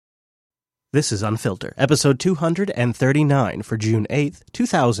This is Unfiltered, episode 239 for June 8th,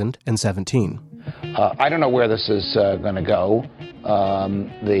 2017. I don't know where this is going to go.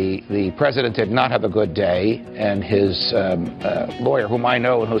 The president did not have a good day, and his lawyer, whom I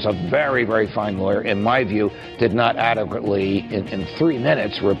know, who's a very, very fine lawyer, in my view, did not adequately, in 3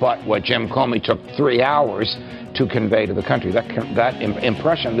 minutes, rebut what Jim Comey took 3 hours to convey to the country. That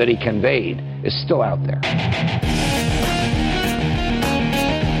impression that he conveyed is still out there.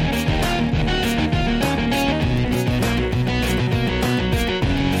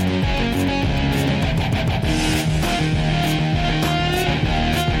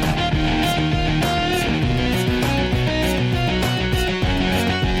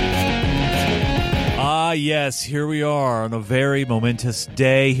 Yes, here we are on a very momentous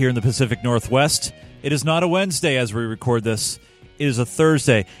day here in the Pacific Northwest. It is not a Wednesday as we record this. It is a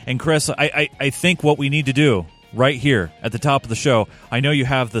Thursday. And Chris, I think what we need to do right here at the top of the show, I know you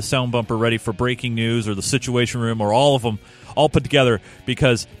have the sound bumper ready for breaking news or the Situation Room or all of them all put together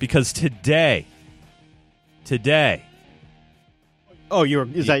because today. Oh,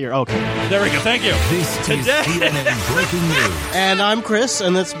 is that your... Okay. There we go. Thank you. This is CNN Breaking News. And I'm Chris,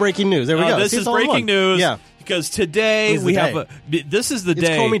 and that's breaking news. There we go. This is breaking news. Yeah. Because today we have this is the day.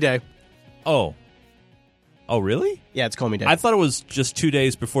 It's Comey Day. Oh, really? Yeah, it's Comey Day. I thought it was just 2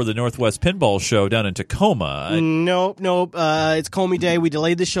 days before the Northwest Pinball Show down in Tacoma. No. It's Comey Day. We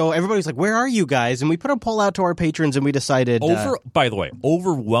delayed the show. Everybody's like, where are you guys? And we put a poll out to our patrons, and we decided... By the way,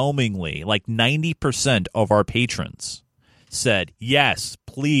 overwhelmingly, like 90% of our patrons said, yes,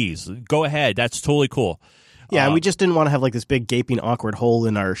 please, go ahead. That's totally cool. Yeah, and we just didn't want to have like this big gaping awkward hole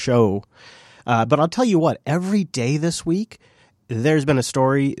in our show. But I'll tell you what, every day this week, there's been a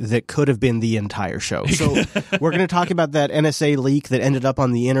story that could have been the entire show. So we're going to talk about that NSA leak that ended up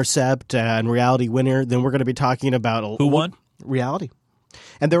on The Intercept and Reality Winner. Then we're going to be talking about... Who won? Reality.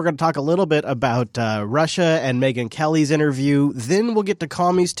 And then we're going to talk a little bit about Russia and Megyn Kelly's interview. Then we'll get to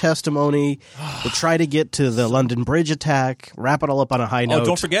Comey's testimony. We'll try to get to the London Bridge attack, wrap it all up on a high note. Oh,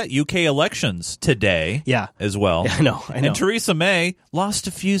 don't forget UK elections today as well. Yeah, I know. And Theresa May lost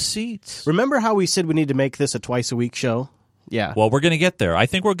a few seats. Remember how we said we need to make this a twice-a-week show? Yeah. Well, we're going to get there. I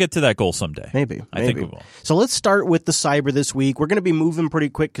think we'll get to that goal someday. Maybe. I think we will. So let's start with the cyber this week. We're going to be moving pretty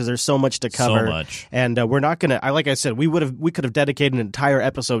quick because there's so much to cover. So much. And we're not going to, like I said, we could have dedicated an entire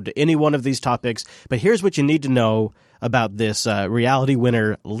episode to any one of these topics. But here's what you need to know about this Reality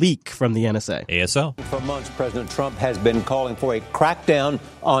Winner leak from the NSA. ASL. For months, President Trump has been calling for a crackdown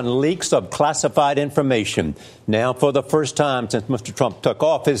on leaks of classified information. Now, for the first time since Mr. Trump took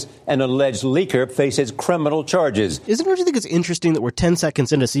office, an alleged leaker faces criminal charges. Don't you think it's interesting that we're 10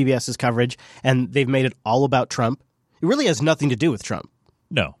 seconds into CBS's coverage and they've made it all about Trump? It really has nothing to do with Trump.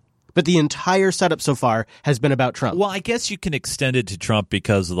 No. But the entire setup so far has been about Trump. Well, I guess you can extend it to Trump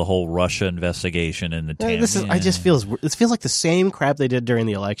because of the whole Russia investigation and the This feels like the same crap they did during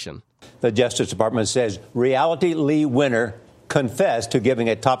the election. The Justice Department says Reality Lee Winner confessed to giving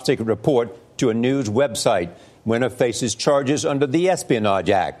a top-secret report to a news website. Winner faces charges under the Espionage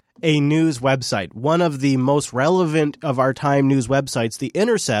Act. A news website, one of the most relevant of our time news websites, The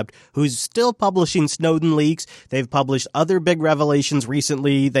Intercept, who's still publishing Snowden leaks. They've published other big revelations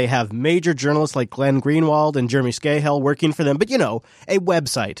recently. They have major journalists like Glenn Greenwald and Jeremy Scahill working for them. But, a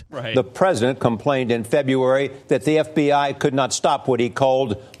website. Right. The president complained in February that the FBI could not stop what he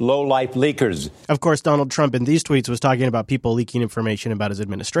called low-life leakers. Of course, Donald Trump in these tweets was talking about people leaking information about his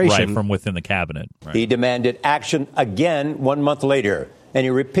administration. Right, from within the cabinet. Right. He demanded action again 1 month later. And he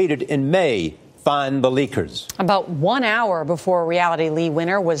repeated in May, find the leakers. About 1 hour before Reality Lee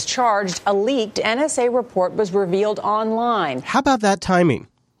Winner was charged, a leaked NSA report was revealed online. How about that timing?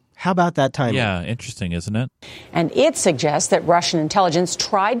 Yeah, interesting, isn't it? And it suggests that Russian intelligence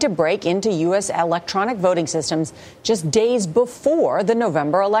tried to break into U.S. electronic voting systems just days before the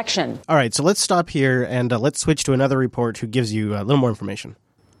November election. All right, so let's stop here and let's switch to another report who gives you a little more information.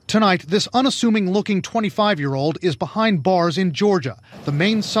 Tonight, this unassuming-looking 25-year-old is behind bars in Georgia, the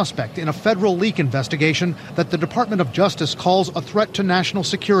main suspect in a federal leak investigation that the Department of Justice calls a threat to national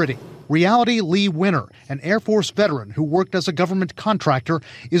security. Reality Lee Winner, an Air Force veteran who worked as a government contractor,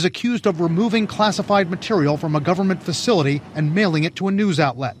 is accused of removing classified material from a government facility and mailing it to a news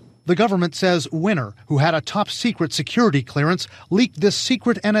outlet. The government says Winner, who had a top-secret security clearance, leaked this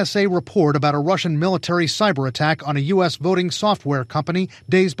secret NSA report about a Russian military cyber attack on a U.S. voting software company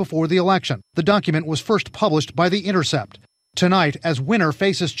days before the election. The document was first published by The Intercept. Tonight, as Winner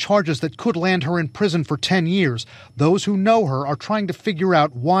faces charges that could land her in prison for 10 years, those who know her are trying to figure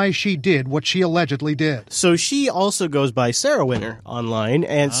out why she did what she allegedly did. So she also goes by Sarah Winner online,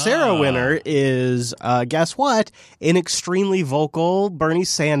 and Sarah Winner is, guess what, an extremely vocal Bernie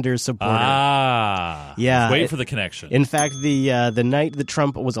Sanders supporter. Yeah. Wait for the connection. In fact, the night that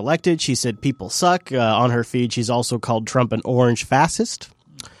Trump was elected, she said people suck. On her feed, she's also called Trump an orange fascist.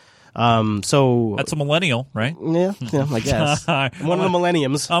 So that's a millennial, right? Yeah, I guess. One of the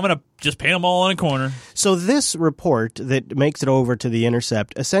millenniums. I'm going to just paint them all in a corner. So this report that makes it over to The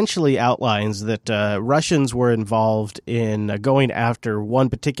Intercept essentially outlines that Russians were involved in going after one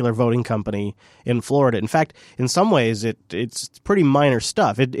particular voting company in Florida. In fact, in some ways, it's pretty minor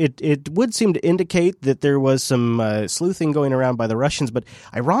stuff. It would seem to indicate that there was some sleuthing going around by the Russians, but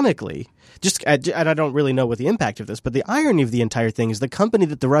ironically, and I don't really know what the impact of this, but the irony of the entire thing is the company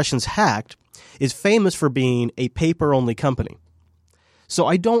that the Russians hacked is famous for being a paper-only company. So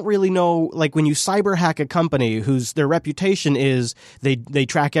I don't really know, like when you cyber hack a company whose their reputation is they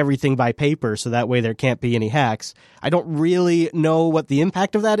track everything by paper, so that way there can't be any hacks. I don't really know what the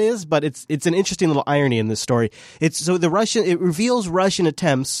impact of that is, but it's an interesting little irony in this story. It reveals Russian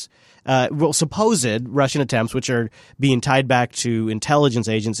attempts. Supposed Russian attempts, which are being tied back to intelligence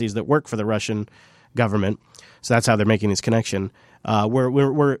agencies that work for the Russian government. So that's how they're making this connection.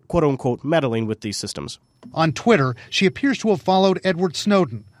 We're quote unquote meddling with these systems. On Twitter, she appears to have followed Edward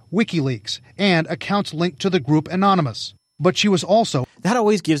Snowden, WikiLeaks, and accounts linked to the group Anonymous. But she was also... That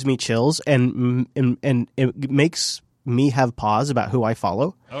always gives me chills, and it makes me have pause about who I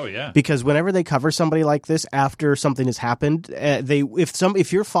follow. Oh yeah. Because whenever they cover somebody like this after something has happened,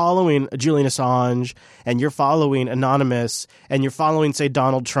 if you're following Julian Assange and you're following Anonymous and you're following, say,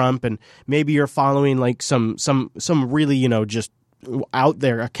 Donald Trump, and maybe you're following like some really, just out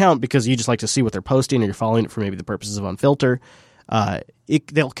there account because you just like to see what they're posting, or you're following it for maybe the purposes of Unfilter.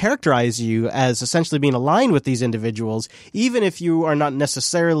 They'll characterize you as essentially being aligned with these individuals, even if you are not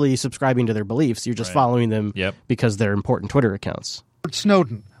necessarily subscribing to their beliefs. You're just following them because they're important Twitter accounts.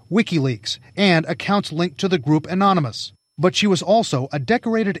 Snowden, WikiLeaks, and accounts linked to the group Anonymous. But she was also a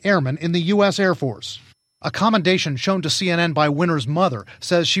decorated airman in the U.S. Air Force. A commendation shown to CNN by Winner's mother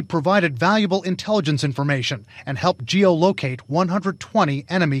says she provided valuable intelligence information and helped geolocate 120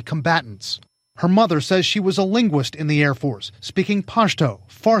 enemy combatants. Her mother says she was a linguist in the Air Force, speaking Pashto,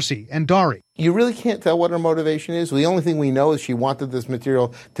 Farsi, and Dari. You really can't tell what her motivation is. The only thing we know is she wanted this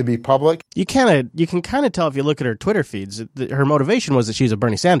material to be public. You can kind of tell if you look at her Twitter feeds. Her motivation was that she's a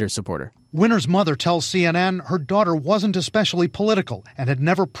Bernie Sanders supporter. Winner's mother tells CNN her daughter wasn't especially political and had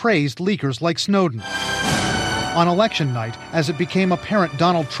never praised leakers like Snowden. On election night, as it became apparent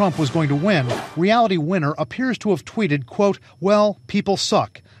Donald Trump was going to win, Reality Winner appears to have tweeted, quote, "Well, people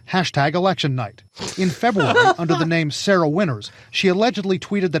suck. #election night." In February, under the name Sarah Winners, she allegedly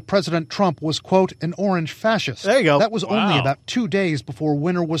tweeted that President Trump was, quote, "an orange fascist." There you go. That was only about 2 days before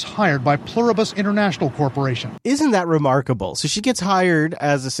Winner was hired by Pluribus International Corporation. Isn't that remarkable? So she gets hired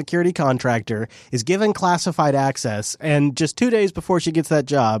as a security contractor, is given classified access, and just 2 days before she gets that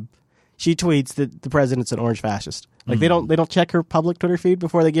job, she tweets that the president's an orange fascist. Like they don't check her public Twitter feed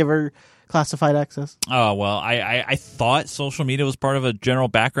before they give her classified access. Oh, well, I thought social media was part of a general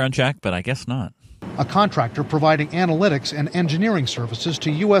background check, but I guess not. A contractor providing analytics and engineering services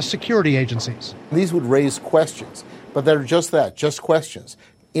to U.S. security agencies. These would raise questions, but they're just that, just questions.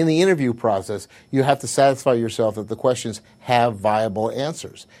 In the interview process, you have to satisfy yourself that the questions have viable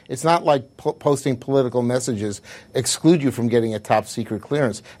answers. It's not like posting political messages exclude you from getting a top secret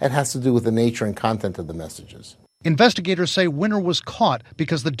clearance. It has to do with the nature and content of the messages. Investigators say Winner was caught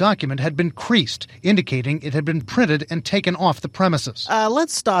because the document had been creased, indicating it had been printed and taken off the premises.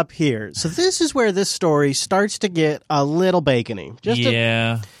 Let's stop here. So this is where this story starts to get a little bacony.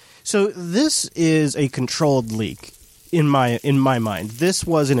 So this is a controlled leak. In my mind, this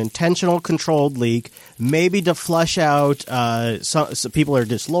was an intentional controlled leak, maybe to flush out some people are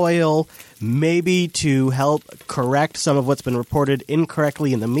disloyal, maybe to help correct some of what's been reported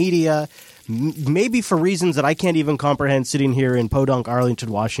incorrectly in the media, maybe for reasons that I can't even comprehend sitting here in Podunk,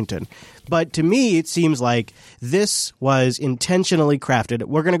 Arlington, Washington. But to me, it seems like this was intentionally crafted.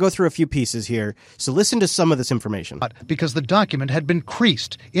 We're going to go through a few pieces here, so listen to some of this information. Because the document had been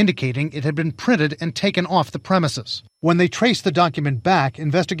creased, indicating it had been printed and taken off the premises. When they traced the document back,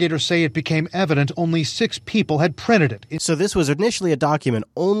 investigators say it became evident only 6 people had printed it. So this was initially a document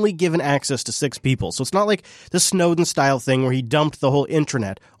only given access to 6 people. So it's not like the Snowden-style thing where he dumped the whole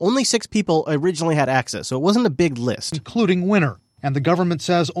intranet. Only 6 people originally had access, so it wasn't a big list. Including Winner. And the government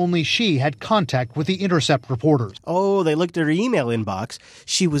says only she had contact with the Intercept reporters. Oh, they looked at her email inbox.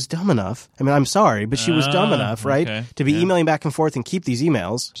 She was dumb enough. I mean, I'm sorry, but she was dumb enough, right, to be emailing back and forth and keep these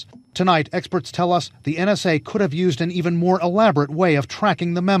emails. Tonight, experts tell us the NSA could have used an even more elaborate way of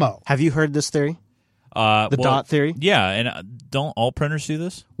tracking the memo. Have you heard this theory? The dot theory? Yeah, and don't all printers do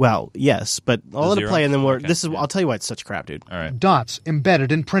this? Well, yes, but I'll let it play, and then Okay. I'll tell you why it's such crap, dude. All right. Dots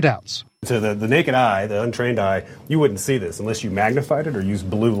embedded in printouts. To the naked eye, the untrained eye, you wouldn't see this unless you magnified it or used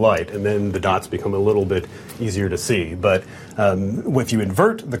blue light, and then the dots become a little bit easier to see. But if you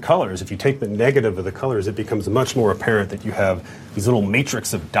invert the colors, if you take the negative of the colors, it becomes much more apparent that you have these little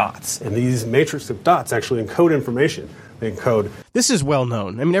matrix of dots. And these matrix of dots actually encode information. They encode. This is well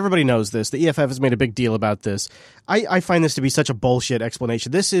known. I mean, everybody knows this. The EFF has made a big deal about this. I find this to be such a bullshit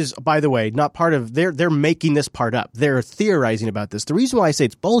explanation. This is, by the way, not part of, they're making this part up. They're theorizing about this. The reason why I say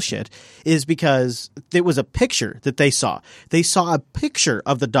it's bullshit is because it was a picture that they saw. They saw a picture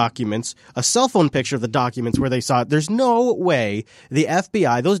of the documents, a cell phone picture of the documents where they saw it. There's no way the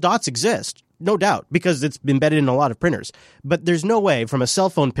FBI, those dots exist. No doubt, because it's embedded in a lot of printers. But there's no way from a cell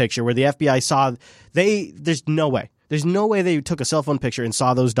phone picture where the FBI saw, there's no way. There's no way they took a cell phone picture and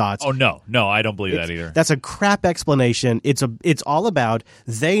saw those dots. Oh, no, I don't believe that either. That's a crap explanation. It's all about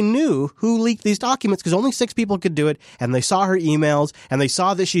they knew who leaked these documents because only 6 people could do it, and they saw her emails, and they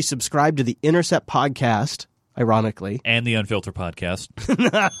saw that she subscribed to the Intercept podcast, ironically. And the Unfiltered podcast.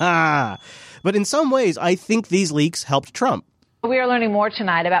 But in some ways, I think these leaks helped Trump. We are learning more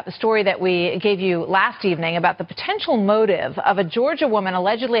tonight about the story that we gave you last evening about the potential motive of a Georgia woman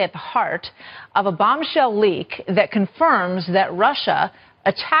allegedly at the heart of a bombshell leak that confirms that Russia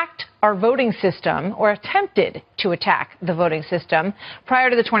attacked our voting system or attempted to attack the voting system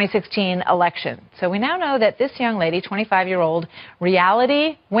prior to the 2016 election. So we now know that this young lady, 25-year-old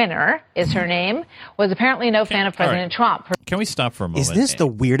reality winner is her name, was apparently no fan of President Trump. Can we stop for a moment? Is this the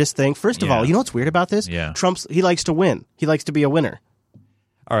weirdest thing? First of all, you know what's weird about this? Yeah. He likes to win. He likes to be a winner.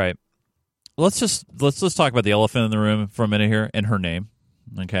 All right. Let's talk about the elephant in the room for a minute here and her name.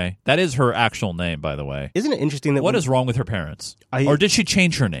 Okay. That is her actual name, by the way. Isn't it interesting that what is wrong with her parents? or did she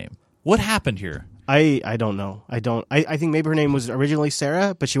change her name? What happened here? I don't know. I think maybe her name was originally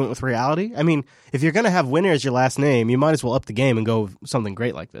Sarah, but she went with reality. I mean, if you're going to have winner as your last name, you might as well up the game and go with something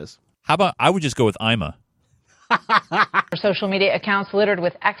great like this. How about I would just go with Ima? Her social media accounts littered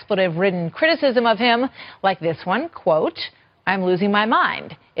with expletive-ridden criticism of him, like this one, quote, "I'm losing my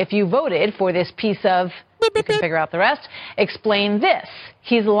mind. If you voted for this piece of," you can figure out the rest, "explain this.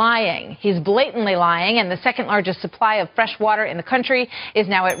 He's lying. He's blatantly lying, and the second largest supply of fresh water in the country is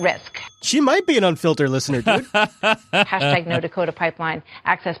now at risk." She might be an Unfiltered listener, dude. Hashtag No Dakota Pipeline,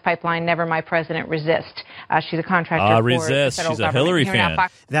 Access Pipeline, Never My President, Resist. She's a contractor for Resist. the federal She's a government. Hillary Here now, fan.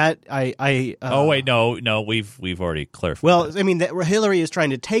 Fox- That oh wait, no, we've already clarified. Well, that. I mean, Hillary is trying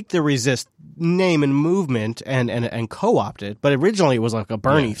to take the Resist name and movement and co-opt it, but originally it was like a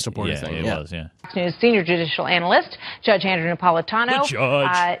Bernie supporter thing. It was. Fox News senior judicial analyst, Judge Andrew Napolitano. The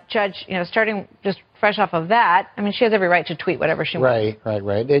judge. Judge, starting just fresh off of that, I mean, she has every right to tweet whatever she wants.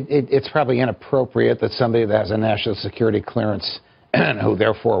 Right. It's probably inappropriate that somebody that has a national security clearance who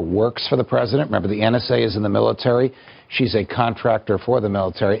therefore works for the president, remember the NSA is in the military, she's a contractor for the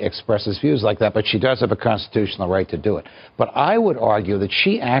military, expresses views like that, but she does have a constitutional right to do it. But I would argue that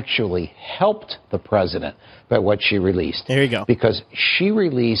she actually helped the president by what she released. There you go. Because she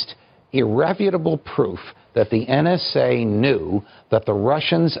released irrefutable proof that the NSA knew that the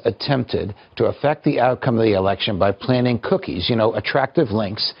Russians attempted to affect the outcome of the election by planting cookies, attractive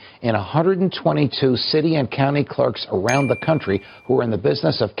links, in 122 city and county clerks around the country who were in the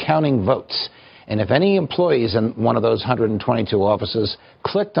business of counting votes. And if any employees in one of those 122 offices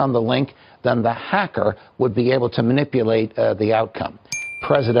clicked on the link, then the hacker would be able to manipulate the outcome.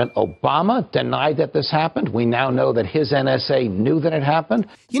 President Obama denied that this happened. We now know that his NSA knew that it happened.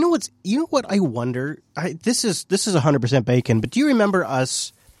 You know what I wonder? This is 100% bacon, but do you remember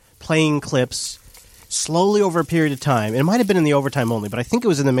us playing clips slowly over a period of time? It might have been in the overtime only, but I think it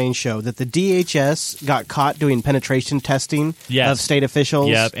was in the main show that the DHS got caught doing penetration testing of state officials.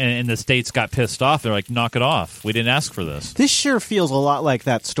 Yeah, and the states got pissed off. They're like, knock it off. We didn't ask for this. This sure feels a lot like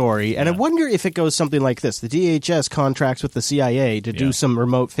that story, and I wonder if it goes something like this. The DHS contracts with the CIA to do some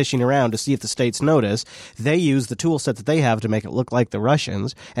remote fishing around to see if the states notice. They use the tool set that they have to make it look like the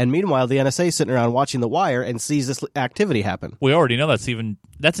Russians, and meanwhile the NSA is sitting around watching The Wire and sees this activity happen. We already know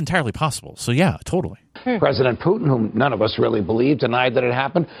that's entirely possible. So yeah, totally. President Putin, whom none of us really believe, denied that it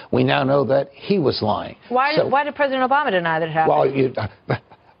happened. We now know that he was lying. Why did President Obama deny that it happened?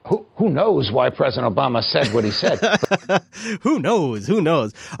 Who knows why President Obama said what he said? Who knows? Who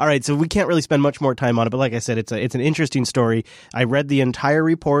knows? All right, so we can't really spend much more time on it, but like I said, it's an interesting story. I read the entire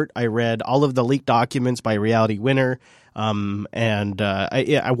report. I read all of the leaked documents by Reality Winner. One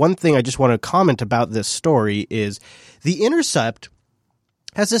thing I just want to comment about this story is The Intercept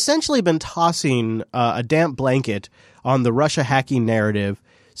has essentially been tossing a damp blanket on the Russia hacking narrative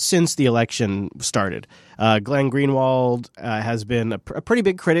since the election started. Glenn Greenwald has been a pretty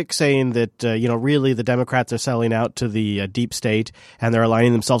big critic, saying that, really the Democrats are selling out to the deep state and they're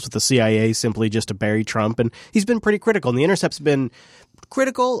aligning themselves with the CIA simply just to bury Trump. And he's been pretty critical. And the Intercept's been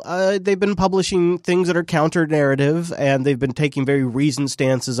critical. They've been publishing things that are counter-narrative, and they've been taking very reasoned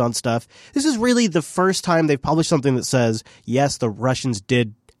stances on stuff. This is really the first time they've published something that says, yes, the Russians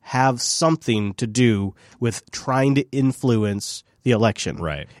did have something to do with trying to influence the election.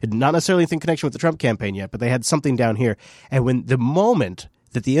 Right. Not necessarily in connection with the Trump campaign yet, but they had something down here. And when the moment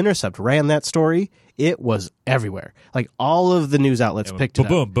that The Intercept ran that story, it was everywhere. Like, all of the news outlets picked it up.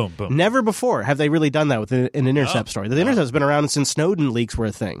 Boom, boom, boom. Never before have they really done that with an Intercept story. The Intercept's been around since Snowden leaks were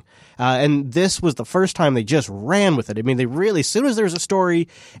a thing. And this was the first time they just ran with it. I mean, they really, as soon as there was a story,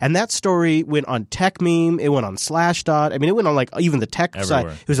 and that story went on TechMeme, it went on Slashdot. I mean, it went on like even the tech site.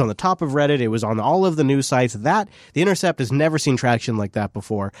 It was on the top of Reddit. It was on all of the news sites. The Intercept has never seen traction like that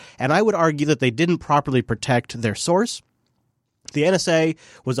before. And I would argue that they didn't properly protect their source. The NSA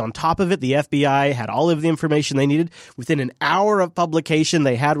was on top of it. The FBI had all of the information they needed. Within an hour of publication,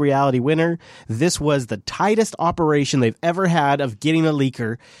 they had Reality Winner. This was the tightest operation they've ever had of getting a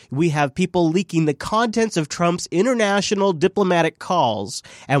leaker. We have people leaking the contents of Trump's international diplomatic calls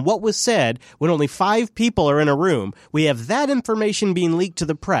and what was said when only 5 people are in a room. We have that information being leaked to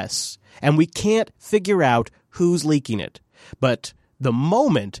the press, and we can't figure out who's leaking it. But the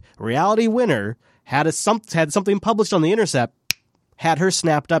moment Reality Winner had something published on The Intercept, had her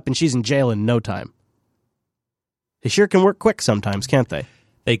snapped up, and she's in jail in no time. They sure can work quick sometimes, can't they?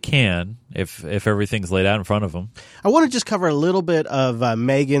 They can, if everything's laid out in front of them. I want to just cover a little bit of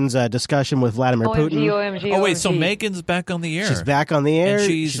Megyn's discussion with Vladimir Putin. OMG. Oh, wait, so Megyn's back on the air. She's back on the air. And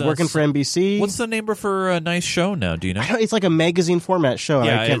she's working for NBC. What's the name of her nice show now? Do you know? It's like a magazine format show.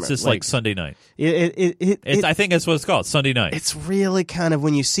 Yeah, it's just like Sunday night. I think that's what it's called, Sunday night. It's really kind of,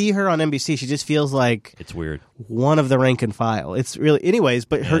 when you see her on NBC, she just feels like it's weird. One of the rank and file. It's really, anyways.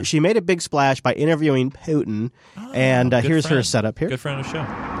 But she made a big splash by interviewing Putin, and here's her setup here. Good friend of the show.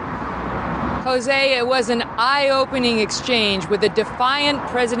 Jose, it was an eye-opening exchange with a defiant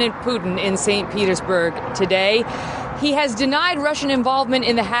President Putin in St. Petersburg today. He has denied Russian involvement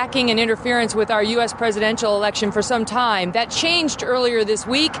in the hacking and interference with our U.S. presidential election for some time. That changed earlier this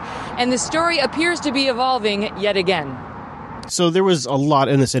week, and the story appears to be evolving yet again. So there was a lot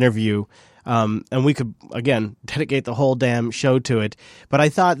in this interview, and we could, again, dedicate the whole damn show to it. But I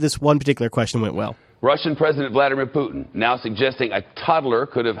thought this one particular question went well. Russian President Vladimir Putin now suggesting a toddler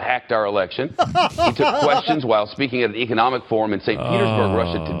could have hacked our election. He took questions while speaking at an economic forum in St. Petersburg,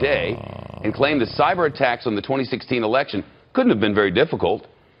 Russia today, and claimed the cyber attacks on the 2016 election couldn't have been very difficult.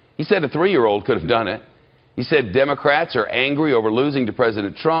 He said a 3-year-old could have done it. He said Democrats are angry over losing to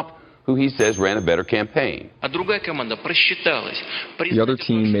President Trump, who he says ran a better campaign. The other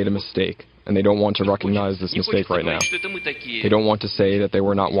team made a mistake, and they don't want to recognize this mistake right now. They don't want to say that they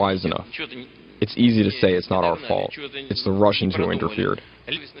were not wise enough. It's easy to say it's not our fault. It's the Russians who interfered.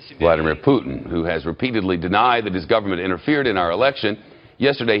 Vladimir Putin, who has repeatedly denied that his government interfered in our election,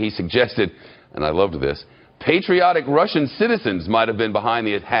 yesterday he suggested, and I loved this, patriotic Russian citizens might have been behind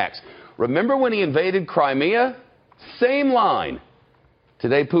the attacks. Remember when he invaded Crimea? Same line.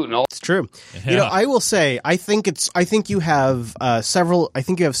 Today, Putin. It's true. Yeah. I will say, I think you have several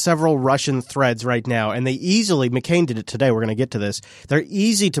Russian threads right now, and they easily, McCain did it today. We're going to get to this. They're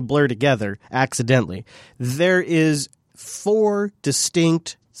easy to blur together accidentally. There is 4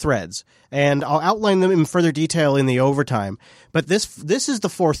 distinct threads, and I'll outline them in further detail in the overtime. But this is the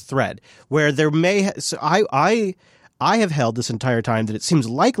 4th thread where there may. I have held this entire time that it seems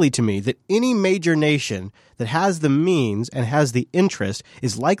likely to me that any major nation that has the means and has the interest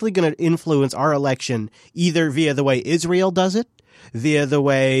is likely going to influence our election either via the way Israel does it, via the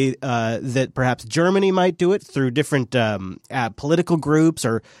way that perhaps Germany might do it through different political groups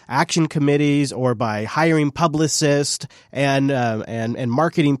or action committees, or by hiring publicists and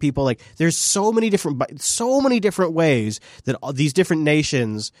marketing people. Like, there's so many different ways that these different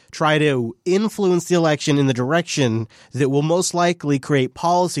nations try to influence the election in the direction that will most likely create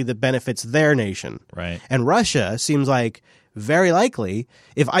policy that benefits their nation. Right. And Russia seems like very likely.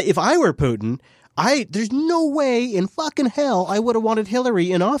 If I were Putin, there's no way in fucking hell I would have wanted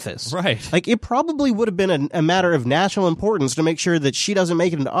Hillary in office. Right. Like, it probably would have been a matter of national importance to make sure that she doesn't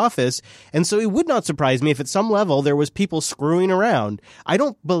make it into office. And so it would not surprise me if at some level there was people screwing around. I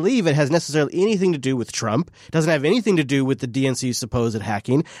don't believe it has necessarily anything to do with Trump. It doesn't have anything to do with the DNC's supposed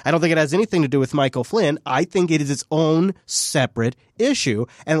hacking. I don't think it has anything to do with Michael Flynn. I think it is its own separate issue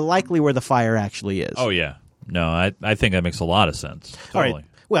and likely where the fire actually is. Oh, yeah. No, I think that makes a lot of sense. Totally. All right.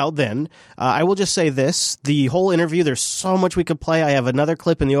 Well, then, I will just say this. The whole interview, there's so much we could play. I have another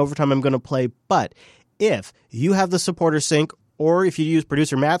clip in the overtime I'm going to play. But if you have the supporter sync, or if you use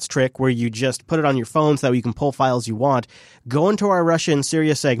producer Matt's trick where you just put it on your phone so that you can pull files you want, go into our Russia and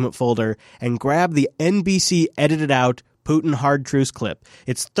Syria segment folder and grab the NBC edited out Putin hard truce clip.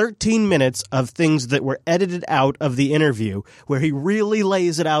 It's 13 minutes of things that were edited out of the interview where he really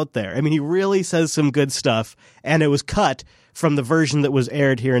lays it out there. I mean, he really says some good stuff, and it was cut from the version that was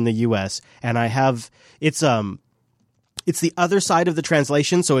aired here in the U.S. And I have it's the other side of the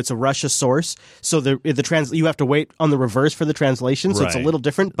translation, so it's a Russia source. So you have to wait on the reverse for the translation, so It's a little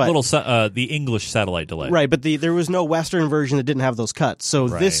different. But the English satellite delay, right? But there was no Western version that didn't have those cuts. So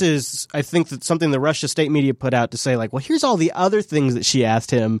This is, I think, that something the Russia state media put out to say, like, well, here's all the other things that she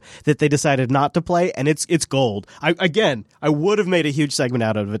asked him that they decided not to play, and it's gold. I would have made a huge segment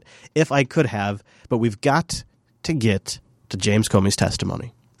out of it if I could have, but we've got to get to James Comey's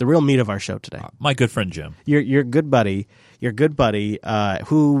testimony. The real meat of our show today. My good friend Jim. Your good buddy,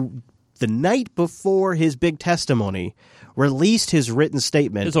 who the night before his big testimony released his written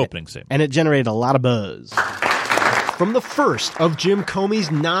statement. His opening statement. And it generated a lot of buzz. From the first of Jim Comey's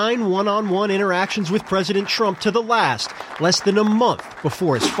 9 one-on-one interactions with President Trump to the last, less than a month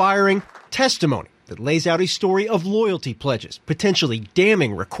before his firing, testimony that lays out a story of loyalty pledges, potentially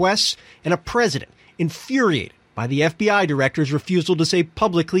damning requests, and a president infuriated by the FBI director's refusal to say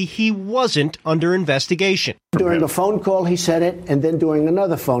publicly he wasn't under investigation. During a phone call, he said it, and then during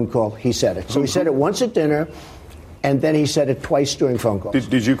another phone call, he said it. So he said it once at dinner, and then he said it twice during phone calls.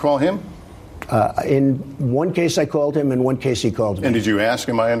 Did you call him? In one case, I called him. In one case, he called me. And did you ask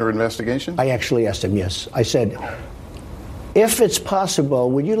him, am I under investigation? I actually asked him, yes. I said, if it's possible,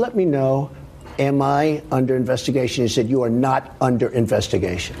 would you let me know, am I under investigation? He said, you are not under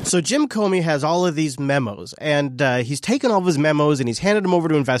investigation. So Jim Comey has all of these memos, and he's taken all of his memos and he's handed them over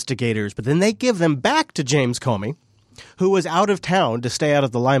to investigators, but then they give them back to James Comey, who was out of town to stay out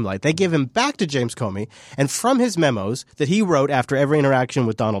of the limelight. They give him back to James Comey, and from his memos that he wrote after every interaction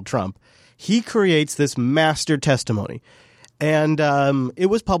with Donald Trump, he creates this master testimony. And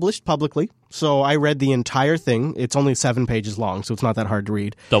it was published publicly, so I read the entire thing. It's only 7 pages long, so it's not that hard to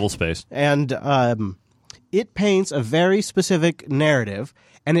read. Double spaced. And it paints a very specific narrative,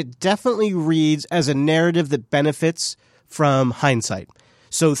 and it definitely reads as a narrative that benefits from hindsight.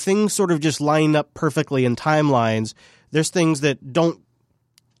 So things sort of just line up perfectly in timelines. There's things that don't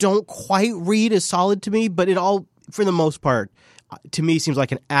quite read as solid to me, but it all, for the most part, to me seems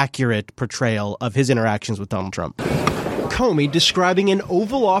like an accurate portrayal of his interactions with Donald Trump. Comey describing an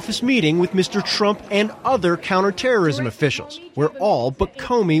Oval Office meeting with Mr. Trump and other counterterrorism officials, where all but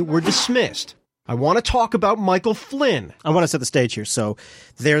Comey were dismissed. I want to talk about Michael Flynn. I want to set the stage here. So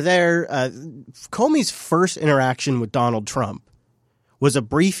they're there. Comey's first interaction with Donald Trump was a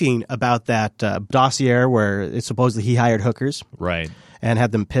briefing about that dossier where it's supposedly he hired hookers, right, and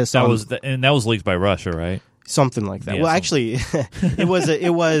had them pissed that on. And that was leaked by Russia, right? Something like that. Yeah, well, actually, it was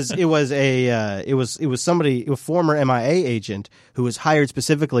somebody, a former MIA agent who was hired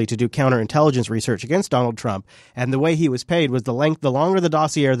specifically to do counterintelligence research against Donald Trump. And the way he was paid was the longer the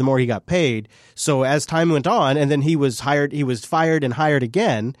dossier, the more he got paid. So as time went on, and then he was fired and hired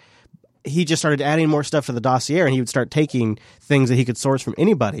again, he just started adding more stuff to the dossier, and he would start taking things that he could source from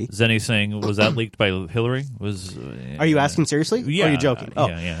anybody. Zenny saying, was that leaked by Hillary? Are you asking seriously? Yeah. Or are you joking?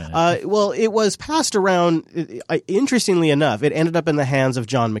 Yeah. Well, it was passed around, interestingly enough, it ended up in the hands of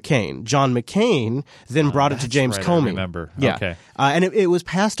John McCain. John McCain then brought it to James Comey. I remember. Yeah. Okay. And it was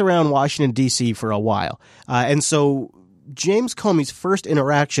passed around Washington, D.C. for a while. And so James Comey's first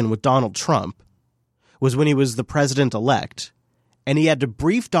interaction with Donald Trump was when he was the president-elect, and he had to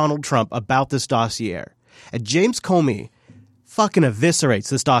brief Donald Trump about this dossier. And James Comey fucking eviscerates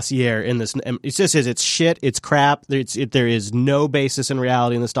this dossier in this. It just says it's shit, it's crap. There is no basis in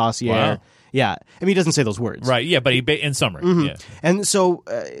reality in this dossier. Wow. Yeah. I mean, he doesn't say those words. Right, yeah, but in summary. Mm-hmm. Yeah. And so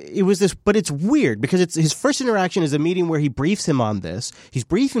it was this, but it's weird because it's his first interaction is a meeting where he briefs him on this. He's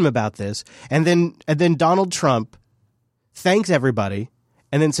briefing him about this. And then Donald Trump thanks everybody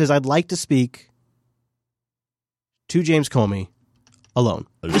and then says, I'd like to speak to James Comey alone.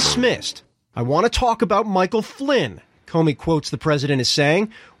 Dismissed. I want to talk about Michael Flynn. Comey quotes the president as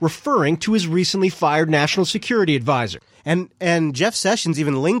saying, referring to his recently fired national security advisor. And Jeff Sessions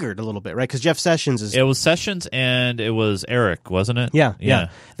even lingered a little bit, right? Because Jeff Sessions is... It was Sessions and it was Eric, wasn't it? Yeah.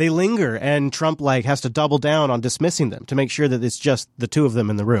 They linger, and Trump has to double down on dismissing them to make sure that it's just the two of them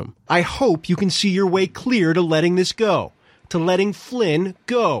in the room. I hope you can see your way clear to letting this go, to letting Flynn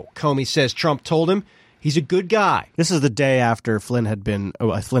go, Comey says Trump told him. He's a good guy. This is the day after Flynn had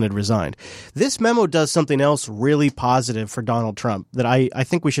resigned. This memo does something else really positive for Donald Trump that I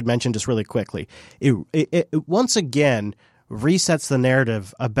think we should mention just really quickly. It once again resets the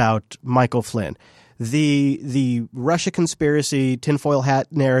narrative about Michael Flynn. The Russia conspiracy tinfoil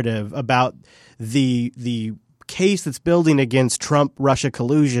hat narrative about the case that's building against Trump-Russia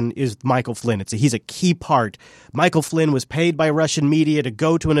collusion is Michael Flynn. He's a key part. Michael Flynn was paid by Russian media to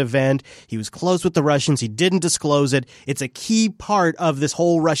go to an event. He was close with the Russians. He didn't disclose it. It's a key part of this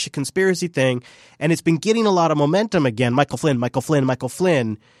whole Russia conspiracy thing, and it's been getting a lot of momentum again. Michael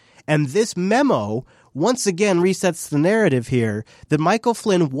Flynn. And this memo once again resets the narrative here that Michael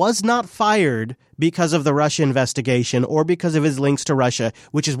Flynn was not fired because of the Russia investigation or because of his links to Russia,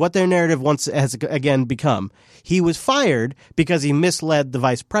 which is what their narrative has again become. He was fired because he misled the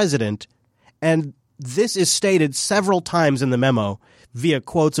vice president, and this is stated several times in the memo via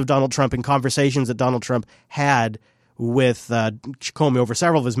quotes of Donald Trump and conversations that Donald Trump had with Comey over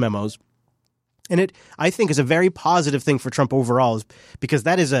several of his memos. And it, I think, is a very positive thing for Trump overall, because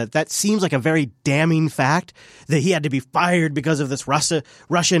that seems like a very damning fact that he had to be fired because of this Russia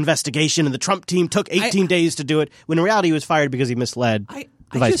investigation, and the Trump team took 18 days to do it, when in reality he was fired because he misled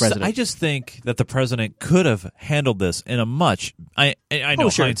the vice president. I just think that the president could have handled this in a much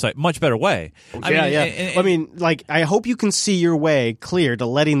hindsight, much better way. I hope you can see your way clear to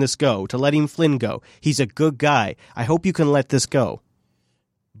letting this go, to letting Flynn go. He's a good guy. I hope you can let this go.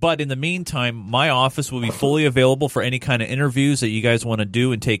 But in the meantime, my office will be fully available for any kind of interviews that you guys want to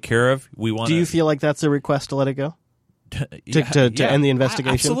do and take care of. Do you feel like that's a request to let it go? To end the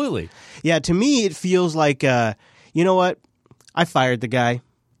investigation? Absolutely. Yeah, to me it feels like, you know what? I fired the guy.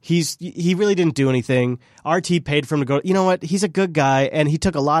 He really didn't do anything. RT paid for him to go. You know what? He's a good guy, and he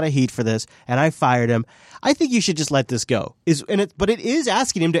took a lot of heat for this, and I fired him. I think you should just let this go. But it is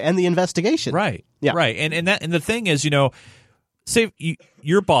asking him to end the investigation. Right. Yeah. Right. And the thing is, say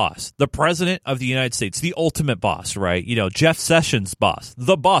your boss, the president of the United States, the ultimate boss, right? Jeff Sessions' boss,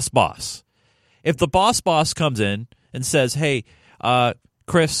 the boss. If the boss comes in and says, hey,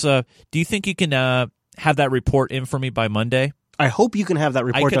 Chris, do you think you can have that report in for me by Monday? I hope you can have that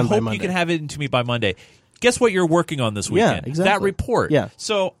report done by Monday. I hope you can have it into me by Monday. Guess what you're working on this weekend? Yeah, exactly. That report. Yeah.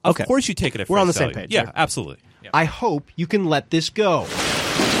 So, of course you take it at We're on the value. same page. Yeah, right? absolutely. Yeah. I hope you can let this go.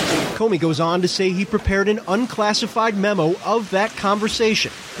 Comey goes on to say he prepared an unclassified memo of that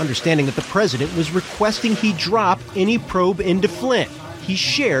conversation, understanding that the president was requesting he drop any probe into Flynn. He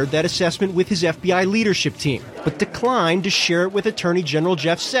shared that assessment with his FBI leadership team, but declined to share it with Attorney General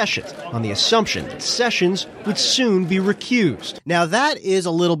Jeff Sessions on the assumption that Sessions would soon be recused. Now, that is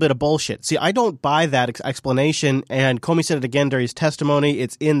a little bit of bullshit. See, I don't buy that explanation, and Comey said it again during his testimony.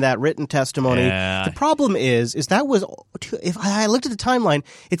 It's in that written testimony. Yeah. The problem is that was, if I looked at the timeline,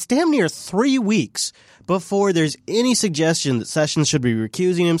 it's damn near 3 weeks before there's any suggestion that Sessions should be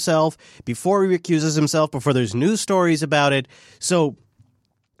recusing himself, before he recuses himself, before there's news stories about it. So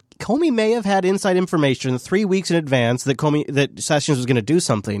Comey may have had inside information 3 weeks in advance that Sessions was going to do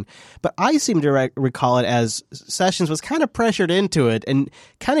something, but I seem to recall it as Sessions was kind of pressured into it and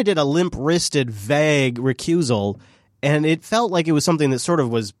kind of did a limp-wristed, vague recusal, and it felt like it was something that sort of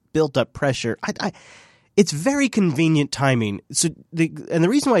was built-up pressure. It's very convenient timing. And the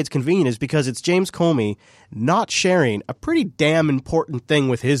reason why it's convenient is because it's James Comey not sharing a pretty damn important thing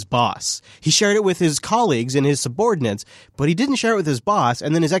with his boss. He shared it with his colleagues and his subordinates, but he didn't share it with his boss.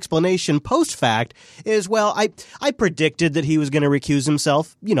 And then his explanation post-fact is, well, I predicted that he was going to recuse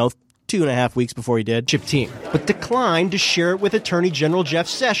himself, 2.5 weeks before he did. Chip team, but declined to share it with Attorney General Jeff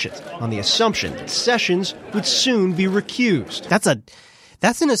Sessions on the assumption that Sessions would soon be recused.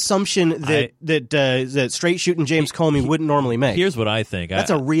 That's an assumption that straight-shooting James Comey wouldn't normally make. Here's what I think.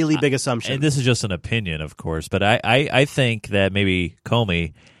 That's a really big assumption. And this is just an opinion, of course, but I think that maybe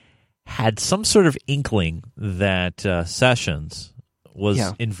Comey had some sort of inkling that Sessions was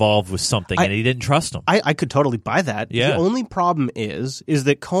involved with something, and he didn't trust him. I could totally buy that. Yeah. The only problem is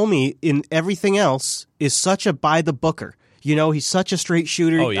that Comey, in everything else, is such a by-the-booker. You know, he's such a straight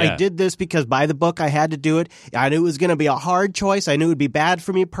shooter. Oh, yeah. I did this because by the book I had to do it. I knew it was going to be a hard choice. I knew it would be bad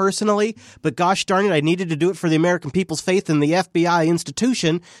for me personally, but gosh darn it, I needed to do it for the American people's faith in the FBI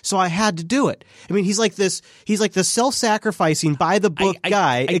institution, so I had to do it. I mean, he's like this self-sacrificing by the book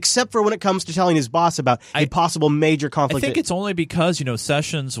guy, except for when it comes to telling his boss about a possible major conflict. I think it's only because, you know,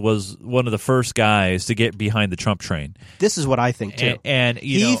 Sessions was one of the first guys to get behind the Trump train. This is what I think too. And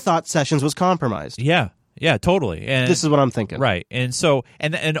he thought Sessions was compromised. Yeah, totally. And this is what I'm thinking. Right. And so,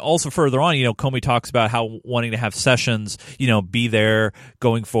 and also further on, you know, Comey talks about how wanting to have Sessions, you know, be there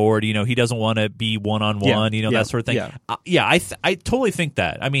going forward. You know, he doesn't want to be one-on-one, you know, that sort of thing. I totally think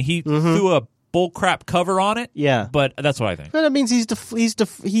that. I mean, he threw a bullcrap cover on it. Yeah. But that's what I think. But that means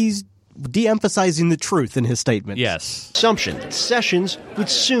he's de-emphasizing the truth in his statement. Yes. Assumption that Sessions would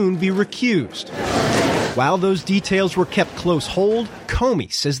soon be recused. While those details were kept close hold,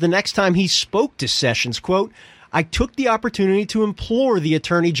 Comey says the next time he spoke to Sessions, quote, I took the opportunity to implore the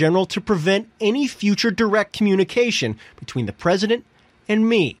Attorney General to prevent any future direct communication between the president and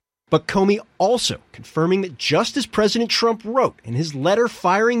me. But Comey also confirming that just as President Trump wrote in his letter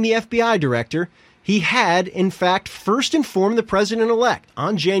firing the FBI director, he had, in fact, first informed the president-elect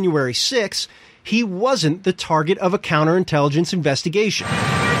on January 6 he wasn't the target of a counterintelligence investigation.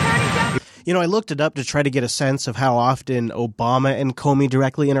 You know, I looked it up to try to get a sense of how often Obama and Comey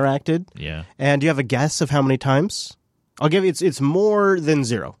directly interacted. Yeah. And do you have a guess of how many times? I'll give you, it's more than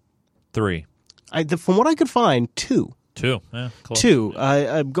 0. 3. From what I could find, 2. 2. Yeah, close.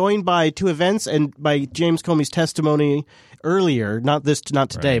 2. Going by 2 events and by James Comey's testimony earlier, not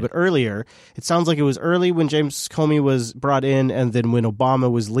today, but earlier, it sounds like it was early when James Comey was brought in and then when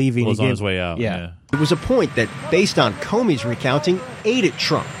Obama was leaving. He was on his way out. Yeah. It was a point that, based on Comey's recounting, aided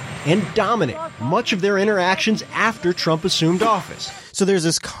Trump and dominate much of their interactions after Trump assumed office. So there's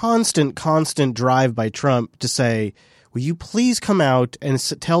this constant drive by Trump to say, will you please come out and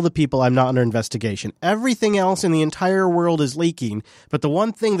tell the people I'm not under investigation? Everything else in the entire world is leaking, but the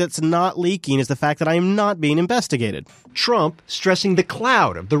one thing that's not leaking is the fact that I am not being investigated. Trump stressing the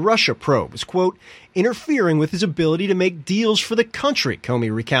cloud of the Russia probe was, quote, interfering with his ability to make deals for the country,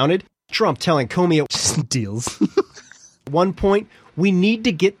 Comey recounted. Trump telling Comey at deals. At one point, we need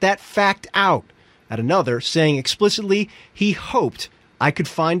to get that fact out. At another, saying explicitly he hoped I could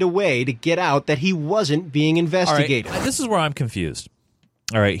find a way to get out that he wasn't being investigated. All right, this is where I'm confused.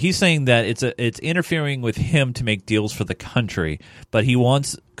 All right, he's saying that it's interfering with him to make deals for the country, but he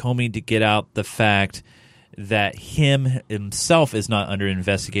wants Comey to get out the fact that himself is not under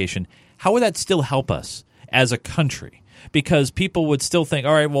investigation. How would that still help us as a country? Because people would still think,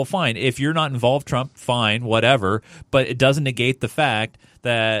 all right, well, fine. If you're not involved, Trump, fine, whatever. But it doesn't negate the fact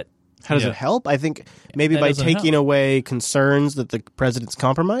that... How does it help? I think maybe by taking away concerns that the president's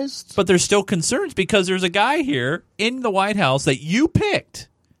compromised. But there's still concerns because there's a guy here in the White House that you picked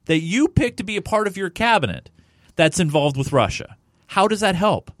to be a part of your cabinet that's involved with Russia. How does that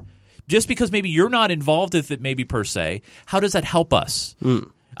help? Just because maybe you're not involved with it maybe per se, how does that help us?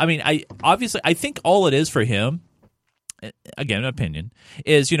 I mean, I think all it is for him, again, opinion,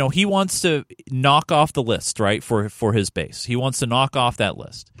 is, you know, he wants to knock off the list, right, for his base. He wants to knock off that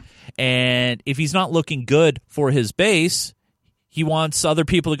list. And if he's not looking good for his base, he wants other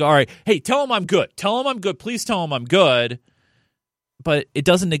people to go, all right, hey, tell him I'm good. Tell him I'm good. Please tell him I'm good. But it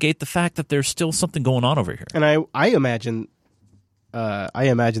doesn't negate the fact that there's still something going on over here. And I imagine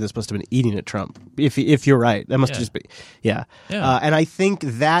this must have been eating at Trump. If you're right, that must just be, yeah. And I think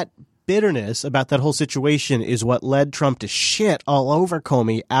that bitterness about that whole situation is what led Trump to shit all over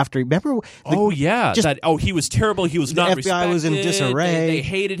Comey after. Remember? He was terrible. He was not respected. The FBI was in disarray. They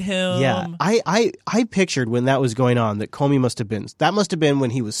hated him. Yeah, I pictured when that was going on that Comey must have been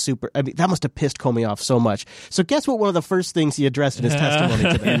when he was super. I mean, that must have pissed Comey off so much. So guess what? One of the first things he addressed in his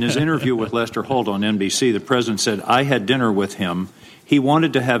testimony today. In his interview with Lester Holt on NBC, the president said, "I had dinner with him. He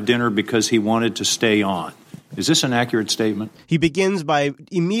wanted to have dinner because he wanted to stay on." Is this an accurate statement? He begins by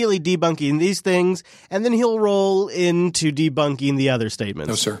immediately debunking these things, and then he'll roll into debunking the other statements.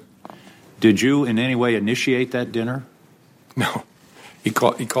 No, sir. Did you in any way initiate that dinner? No. He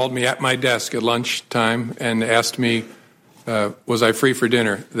called me at my desk at lunchtime and asked me, was I free for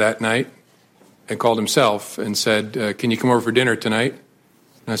dinner that night? And called himself and said, can you come over for dinner tonight?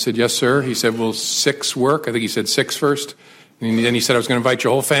 And I said, yes, sir. He said, will 6 work? I think he said 6 first. And then he said, I was going to invite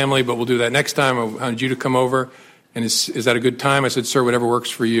your whole family, but we'll do that next time. I wanted you to come over. And is that a good time? I said, sir, whatever works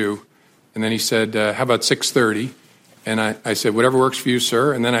for you. And then he said, how about 6:30? And I said, whatever works for you,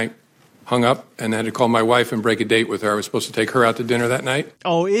 sir. And then I hung up and had to call my wife and break a date with her. I was supposed to take her out to dinner that night.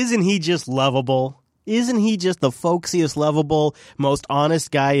 Oh, isn't he just lovable? Isn't he just the folksiest, lovable, most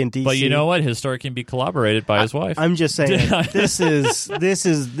honest guy in D.C.? But you know what? His story can be corroborated by his wife. I'm just saying, this is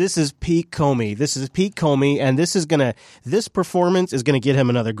Pete Comey. This is Pete Comey, and this performance is gonna get him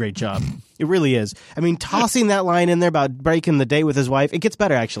another great job. It really is. I mean, tossing that line in there about breaking the date with his wife, it gets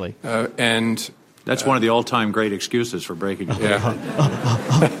better actually. And that's one of the all-time great excuses for breaking a date.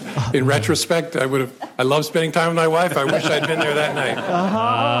 Yeah. In retrospect, I love spending time with my wife. I wish I'd been there that night.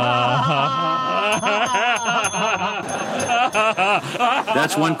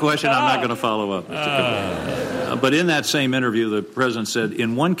 That's one question I'm not going to follow up. But in that same interview, the president said,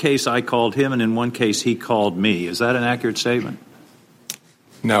 in one case I called him and in one case he called me. Is that an accurate statement?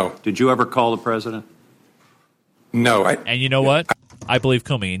 No. Did you ever call the president? No. And you know what? I believe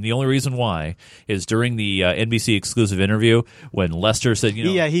Comey, and the only reason why is during the NBC exclusive interview when Lester said,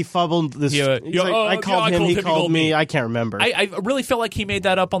 he fumbled this. I called him, he called me. I can't remember. I really felt like he made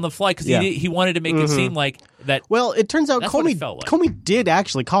that up on the fly because he wanted to make it seem like that. Well, it turns out Comey did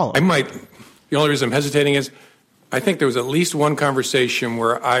actually call him. The only reason I'm hesitating is I think there was at least one conversation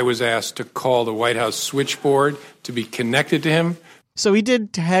where I was asked to call the White House switchboard to be connected to him. So he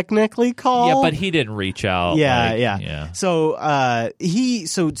did technically call. Yeah, but he didn't reach out. Yeah. So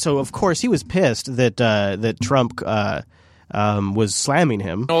so of course he was pissed that Trump was slamming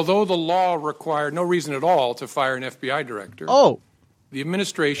him. Although the law required no reason at all to fire an FBI director. The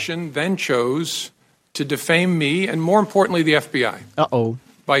administration then chose to defame me and, more importantly, the FBI.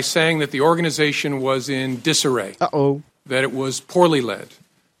 By saying that the organization was in disarray. That it was poorly led.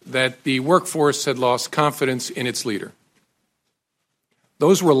 That the workforce had lost confidence in its leader.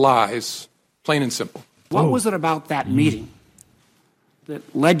 Those were lies, plain and simple. What was it about that meeting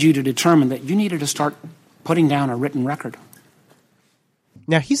that led you to determine that you needed to start putting down a written record?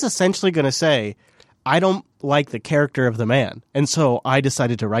 Now, he's essentially going to say, I don't like the character of the man, and so I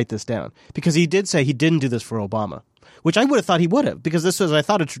decided to write this down. Because he did say he didn't do this for Obama, which I would have thought he would have, because this was, I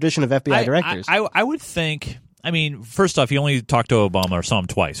thought, a tradition of FBI directors. I would think... I mean, first off, he only talked to Obama or saw him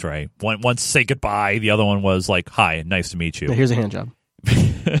twice, right? Once to say goodbye, the other one was like, hi, nice to meet you. Now, here's a hand job.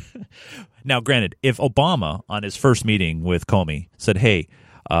 Now, granted, if Obama on his first meeting with Comey said, hey,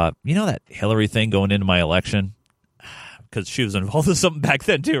 you know that Hillary thing going into my election? Because she was involved in something back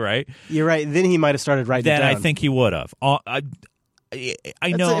then too, right? You're right. Then he might have started writing it down. Then I think he would have. I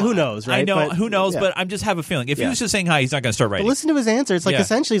know. Who knows, right? I know. Who knows, but I just have a feeling. If he was just saying hi, he's not going to start writing. But listen to his answer. It's like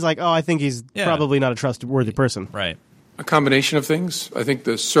essentially he's like, oh, I think he's probably not a trustworthy person. Right. A combination of things. I think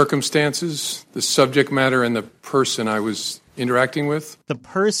the circumstances, the subject matter, and the person I was interacting with. The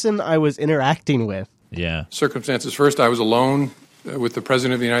person I was interacting with. Yeah. Circumstances. First, I was alone with the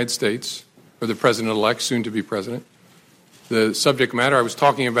President of the United States, or the President-elect, soon to be President. The subject matter, I was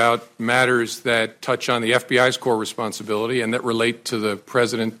talking about matters that touch on the FBI's core responsibility and that relate to the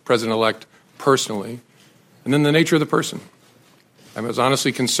President-elect personally. And then the nature of the person. I was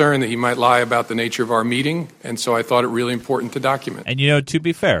honestly concerned that he might lie about the nature of our meeting, and so I thought it really important to document. And, to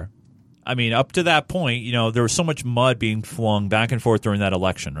be fair, I mean, up to that point, there was so much mud being flung back and forth during that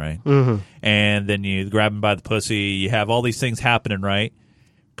election, right? Mm-hmm. And then you grab him by the pussy, you have all these things happening, right?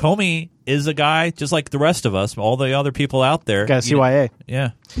 Comey is a guy, just like the rest of us, all the other people out there. Got a CYA.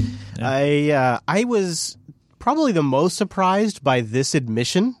 Yeah. I was probably the most surprised by this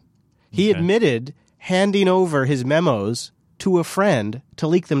admission. He admitted handing over his memos to a friend to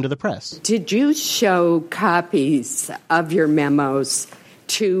leak them to the press. Did you show copies of your memos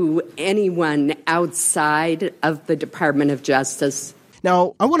to anyone outside of the Department of Justice?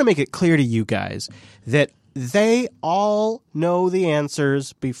 Now, I want to make it clear to you guys that they all know the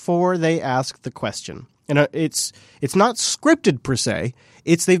answers before they ask the question. And it's not scripted per se.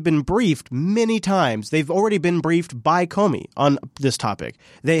 They've been briefed many times. They've already been briefed by Comey on this topic.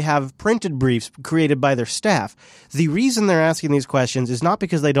 They have printed briefs created by their staff. The reason they're asking these questions is not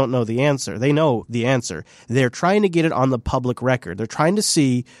because they don't know the answer. They know the answer. They're trying to get it on the public record. They're trying to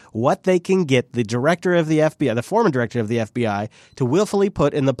see what they can get the director of the FBI, the former director of the FBI, to willfully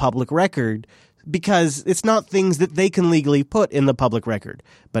put in the public record, because it's not things that they can legally put in the public record.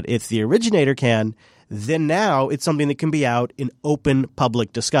 But if the originator can, then now it's something that can be out in open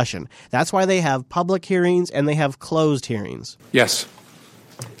public discussion. That's why they have public hearings and they have closed hearings. Yes.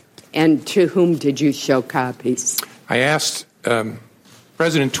 And to whom did you show copies? I asked,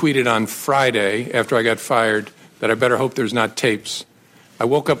 President tweeted on Friday after I got fired that I better hope there's not tapes. I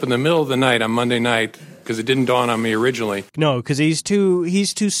woke up in the middle of the night on Monday night because it didn't dawn on me originally. No, because he's too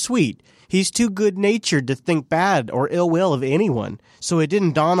sweet. He's too good-natured to think bad or ill will of anyone. So it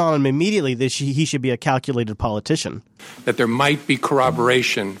didn't dawn on him immediately that he should be a calculated politician. That there might be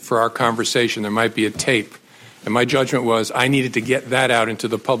corroboration for our conversation. There might be a tape. And my judgment was I needed to get that out into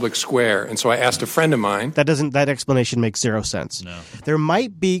the public square. And so I asked a friend of mine. That explanation makes zero sense. No. There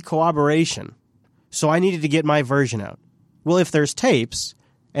might be corroboration, so I needed to get my version out. Well, if there's tapes,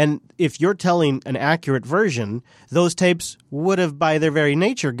 and if you're telling an accurate version, those tapes would have, by their very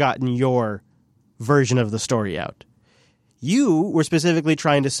nature, gotten your version of the story out. You were specifically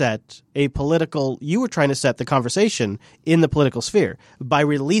trying to set the conversation in the political sphere by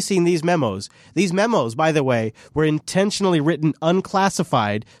releasing these memos. These memos, by the way, were intentionally written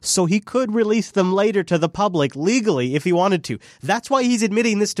unclassified so he could release them later to the public legally if he wanted to. That's why he's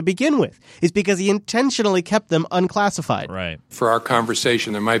admitting this to begin with, is because he intentionally kept them unclassified. Right. For our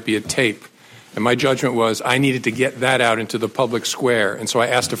conversation, there might be a tape. And my judgment was I needed to get that out into the public square. And so I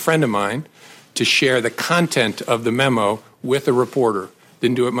asked a friend of mine to share the content of the memo with a reporter.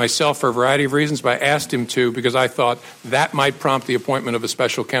 Didn't do it myself for a variety of reasons, but I asked him to because I thought that might prompt the appointment of a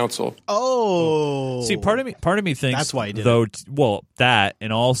special counsel. Oh. See, part of me thinks that's why he did it. That,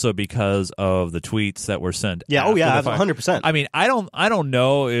 and also because of the tweets that were sent. Yeah, 100%. I mean, I don't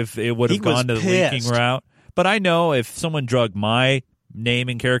know if it would have gone to the leaking route, but I know if someone drug my name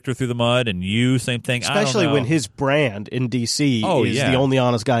and character through the mud, and you, same thing. Especially when his brand in D.C. is the only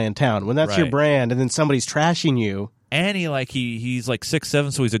honest guy in town. When that's your brand, and then somebody's trashing you. And he's like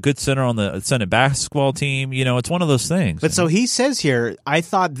 6'7", so he's a good center on the Senate basketball team. You know, it's one of those things. But so he says here, I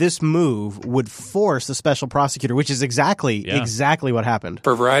thought this move would force the special prosecutor, which is exactly what happened.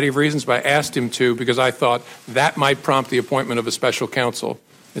 For a variety of reasons, but I asked him to because I thought that might prompt the appointment of a special counsel.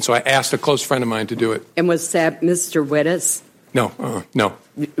 And so I asked a close friend of mine to do it. And was that Mr. Wittes? No, no.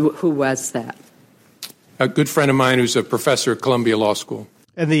 Who was that? A good friend of mine who's a professor at Columbia Law School.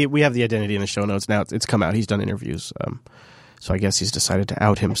 And we have the identity in the show notes now. It's come out. He's done interviews. So I guess he's decided to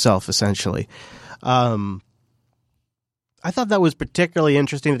out himself, essentially. I thought that was particularly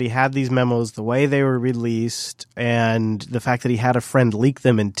interesting that he had these memos, the way they were released, and the fact that he had a friend leak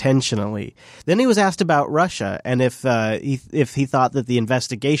them intentionally. Then he was asked about Russia and if he thought that the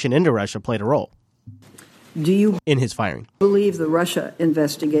investigation into Russia played a role. Do you in his firing believe the Russia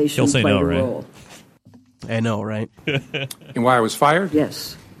investigation played a role? I know, right? And why I was fired?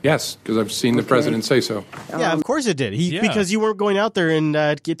 Yes. Yes, because I've seen the president say so. Yeah, of course it did. Because you weren't going out there and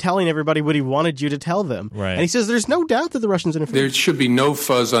telling everybody what he wanted you to tell them. Right. And he says there's no doubt that the Russians interfered. There should be no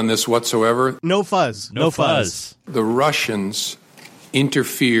fuzz on this whatsoever. No fuzz. No fuzz. The Russians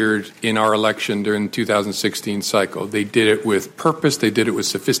interfered in our election during the 2016 cycle. They did it with purpose. They did it with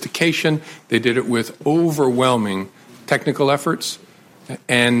sophistication. They did it with overwhelming technical efforts.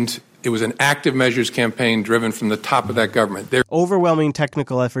 And it was an active measures campaign driven from the top of that government. Overwhelming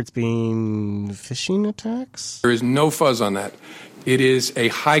technical efforts being phishing attacks? There is no fuzz on that. It is a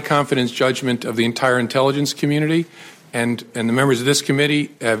high-confidence judgment of the entire intelligence community, and the members of this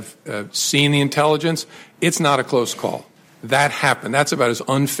committee have seen the intelligence. It's not a close call. That happened. That's about as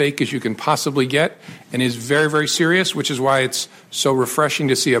unfake as you can possibly get and is very, very serious, which is why it's so refreshing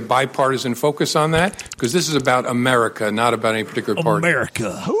to see a bipartisan focus on that, because this is about America, not about any particular party.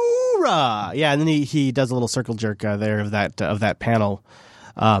 America. Hoorah! Yeah, and then he does a little circle jerk there of that panel.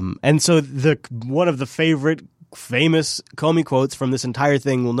 And so one of the famous Comey quotes from this entire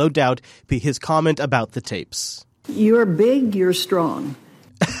thing will no doubt be his comment about the tapes. You're big, you're strong.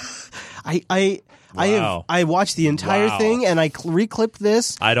 I watched the entire thing and I reclipped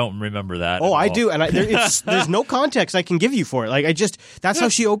this. I don't remember that. Oh, I do, and there's no context I can give you for it. That's how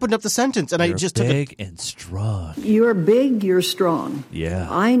she opened up the sentence, and You're I just big took it. and strong. You're big, you're strong. Yeah,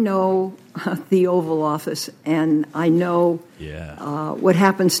 I know the Oval Office, and I know what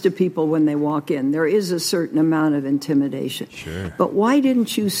happens to people when they walk in. There is a certain amount of intimidation. Sure, but why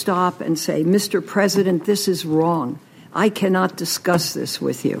didn't you stop and say, Mr. President, this is wrong? I cannot discuss this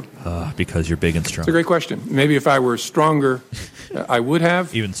with you. Because you're big and strong. It's a great question. Maybe if I were stronger, I would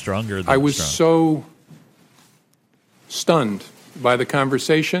have. Even stronger than I was strong. so stunned by the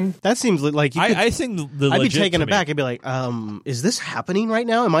conversation. That seems like you could, I think I'd be taken aback. I'd be like, is this happening right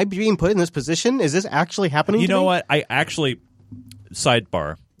now? Am I being put in this position? Is this actually happening? You to know me? what? I actually,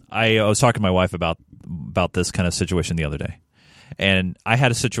 sidebar, I was talking to my wife about this kind of situation the other day. And I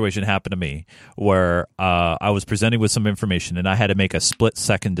had a situation happen to me where I was presented with some information and I had to make a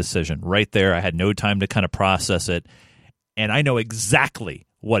split-second decision right there. I had no time to kind of process it. And I know exactly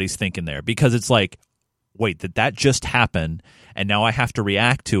what he's thinking there, because it's like, wait, did that just happen? And now I have to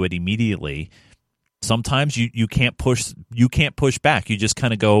react to it immediately. Sometimes you can't push back. You just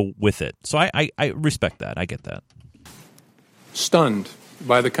kind of go with it. So I respect that. I get that. Stunned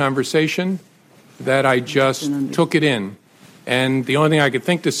by the conversation that I just took it in. And the only thing I could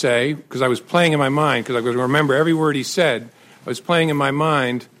think to say, because I was playing in my mind, because I could remember every word he said, I was playing in my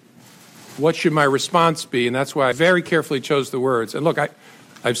mind, what should my response be? And that's why I very carefully chose the words. And look,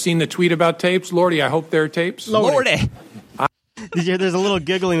 I've seen the tweet about tapes. Lordy, I hope they're tapes. Lordy. There's a little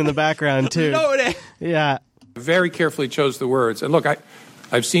giggling in the background, too. Lordy. Yeah. Very carefully chose the words. And look,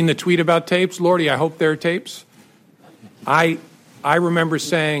 I've seen the tweet about tapes. Lordy, I hope they're tapes. I remember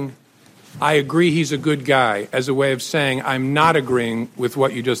saying, I agree he's a good guy, as a way of saying I'm not agreeing with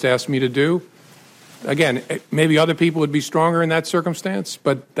what you just asked me to do. Again, maybe other people would be stronger in that circumstance,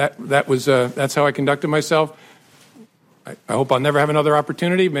 but that's how I conducted myself. I hope I'll never have another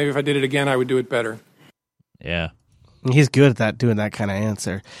opportunity. Maybe if I did it again, I would do it better. Yeah. He's good at that, doing that kind of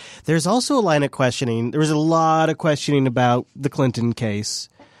answer. There's also a line of questioning. There was a lot of questioning about the Clinton case.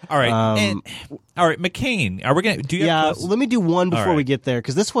 All right. All right, McCain. Are we going to do you have let me do one before we get there,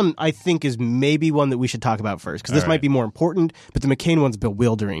 because this one I think is maybe one that we should talk about first, because this might be more important, but the McCain one's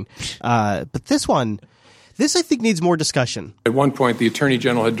bewildering. But this one, I think needs more discussion. At one point, the Attorney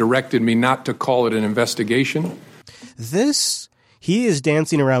General had directed me not to call it an investigation. He is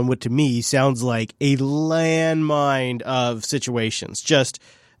dancing around what to me sounds like a landmine of situations.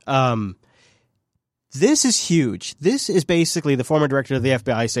 This is huge. This is basically the former director of the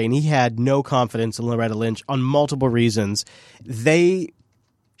FBI saying he had no confidence in Loretta Lynch on multiple reasons.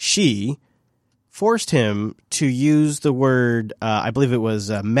 She forced him to use the word, I believe it was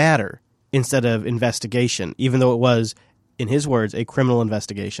matter, instead of investigation, even though it was, in his words, a criminal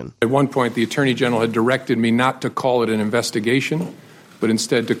investigation. At one point, the Attorney General had directed me not to call it an investigation, but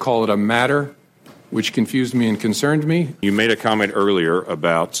instead to call it a matter, which confused me and concerned me. You made a comment earlier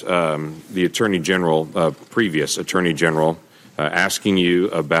about the Attorney General, previous Attorney General, asking you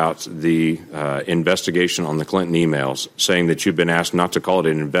about the investigation on the Clinton emails, saying that you've been asked not to call it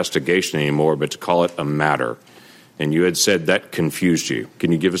an investigation anymore, but to call it a matter. And you had said that confused you.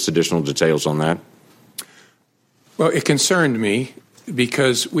 Can you give us additional details on that? Well, it concerned me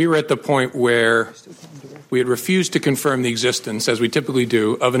because we were at the point where we had refused to confirm the existence, as we typically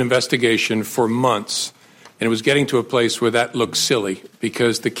do, of an investigation for months. And it was getting to a place where that looked silly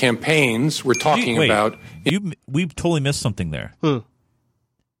because the campaigns were talking about... We totally missed something there.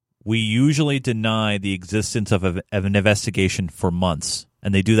 We usually deny the existence of an investigation for months.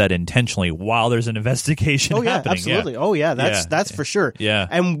 And they do that intentionally while there's an investigation happening. Absolutely. Yeah. That's for sure. Yeah.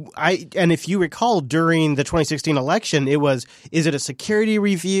 And if you recall, during the 2016 election, it was, is it a security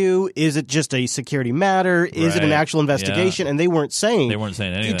review? Is it just a security matter? Is it an actual investigation? And they weren't saying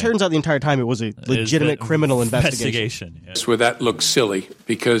anything. It turns out the entire time it was a legitimate criminal investigation. Where that looked silly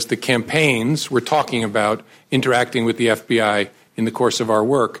because the campaigns were talking about interacting with the FBI in the course of our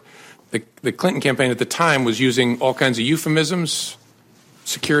work. The Clinton campaign at the time was using all kinds of euphemisms,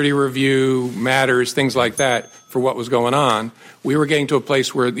 security review, matters, things like that for what was going on. We were getting to a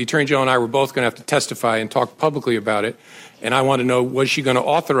place where the Attorney General and I were both going to have to testify and talk publicly about it. And I wanted to know, was she going to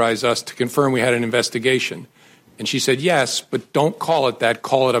authorize us to confirm we had an investigation? And she said, yes, but don't call it that,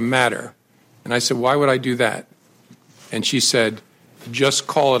 call it a matter. And I said, why would I do that? And she said, just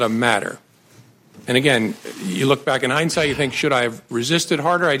call it a matter. And again, you look back in hindsight, you think, should I have resisted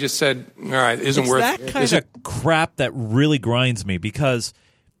harder? I just said, all right, isn't worth it. That kind of crap that really grinds me because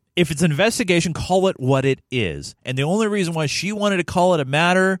if it's an investigation, call it what it is. And the only reason why she wanted to call it a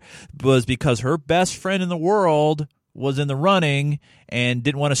matter was because her best friend in the world was in the running and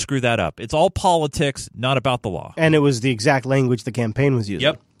didn't want to screw that up. It's all politics, not about the law. And it was the exact language the campaign was using.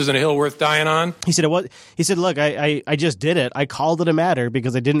 Yep. Isn't a hill worth dying on? He said, "What?" He said, "Look, I just did it. I called it a matter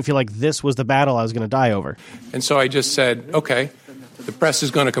because I didn't feel like this was the battle I was going to die over." And so I just said, okay, the press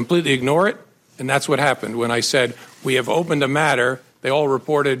is going to completely ignore it. And that's what happened. When I said, we have opened a matter, they all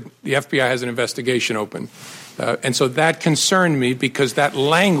reported the FBI has an investigation open. And so that concerned me because that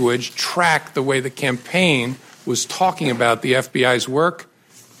language tracked the way the campaign was talking about the FBI's work,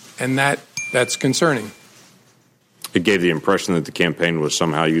 and that's concerning. It gave the impression that the campaign was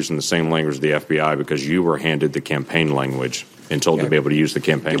somehow using the same language as the FBI because you were handed the campaign language and told to be able to use the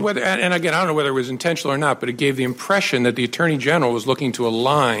campaign. And again, I don't know whether it was intentional or not, but it gave the impression that the Attorney General was looking to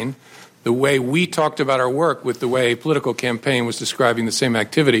align the way we talked about our work with the way a political campaign was describing the same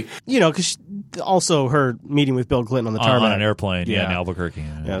activity. You know, because also her meeting with Bill Clinton on the tarmac. On an airplane, in Albuquerque.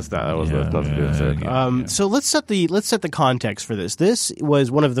 Yes, that was nothing to do with it. So let's set the context for this. This was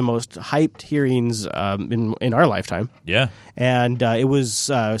one of the most hyped hearings in our lifetime. Yeah. And it was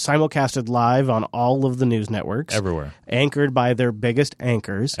simulcasted live on all of the news networks. Everywhere. Anchored by their biggest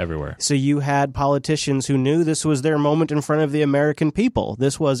anchors. Everywhere. So you had politicians who knew this was their moment in front of the American people.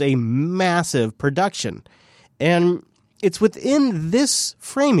 This was a massive production. And it's within this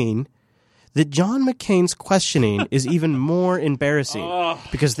framing that John McCain's questioning is even more embarrassing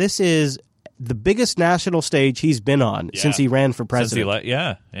because this is the biggest national stage he's been on since he ran for president.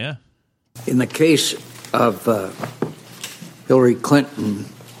 Yeah. In the case of Hillary Clinton,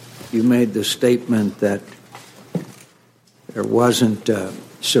 you made the statement that there wasn't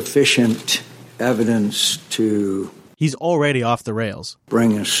sufficient evidence to... He's already off the rails.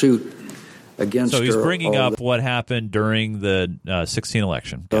 ...bring a suit against her. So he's bringing up what happened during the 2016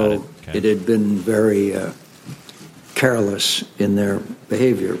 election. So it had been very careless in their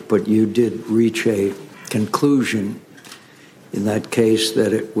behavior, but you did reach a conclusion in that case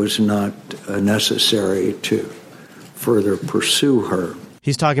that it was not necessary to further pursue her.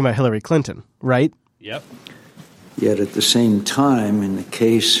 He's talking about Hillary Clinton, right? Yep. Yet at the same time, in the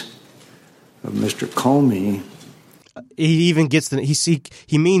case of Mr. Comey... He even gets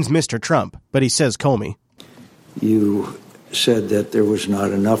he means Mr. Trump, but he says Comey. You said that there was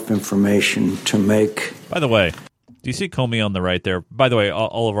not enough information to make... By the way, do you see Comey on the right there? By the way,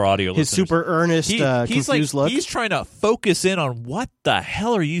 all of our audio His listeners. super earnest, confused look. He's trying to focus in on what the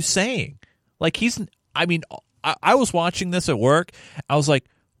hell are you saying? Like I was watching this at work. I was like,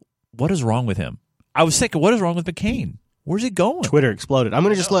 what is wrong with him? I was thinking, what is wrong with McCain? Where's he going? Twitter exploded. I'm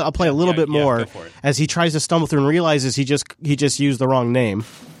going to I'll play a little bit more as he tries to stumble through and realizes he just used the wrong name.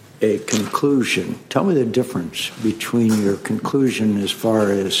 A conclusion. Tell me the difference between your conclusion as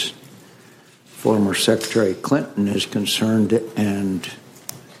far as former Secretary Clinton is concerned and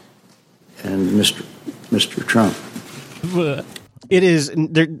Mr. Trump. It is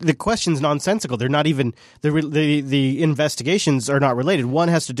the question's nonsensical. They're not even the investigations are not related. One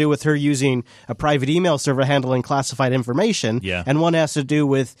has to do with her using a private email server handling classified information, and one has to do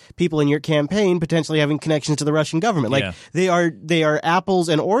with people in your campaign potentially having connections to the Russian government. Like they are apples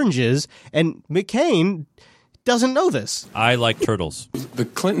and oranges, and McCain doesn't know this. I like turtles. The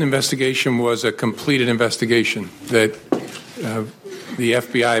Clinton investigation was a completed investigation that the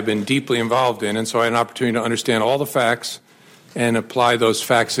FBI had been deeply involved in, and so I had an opportunity to understand all the facts and apply those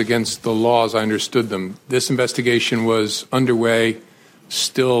facts against the law as I understood them. This investigation was underway,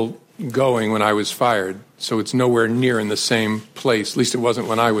 still going when I was fired, so it's nowhere near in the same place. At least it wasn't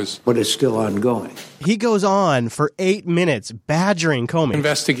when I was. But it's still ongoing. He goes on for 8 minutes badgering Comey.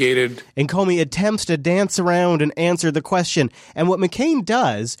 Investigated. And Comey attempts to dance around and answer the question. And what McCain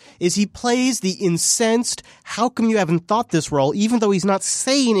does is he plays the incensed, how come you haven't thought this role, even though he's not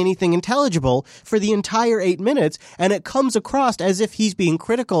saying anything intelligible for the entire 8 minutes. And it comes across as if he's being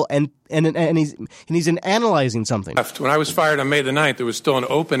critical and he's analyzing something. When I was fired on May the 9th, there was still an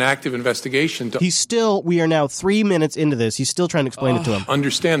open, active investigation. We are now 3 minutes into this. He's still trying to explain it to him.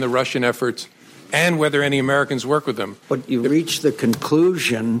 Understand the Russian efforts and whether any Americans work with them. But you reached the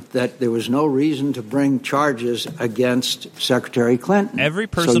conclusion that there was no reason to bring charges against Secretary Clinton. Every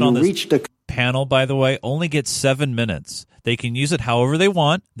person on this panel, by the way, only gets 7 minutes. They can use it however they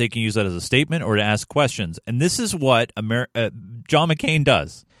want. They can use that as a statement or to ask questions. And this is what John McCain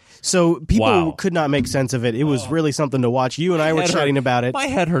does. So people could not make sense of it. It was really something to watch. You and I were chatting about it. My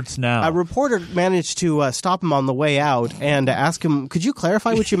head hurts now. A reporter managed to stop him on the way out and ask him, could you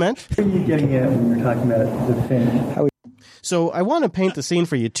clarify what you meant? What are you getting at when you're talking about the defendant? So I want to paint the scene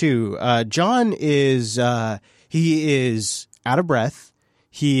for you, too. John is he is out of breath.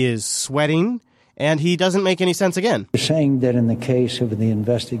 He is sweating. And he doesn't make any sense again. You're saying that in the case of the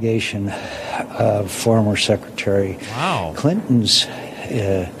investigation of former Secretary Clinton's...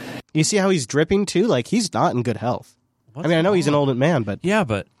 You see how he's dripping, too? Like, he's not in good health. I know he's an old man, but... Yeah,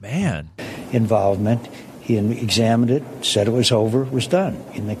 but, man... Involvement. He examined it, said it was over, it was done.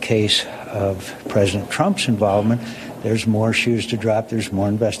 In the case of President Trump's involvement, there's more shoes to drop, there's more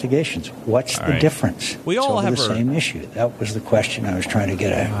investigations. What's the difference? We all have the same issue. That was the question I was trying to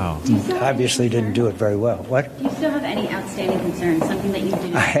get at. Obviously didn't do it very well. What? Do you still have any outstanding concerns, something that you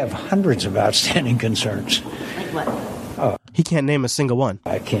do? I have hundreds of outstanding concerns. Like what? He can't name a single one.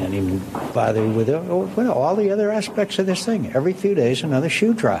 I can't even bother with all the other aspects of this thing. Every few days, another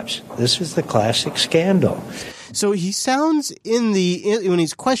shoe drops. This is the classic scandal. So he sounds when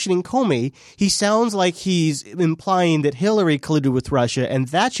he's questioning Comey, he sounds like he's implying that Hillary colluded with Russia and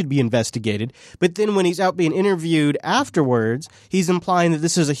that should be investigated. But then when he's out being interviewed afterwards, he's implying that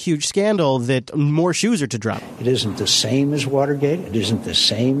this is a huge scandal, that more shoes are to drop. It isn't the same as Watergate. It isn't the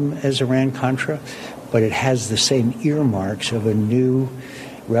same as Iran-Contra. But it has the same earmarks of a new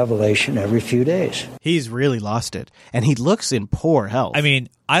revelation every few days. He's really lost it, and he looks in poor health. I mean,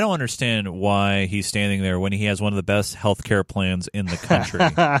 I don't understand why he's standing there when he has one of the best health care plans in the country.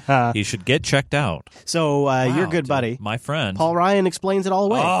 He should get checked out. So your good buddy, my friend, Paul Ryan, explains it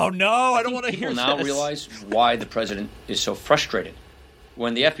all away. Oh, no, I don't want to hear this. People now realize why the president is so frustrated.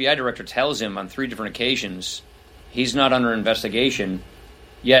 When the FBI director tells him on 3 different occasions he's not under investigation,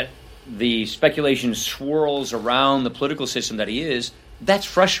 yet the speculation swirls around the political system that he is, That's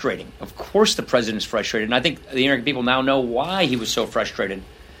frustrating. Of course the president's frustrated. And I think the American people now know why he was so frustrated.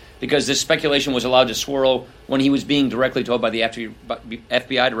 Because this speculation was allowed to swirl when he was being directly told by the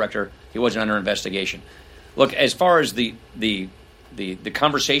FBI director he wasn't under investigation. Look, as far as the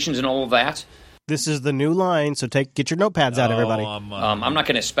conversations and all of that, this is the new line. So get your notepads out, everybody. I'm not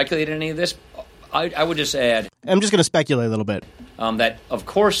going to speculate in any of this. I would just add, I'm just going to speculate a little bit. That of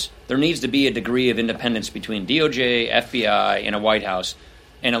course there needs to be a degree of independence between DOJ, FBI, and a White House,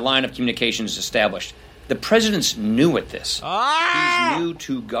 and a line of communications established. The president's new at this. He's new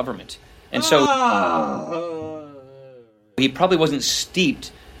to government. And so he probably wasn't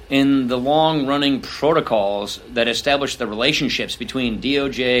steeped in the long-running protocols that establish the relationships between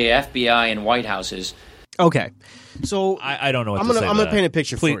DOJ, FBI, and White Houses. Okay. So I don't know what I'm to say. I'm going to paint a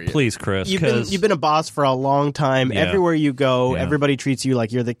picture for you. Please, Chris. You've been a boss for a long time. Yeah. Everywhere you go, Yeah. everybody treats you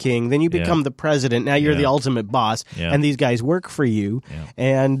like you're the king. Then you become the president. Now you're the ultimate boss, and these guys work for you.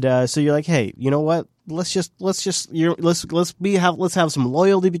 And so you're like, hey, you know what? Let's have some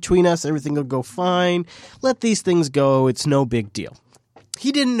loyalty between us. Everything will go fine. Let these things go. It's no big deal.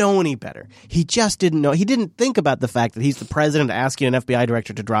 He didn't know any better. He just didn't know. He didn't think about the fact that he's the president asking an FBI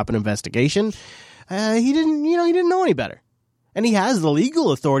director to drop an investigation. He didn't know any better. And he has the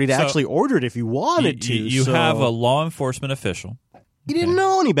legal authority to actually order it if he wanted to. You have a law enforcement official. He didn't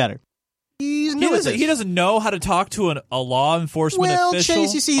know any better. He doesn't know how to talk to a law enforcement official.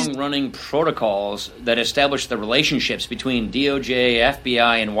 Chase, you see, Long-running protocols that establish the relationships between DOJ,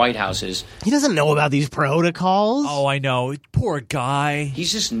 FBI, and White Houses. He doesn't know about these protocols. Oh, I know. Poor guy.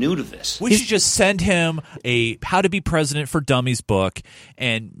 He's just new to this. We should just send him a How to Be President for Dummies book,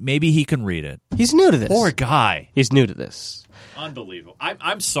 and maybe he can read it. He's new to this. Poor guy. He's new to this. Unbelievable.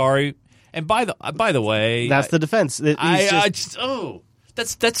 I'm sorry. And by the way, that's the defense. That's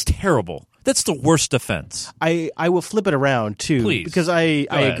terrible. That's the worst defense. I will flip it around, too, Please. because I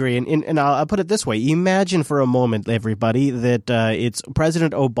agree. And I'll put it this way. Imagine for a moment, everybody, that it's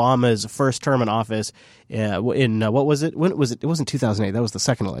President Obama's first term in office what was it? When was it? It wasn't 2008. That was the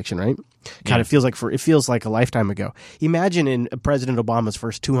second election, right? God, it feels like a lifetime ago. Imagine in President Obama's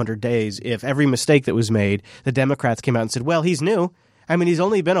first 200 days, if every mistake that was made, the Democrats came out and said, well, he's new. I mean, he's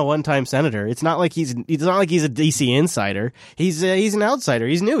only been a one-time senator. It's not like he's a DC insider. He's an outsider.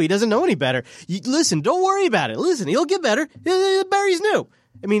 He's new. He doesn't know any better. Listen, don't worry about it. Listen, he'll get better. Barry's new.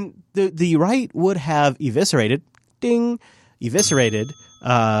 I mean, the right would have eviscerated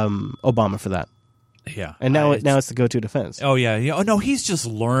Obama for that. Yeah, and now it's the go-to defense. Oh yeah. Oh no, he's just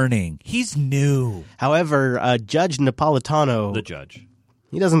learning. He's new. However, Judge Napolitano, the judge,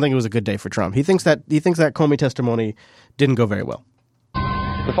 he doesn't think it was a good day for Trump. He thinks that Comey testimony didn't go very well.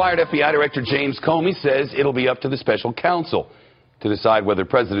 The fired FBI Director James Comey says it'll be up to the special counsel to decide whether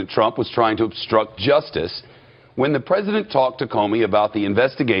President Trump was trying to obstruct justice when the president talked to Comey about the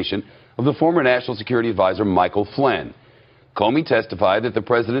investigation of the former National Security Advisor Michael Flynn. Comey testified that the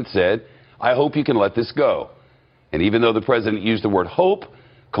president said, "I hope you can let this go." And even though the president used the word hope,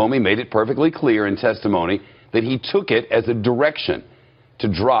 Comey made it perfectly clear in testimony that he took it as a direction to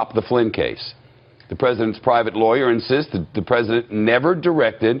drop the Flynn case. The president's private lawyer insists that the president never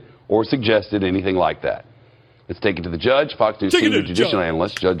directed or suggested anything like that. Let's take it to the judge, Fox News senior judicial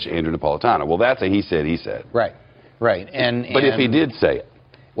analyst, Judge Andrew Napolitano. Well, that's a he said, he said. Right. But if he did say it?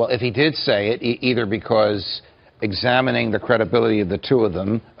 Well, if he did say it, either because examining the credibility of the two of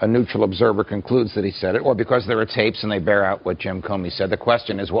them, a neutral observer concludes that he said it, or because there are tapes and they bear out what Jim Comey said. The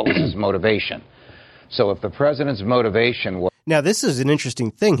question is, what was his motivation? So if the president's motivation was... Now, this is an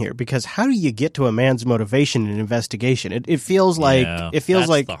interesting thing here, because how do you get to a man's motivation in an investigation? It feels like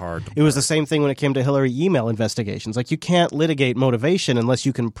it was the same thing when it came to Hillary email investigations. Like, you can't litigate motivation unless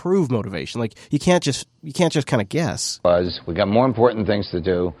you can prove motivation. Like, you can't just kind of guess. We got more important things to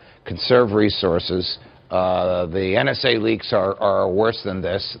do, conserve resources. The NSA leaks are worse than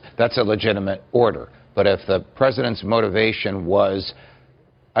this. That's a legitimate order. But if the president's motivation was,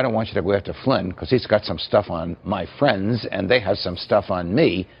 I don't want you to go after Flynn because he's got some stuff on my friends and they have some stuff on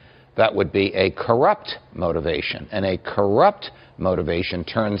me, that would be a corrupt motivation. And a corrupt motivation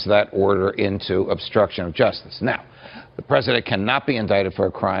turns that order into obstruction of justice. Now, the president cannot be indicted for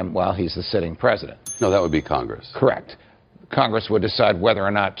a crime while he's the sitting president. No, that would be Congress. Correct. Congress would decide whether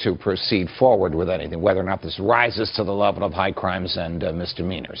or not to proceed forward with anything, whether or not this rises to the level of high crimes and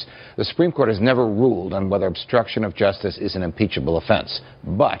misdemeanors. The Supreme Court has never ruled on whether obstruction of justice is an impeachable offense.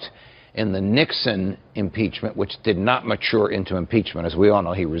 But in the Nixon impeachment, which did not mature into impeachment, as we all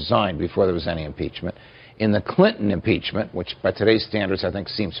know, he resigned before there was any impeachment. In the Clinton impeachment, which by today's standards I think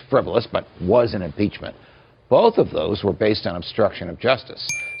seems frivolous, but was an impeachment, Both of those were based on obstruction of justice.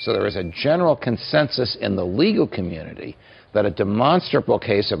 So there is a general consensus in the legal community that a demonstrable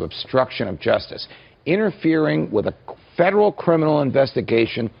case of obstruction of justice, interfering with a federal criminal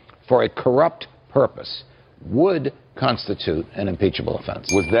investigation for a corrupt purpose, would constitute an impeachable offense.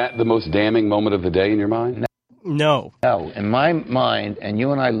 Was that the most damning moment of the day in your mind? No. No. In my mind, and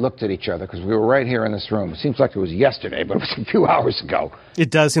you and I looked at each other because we were right here in this room. It seems like it was yesterday, but it was a few hours ago. It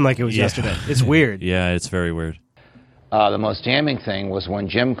does seem like it was yesterday. It's weird. Yeah, it's very weird. The most damning thing was when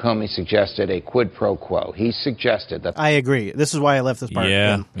Jim Comey suggested a quid pro quo. He suggested that... I agree. This is why I left this part.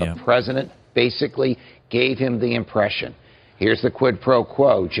 The president basically gave him the impression, here's the quid pro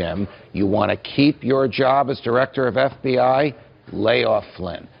quo, Jim. You want to keep your job as director of FBI? Lay off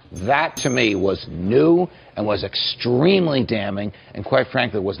Flynn. That, to me, was new and was extremely damning and, quite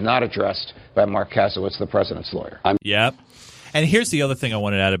frankly, was not addressed by Mark Kasowitz, the president's lawyer. Yep. And here's the other thing I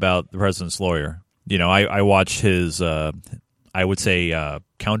wanted to add about the president's lawyer. You know, I watched his, I would say,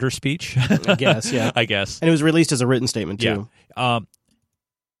 counter speech. I guess, yeah. I guess. And it was released as a written statement, too. Yeah.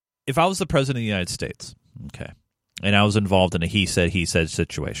 If I was the president of the United States, okay, and I was involved in a he said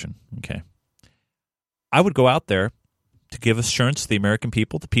situation, okay, I would go out there to give assurance to the American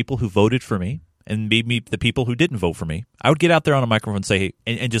people, the people who voted for me, and maybe the people who didn't vote for me. I would get out there on a microphone and say, hey,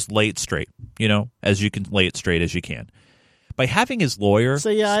 and just lay it straight, you know, as you can lay it straight as you can. By having his lawyer So,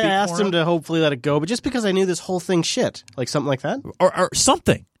 yeah, I asked him to hopefully let it go, but just because I knew this whole thing shit, like something like that? Or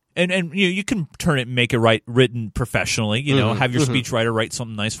something. And you know, you can turn it and make it written professionally, you know, have your speechwriter write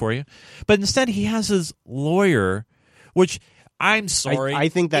something nice for you. But instead, he has his lawyer, which... I'm sorry. I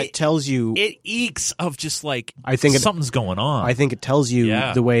think that tells you it eeks of just like I think something's going on. I think it tells you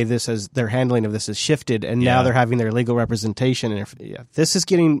the way their handling of this has shifted, and now they're having their legal representation. And this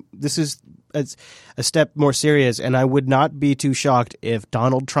is a step more serious. And I would not be too shocked if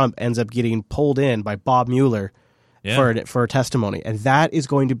Donald Trump ends up getting pulled in by Bob Mueller for a testimony, and that is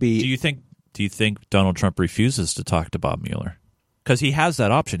going to be. Do you think Donald Trump refuses to talk to Bob Mueller because he has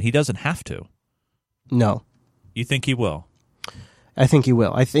that option? He doesn't have to. No. You think he will? I think he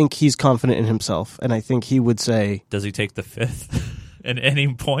will. I think he's confident in himself, and I think he would say... Does he take the fifth at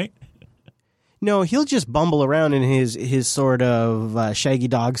any point? No, he'll just bumble around in his sort of shaggy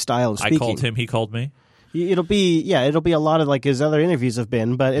dog style of speaking. I called him, he called me? It'll be a lot of like his other interviews have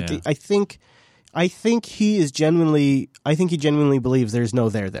been, but I think he genuinely believes there's no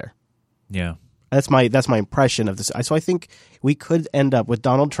there. Yeah. That's my impression of this. So I think we could end up with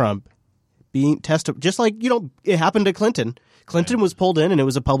Donald Trump being tested, just like, you know, it happened to Clinton. Clinton was pulled in, and it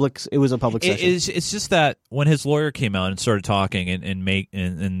was a public session. It's just that when his lawyer came out and started talking and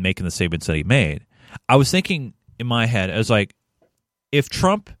making the statements that he made, I was thinking in my head, I was like, if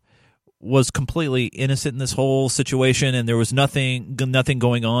Trump was completely innocent in this whole situation and there was nothing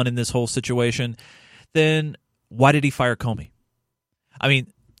going on in this whole situation, then why did he fire Comey? I mean,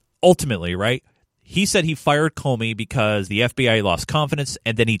 ultimately, right? He said he fired Comey because the FBI lost confidence,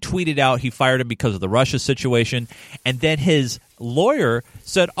 and then he tweeted out he fired him because of the Russia situation, and then his lawyer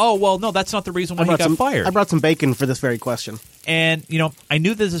said, oh, well, no, that's not the reason why he got fired. I brought some bacon for this very question. And, you know, I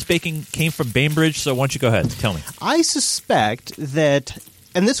knew that this bacon came from Bainbridge, so why don't you go ahead and tell me. I suspect that,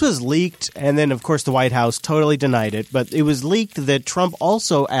 and this was leaked, and then, of course, the White House totally denied it, but it was leaked that Trump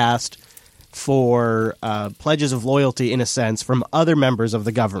also asked for pledges of loyalty, in a sense, from other members of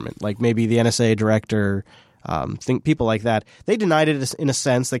the government, like maybe the NSA director, people like that. They denied it in a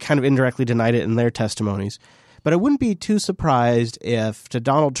sense. They kind of indirectly denied it in their testimonies. But I wouldn't be too surprised if, to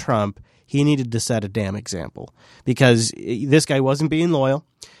Donald Trump, he needed to set a damn example, because this guy wasn't being loyal.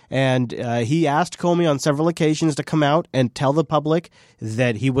 And he asked Comey on several occasions to come out and tell the public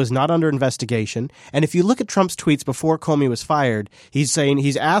that he was not under investigation. And if you look at Trump's tweets before Comey was fired, he's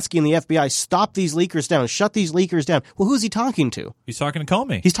asking the FBI, stop these leakers down, shut these leakers down. Well, who's he talking to? He's talking to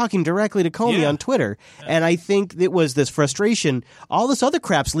Comey. He's talking directly to Comey on Twitter. And I think it was this frustration. All this other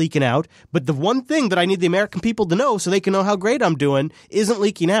crap's leaking out, but the one thing that I need the American people to know so they can know how great I'm doing isn't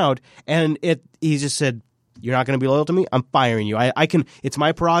leaking out. And he just said, you're not going to be loyal to me? I'm firing you. I can. It's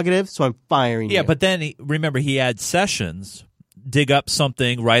my prerogative, so I'm firing you. Yeah, but then remember, he had Sessions dig up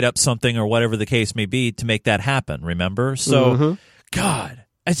something, write up something, or whatever the case may be to make that happen, remember? So, God,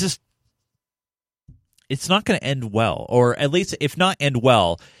 it's not going to end well. Or at least, if not end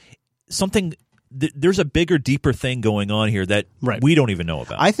well, there's a bigger, deeper thing going on here that we don't even know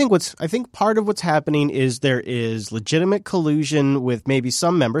about. I think part of what's happening is there is legitimate collusion with maybe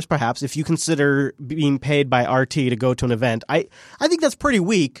some members, perhaps, if you consider being paid by RT to go to an event. I think that's pretty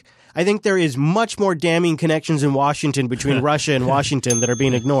weak. I think there is much more damning connections in Washington between Russia and Washington that are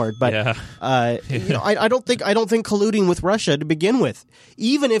being ignored. But I don't think colluding with Russia to begin with,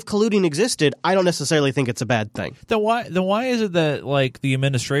 even if colluding existed, I don't necessarily think it's a bad thing. Then why is it that like the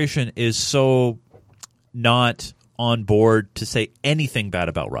administration is so not on board to say anything bad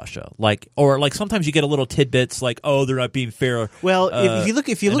about Russia? Or sometimes you get a little tidbits like, oh, they're not being fair. Well, if you look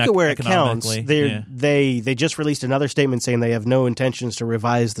at where it counts, they just released another statement saying they have no intentions to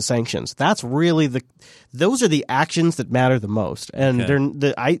revise the sanctions. That's really those are the actions that matter the most, and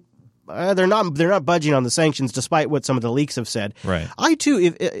they're not budging on the sanctions despite what some of the leaks have said. Right. I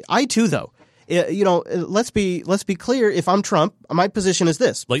too though. Let's be clear. If I'm Trump, my position is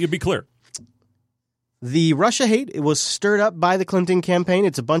this. Let you be clear. The Russia hate, it was stirred up by the Clinton campaign.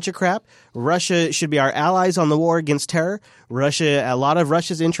 It's a bunch of crap. Russia should be our allies on the war against terror. A lot of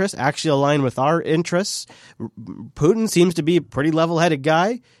Russia's interests actually align with our interests. Putin seems to be a pretty level-headed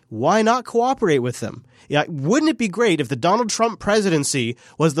guy. Why not cooperate with them? Yeah, wouldn't it be great if the Donald Trump presidency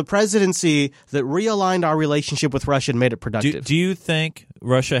was the presidency that realigned our relationship with Russia and made it productive? Do you think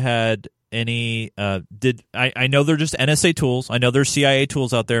Russia had any I know they're just NSA tools. I know there's CIA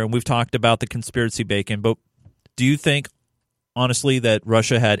tools out there, and we've talked about the conspiracy bacon, but do you think honestly that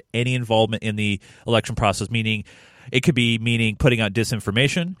Russia had any involvement in the election process? Meaning putting out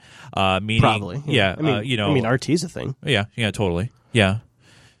disinformation, meaning probably. Yeah. I mean RT's a thing. Yeah, totally. Yeah.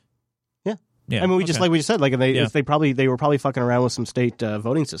 I mean, we just said, they were probably fucking around with some state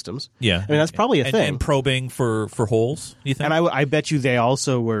voting systems. Yeah, I mean that's probably a thing. And probing for holes. You think? And I bet you they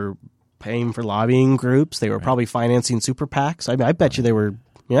also were paying for lobbying groups. They were probably financing super PACs. I mean, I bet you they were.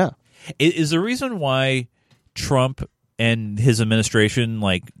 Yeah. Is the reason why Trump and his administration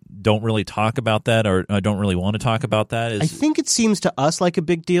don't really talk about that, or don't really want to talk about that? I think it seems to us like a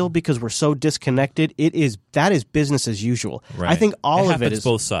big deal because we're so disconnected. That is business as usual. Right. I think all of it is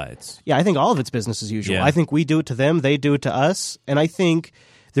both sides. Yeah, I think all of it's business as usual. Yeah. I think we do it to them, they do it to us, and I think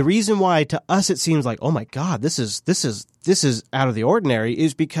the reason why to us it seems like, oh my God, this is out of the ordinary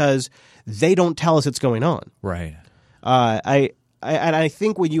is because they don't tell us it's going on. Right. I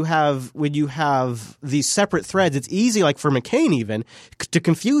think when you have these separate threads, it's easy, like for McCain even, to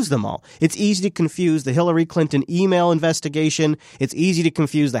confuse them all. It's easy to confuse the Hillary Clinton email investigation. It's easy to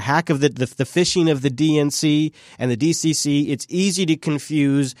confuse the hack of the phishing of the DNC and the DCC. It's easy to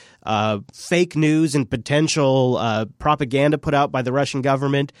confuse fake news and potential propaganda put out by the Russian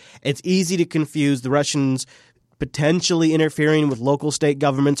government. It's easy to confuse the Russians potentially interfering with local state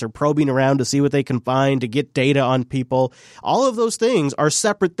governments or probing around to see what they can find to get data on people. All of those things are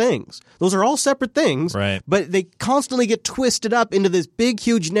separate things. Those are all separate things, right? But they constantly get twisted up into this big,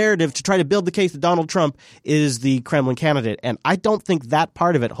 huge narrative to try to build the case that Donald Trump is the Kremlin candidate. And I don't think that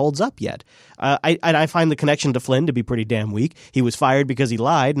part of it holds up yet. I find the connection to Flynn to be pretty damn weak. He was fired because he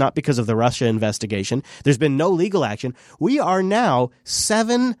lied, not because of the Russia investigation. There's been no legal action. We are now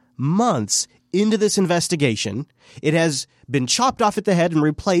 7 months into this investigation. It has been chopped off at the head and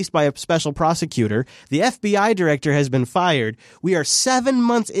replaced by a special prosecutor. The FBI director has been fired. We are 7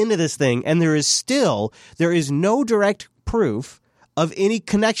 months into this thing, and there is no direct proof of any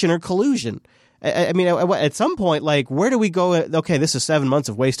connection or collusion. I mean, at some point, where do we go? Okay, this is 7 months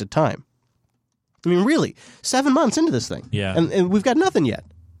of wasted time. I mean, really, 7 months into this thing. Yeah. And we've got nothing yet.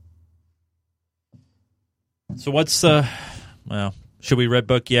 So what's, should we red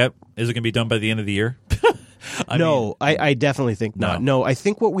book yet? Is it going to be done by the end of the year? I definitely think not. No, I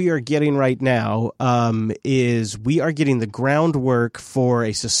think what we are getting right now is we are getting the groundwork for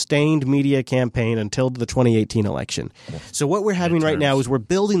a sustained media campaign until the 2018 election. So what we're having right now is we're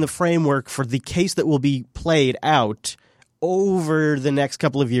building the framework for the case that will be played out over the next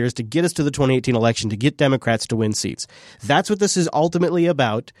couple of years to get us to the 2018 election, to get Democrats to win seats. That's what this is ultimately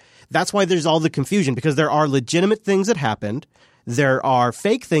about. That's why there's all the confusion, because there are legitimate things that happened. There are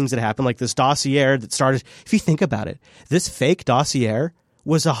fake things that happened, like this dossier that started. If you think about it, this fake dossier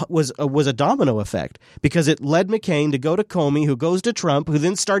was a domino effect, because it led McCain to go to Comey, who goes to Trump, who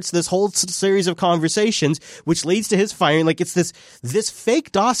then starts this whole series of conversations, which leads to his firing. Like, it's this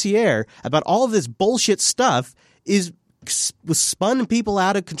fake dossier about all of this bullshit stuff was spun people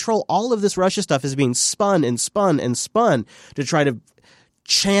out of control. All of this Russia stuff is being spun and spun and spun to try to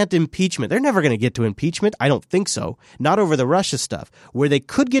chant impeachment. They're never going to get to impeachment. I don't think so. Not over the Russia stuff. Where they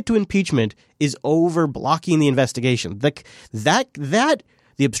could get to impeachment is over blocking the investigation. The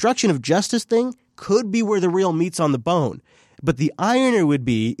obstruction of justice thing could be where the real meat's on the bone. But the irony would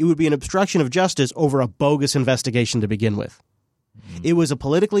be, it would be an obstruction of justice over a bogus investigation to begin with. It was a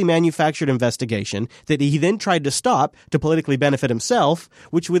politically manufactured investigation that he then tried to stop to politically benefit himself,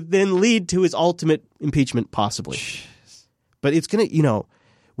 which would then lead to his ultimate impeachment, possibly. But it's going to,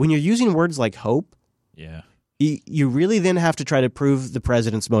 when you're using words like hope, yeah, you really then have to try to prove the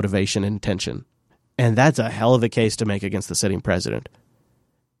president's motivation and intention. And that's a hell of a case to make against the sitting president.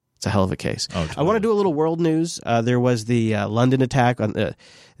 It's a hell of a case. Oh, totally. I want to do a little world news. There was the London attack on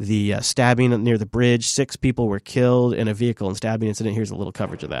the stabbing near the bridge. 6 people were killed in a vehicle and stabbing incident. Here's a little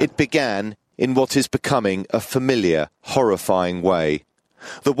coverage of that. It began in what is becoming a familiar, horrifying way.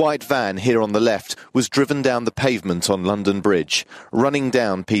 The white van here on the left was driven down the pavement on London Bridge, running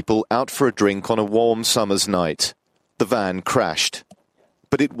down people out for a drink on a warm summer's night. The van crashed.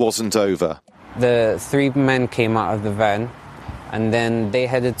 But it wasn't over. The 3 men came out of the van, and then they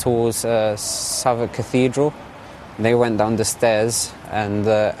headed towards Southwark Cathedral. They went down the stairs, and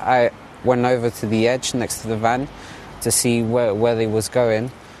I went over to the edge next to the van to see where they was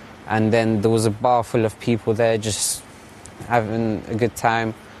going. And then there was a bar full of people there just having a good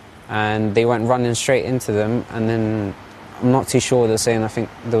time, and they went running straight into them. And then I'm not too sure, I think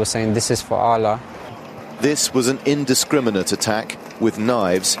they were saying, "This is for Allah." This was an indiscriminate attack with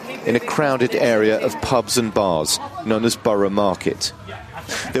knives in a crowded area of pubs and bars known as Borough Market.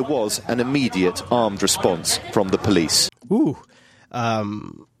 There was an immediate armed response from the police. Ooh,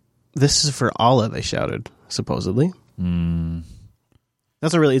 this is for Allah, they shouted, supposedly.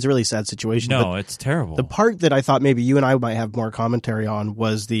 It's a really sad situation. No, it's terrible. The part that I thought maybe you and I might have more commentary on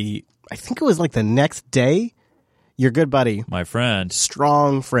was I think it was like the next day, your good buddy, my friend,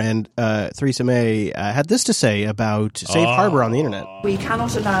 strong friend, Theresa May, had this to say about safe harbor on the internet. We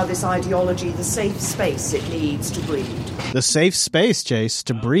cannot allow this ideology the safe space it needs to breed. The safe space, Chase,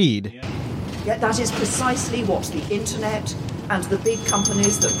 to breed. Yet that is precisely what the internet and the big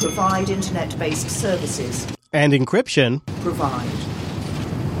companies that provide internet-based services and encryption provide.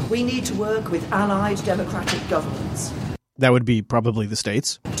 We need to work with allied democratic governments. That would be probably the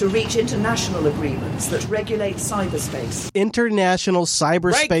states. To reach international agreements that regulate cyberspace. International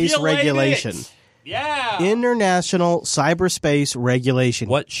cyberspace regulation. Yeah. International cyberspace regulation.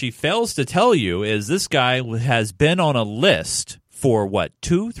 What she fails to tell you is this guy has been on a list for,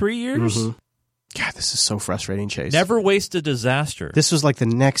 2-3 years? Mm-hmm. God, this is so frustrating, Chase. Never waste a disaster. This was like the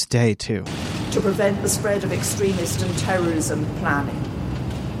next day, too. To prevent the spread of extremist and terrorism planning.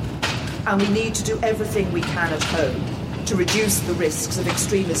 And we need to do everything we can at home to reduce the risks of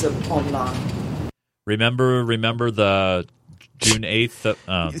extremism online. Remember the June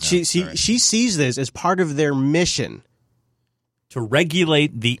 8th? She sees this as part of their mission. To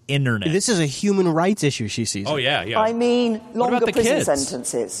regulate the internet. This is a human rights issue, she sees. Oh, yeah. I mean longer prison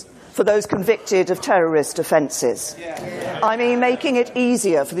sentences for those convicted of terrorist offences. I mean making it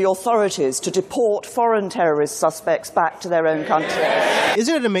easier for the authorities to deport foreign terrorist suspects back to their own country.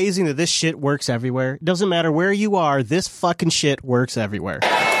 Isn't it amazing that this shit works everywhere? It doesn't matter where you are, this fucking shit works everywhere.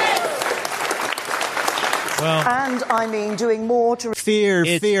 Well, and I mean doing more to... Fear,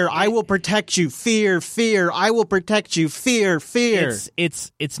 I will protect you. Fear, I will protect you. Fear.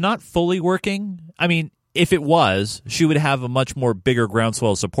 It's not fully working. I mean, if it was, she would have a much more bigger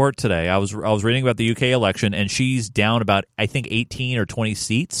groundswell of support today. I was reading about the UK election, and she's down about, I think, 18 or 20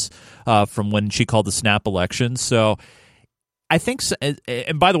 seats from when she called the snap election. So I think,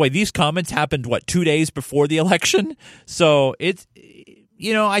 and by the way, these comments happened, 2 days before the election? So it's,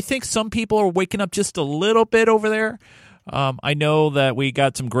 I think some people are waking up just a little bit over there. I know that we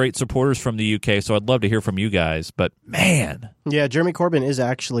got some great supporters from the UK, so I'd love to hear from you guys. But, man. Yeah, Jeremy Corbyn is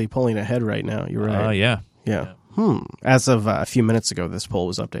actually pulling ahead right now. You're right. Yeah. As of a few minutes ago, this poll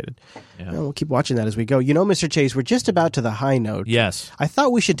was updated. Yeah. We'll keep watching that as we go. Mr. Chase, we're just about to the high note. Yes. I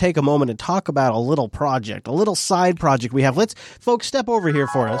thought we should take a moment and talk about a little project, a little side project we have. Folks, step over here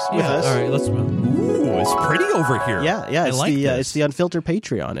for us. With us. All right, let's move. Ooh, it's pretty over here. Yeah. It's the Unfiltered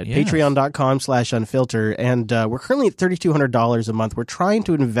Patreon at patreon.com/unfilter. And we're currently at $3,200 a month. We're trying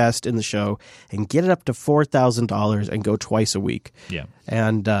to invest in the show and get it up to $4,000 and go twice a week. Yeah.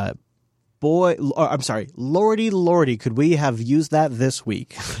 And, Lordy, could we have used that this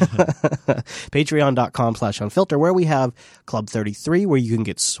week? Patreon.com/unfilter, where we have Club 33, where you can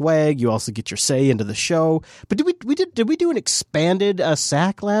get swag. You also get your say into the show. But did we do an expanded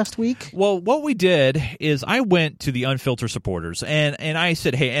SAC last week? Well, what we did is I went to the Unfilter supporters, and I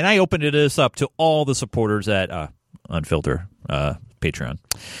said, hey, and I opened this up to all the supporters at Unfilter Patreon.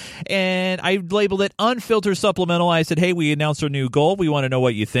 And I labeled it Unfiltered Supplemental. I said, hey, we announced our new goal. We want to know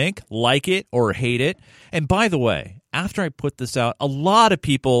what you think. Like it or hate it. And by the way, after I put this out, a lot of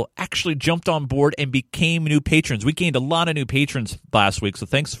people actually jumped on board and became new patrons. We gained a lot of new patrons last week, so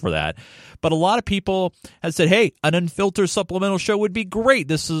thanks for that. But a lot of people have said, hey, an Unfiltered Supplemental show would be great.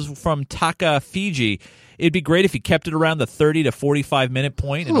 This is from Taka, Fiji. It'd be great if you kept it around the 30 to 45 minute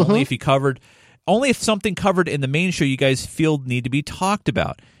point, and only if you covered only if something covered in the main show you guys feel need to be talked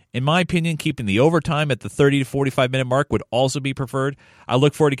about. In my opinion, keeping the overtime at the 30 to 45-minute mark would also be preferred. I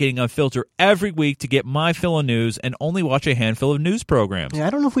look forward to getting Unfiltered every week to get my fill of news and only watch a handful of news programs. Yeah, I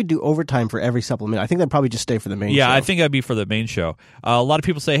don't know if we do overtime for every supplement. I think that'd probably just stay for the main show. Yeah, I think that'd be for the main show. A lot of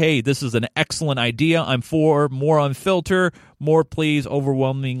people say, hey, this is an excellent idea. I'm for more Unfiltered, more please,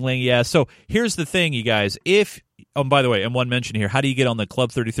 overwhelmingly yes. So here's the thing, you guys. By the way, and one mention here, how do you get on the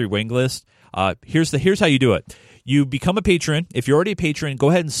Club 33 wing list? Here's how you do it. You become a patron. If you're already a patron, go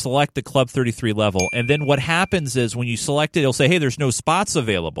ahead and select the Club 33 level. And then what happens is when you select it, it'll say, hey, there's no spots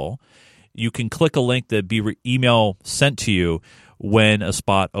available. You can click a link that be email sent to you when a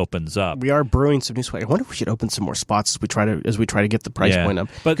spot opens up. We are brewing some new swag. I wonder if we should open some more spots as we try to get the price point up.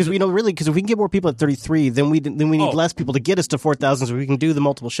 But because because if we can get more people at 33, then we need less people to get us to 4,000 so we can do the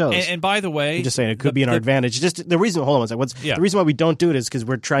multiple shows. And by the way, I'm just saying it could be in our advantage. Just the reason. Hold on one second. The reason why we don't do it is because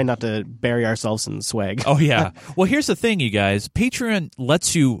we're trying not to bury ourselves in swag. Oh yeah. Well, here's the thing, you guys. Patreon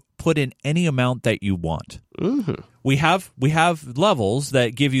lets you put in any amount that you want. Mm-hmm. We have levels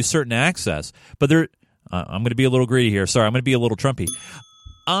that give you certain access, but they're. I'm going to be a little greedy here. Sorry, I'm going to be a little Trumpy.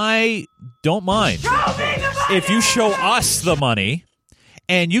 I don't mind if you show us the money,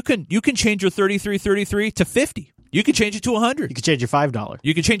 and you can change your 33 to 50. You can change it to 100. You can change your $5.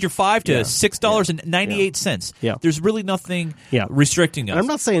 You can change your $5 to $6.98. Yeah. There's really nothing restricting us. And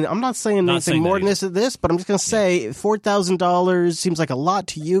I'm not saying anything more than this, but I'm just going to say $4,000 seems like a lot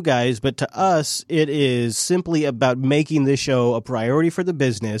to you guys, but to us, it is simply about making this show a priority for the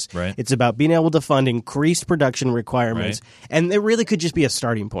business. Right. It's about being able to fund increased production requirements, and it really could just be a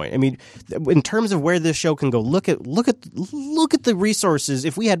starting point. I mean, in terms of where this show can go, look at the resources.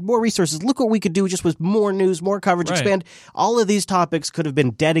 If we had more resources, look what we could do just with more news, more coverage. Expand. All of these topics could have been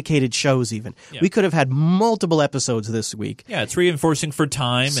dedicated shows even. Yeah. We could have had multiple episodes this week. Yeah, it's reinforcing for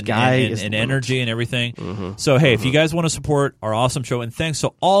time and energy and everything. Mm-hmm. So, hey, if you guys want to support our awesome show, and thanks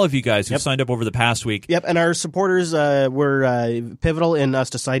to all of you guys who signed up over the past week. Yep, and our supporters were pivotal in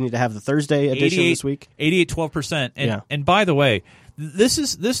us deciding to have the Thursday edition this week. 12%. And by the way,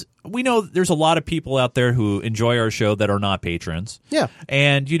 we know there's a lot of people out there who enjoy our show that are not patrons. Yeah.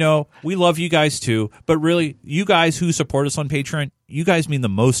 And, we love you guys too. But really, you guys who support us on Patreon, you guys mean the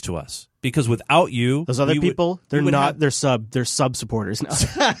most to us. Because without you, those other people, they're sub supporters now.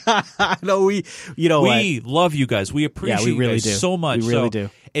 No, we love you guys. We appreciate you guys so much. We really do.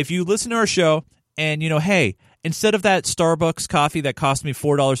 If you listen to our show and, hey, instead of that Starbucks coffee that cost me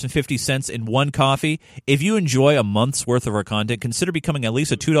 $4.50 in one coffee, if you enjoy a month's worth of our content, consider becoming at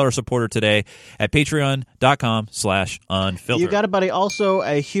least a $2 supporter today at patreon.com/unfiltered. You got it, buddy. Also,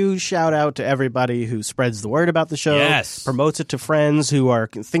 a huge shout out to everybody who spreads the word about the show, promotes it to friends who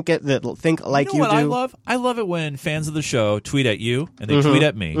think like you do. I love it when fans of the show tweet at you and they tweet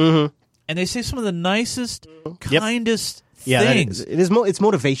at me, and they say some of the nicest, kindest things. It's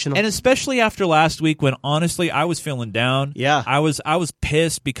motivational, and especially after last week when honestly I was feeling down. Yeah, I was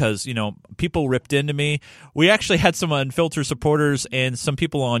pissed because people ripped into me. We actually had some Unfiltered supporters and some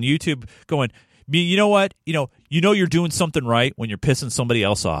people on YouTube going, you know what, you're doing something right when you're pissing somebody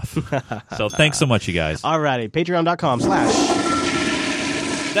else off. So thanks so much, you guys. Alrighty, patreon.com/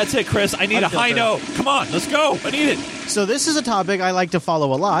 That's it, Chris. I need a high note. Come on, let's go. I need it. So this is a topic I like to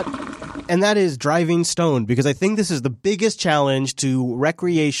follow a lot, and that is driving stoned, because I think this is the biggest challenge to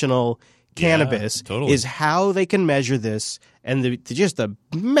recreational cannabis is how they can measure this and just the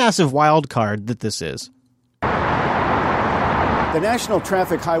massive wild card that this is. The National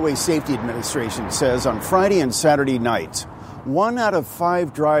Traffic Highway Safety Administration says on Friday and Saturday nights, 1 out of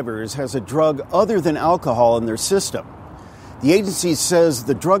 5 drivers has a drug other than alcohol in their system. The agency says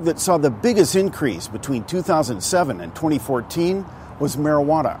the drug that saw the biggest increase between 2007 and 2014 was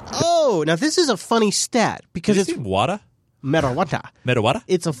marijuana. Oh, now this is a funny stat because it's marijuana.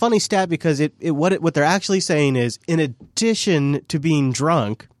 It's a funny stat because what they're actually saying is, in addition to being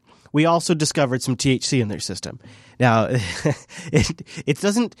drunk, we also discovered some THC in their system. Now, it's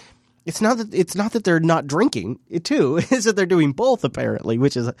not that they're not drinking. It too is that they're doing both apparently,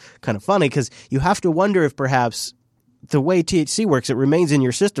 which is kind of funny because you have to wonder if perhaps the way THC works, it remains in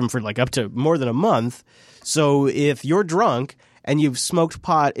your system for like up to more than a month. So if you're drunk and you've smoked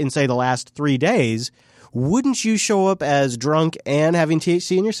pot in, say, the last 3 days, wouldn't you show up as drunk and having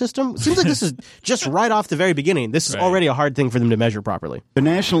THC in your system? It seems like this is just right off the very beginning. This is already a hard thing for them to measure properly. The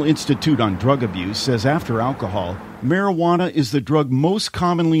National Institute on Drug Abuse says after alcohol, marijuana is the drug most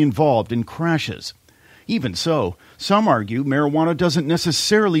commonly involved in crashes. Even so, some argue marijuana doesn't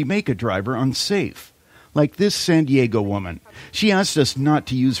necessarily make a driver unsafe. Like this San Diego woman. She asked us not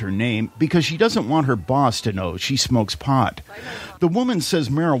to use her name because she doesn't want her boss to know she smokes pot. The woman says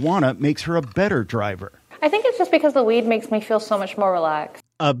marijuana makes her a better driver. I think it's just because the weed makes me feel so much more relaxed.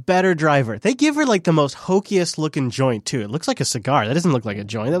 A better driver. They give her like the most hokiest looking joint too. It looks like a cigar. That doesn't look like a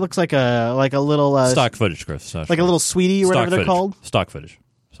joint. That looks like a little stock footage, Chris. Like a little sweetie or whatever they're called. Stock footage.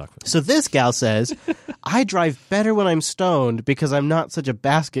 So this gal says, I drive better when I'm stoned because I'm not such a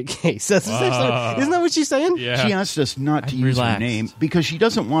basket case. Isn't that what she's saying? Yeah. She asked us not to use her name because she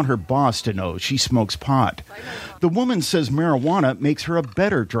doesn't want her boss to know she smokes pot. The woman says marijuana makes her a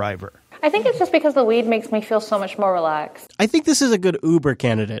better driver. I think it's just because the weed makes me feel so much more relaxed. I think this is a good Uber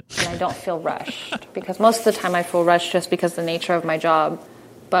candidate. And I don't feel rushed because most of the time I feel rushed just because of the nature of my job.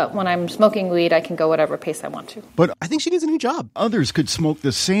 But when I'm smoking weed, I can go whatever pace I want to. But I think she needs a new job. Others could smoke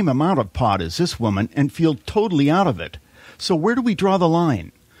the same amount of pot as this woman and feel totally out of it. So where do we draw the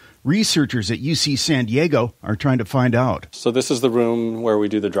line? Researchers at UC San Diego are trying to find out. So this is the room where we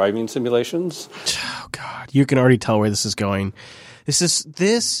do the driving simulations. Oh, God. You can already tell where this is going. This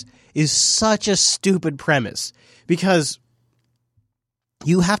is such a stupid premise because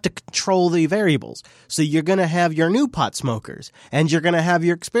you have to control the variables. So you're going to have your new pot smokers, and you're going to have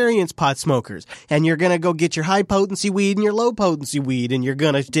your experienced pot smokers, and you're going to go get your high-potency weed and your low-potency weed, and you're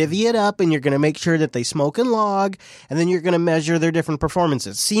going to divvy it up, and you're going to make sure that they smoke and log, and then you're going to measure their different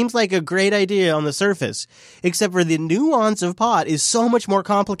performances. Seems like a great idea on the surface, except for the nuance of pot is so much more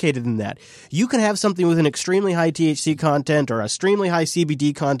complicated than that. You can have something with an extremely high THC content or extremely high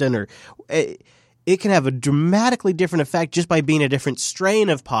CBD content or it can have a dramatically different effect just by being a different strain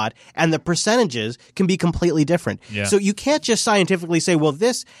of pot, and the percentages can be completely different. Yeah. So you can't just scientifically say, well,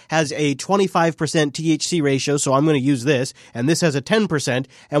 this has a 25% THC ratio, so I'm going to use this, and this has a 10%,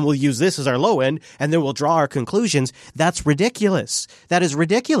 and we'll use this as our low end, and then we'll draw our conclusions. That's ridiculous. That is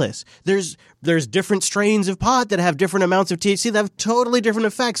ridiculous. There's different strains of pot that have different amounts of THC that have totally different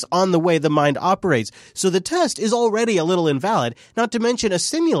effects on the way the mind operates. So the test is already a little invalid. Not to mention a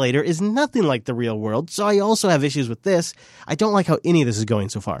simulator is nothing like the real world. So I also have issues with this. I don't like how any of this is going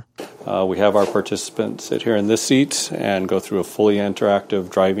so far. We have our participants sit here in this seat and go through a fully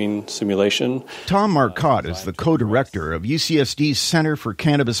interactive driving simulation. Tom Marcotte is the co-director of UCSD's Center for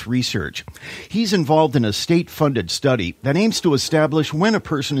Cannabis Research. He's involved in a state-funded study that aims to establish when a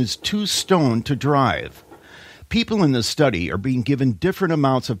person is too stoned to drive. People in the study are being given different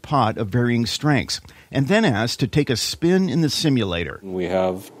amounts of pot of varying strengths and then asked to take a spin in the simulator. We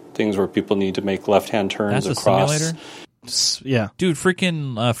have things where people need to make left-hand turns across. Simulator? Yeah. Dude,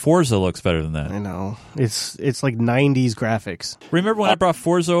 freaking Forza looks better than that. I know. It's like 90s graphics. Remember when I brought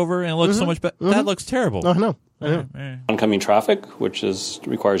Forza over and it looked so much better? That looks terrible. Oh, no. Oncoming traffic, which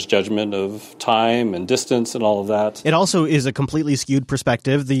requires judgment of time and distance and all of that. It also is a completely skewed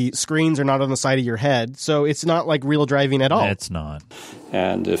perspective. The screens are not on the side of your head, so it's not like real driving at all. It's not.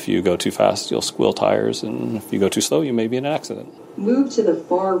 And if you go too fast, you'll squeal tires, and if you go too slow, you may be in an accident. Move to the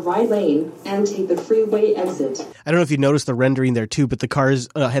far right lane and take the freeway exit. I don't know if you noticed the rendering there too, but the cars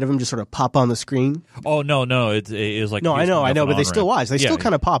ahead of him just sort of pop on the screen. Oh, no, it is like... No, I know, but they still watch. They still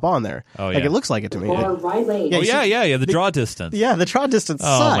kind of pop on there. Oh, like it looks like it to me. Far right lane. Yeah, the draw distance. Yeah, the draw distance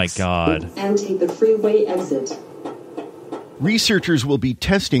sucks. Oh, my God. And take the freeway exit. Researchers will be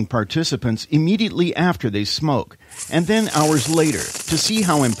testing participants immediately after they smoke, and then hours later to see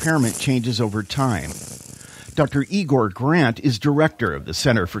how impairment changes over time. Dr. Igor Grant is director of the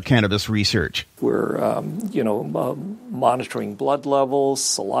Center for Cannabis Research. We're, monitoring blood levels,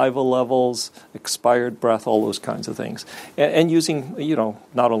 saliva levels, expired breath, all those kinds of things, and using,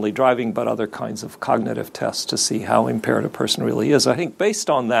 not only driving but other kinds of cognitive tests to see how impaired a person really is. I think based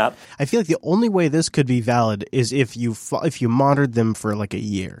on that, I feel like the only way this could be valid is if you monitored them for like a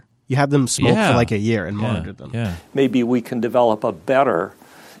year. You have them smoke for like a year and monitor them. Yeah. Maybe we can develop a better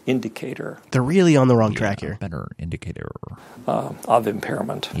indicator. They're really on the wrong track here. Better indicator of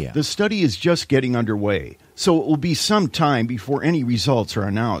impairment. Yeah. The study is just getting underway, so it will be some time before any results are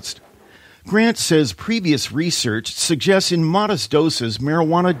announced. Grant says previous research suggests in modest doses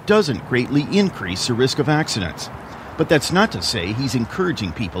marijuana doesn't greatly increase the risk of accidents. But that's not to say he's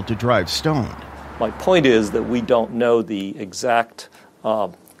encouraging people to drive stoned. My point is that we don't know the exact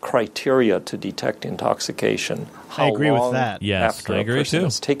criteria to detect intoxication. I agree with that. Yes, after I agree a person too.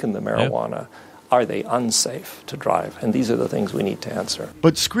 has taken the marijuana, are they unsafe to drive? And these are the things we need to answer.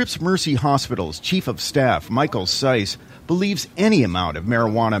 But Scripps Mercy Hospital's Chief of Staff, Michael Seiss, believes any amount of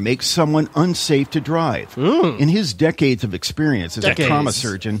marijuana makes someone unsafe to drive. In his decades of experience as a trauma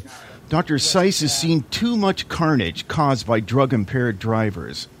surgeon, Dr. Seiss has seen too much carnage caused by drug-impaired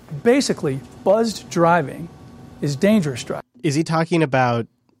drivers. Basically, buzzed driving is dangerous driving. Is he talking about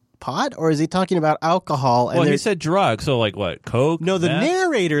pot or is he talking about alcohol? Well, he said drugs, so like what? Coke? No, the meth?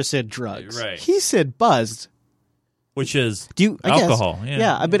 narrator said drugs. Right. He said buzzed. Which is alcohol.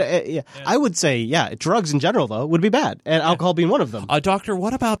 Yeah. I would say, drugs in general, though, would be bad, and alcohol being one of them. Doctor,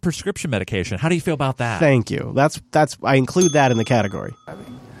 what about prescription medication? How do you feel about that? Thank you. That's I include that in the category.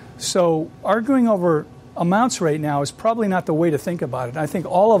 So arguing over amounts right now is probably not the way to think about it. I think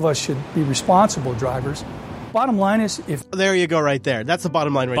all of us should be responsible drivers. Bottom line is, there you go, right there. That's the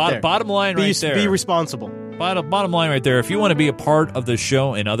bottom line right there. Bottom line right there. Be responsible. Bottom line right there. If you want to be a part of the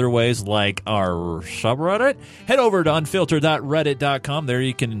show in other ways, like our subreddit, head over to unfiltered.reddit.com. There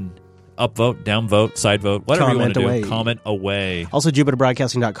you can upvote, downvote, side vote, whatever you want to do. Comment away. Also,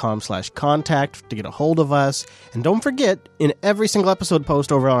 jupiterbroadcasting.com/contact to get a hold of us. And don't forget, in every single episode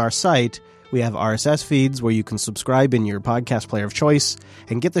post over on our site, we have RSS feeds where you can subscribe in your podcast player of choice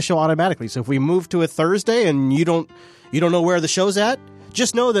and get the show automatically. So if we move to a Thursday and you don't know where the show's at,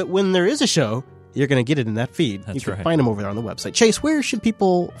 just know that when there is a show, you're going to get it in that feed. That's you can right. find them over there on the website. Chase, where should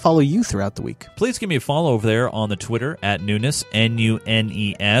people follow you throughout the week? Please give me a follow over there on the Twitter at Nunes,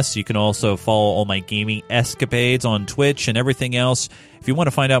 Nunes. You can also follow all my gaming escapades on Twitch and everything else. If you want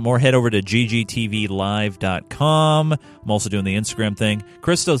to find out more, head over to ggtvlive.com. I'm also doing the Instagram thing.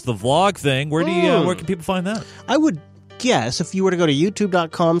 Chris does the vlog thing. Where can people find that? I would guess if you were to go to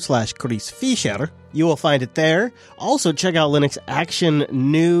youtube.com/Chris Fischer, you will find it there. Also, check out Linux Action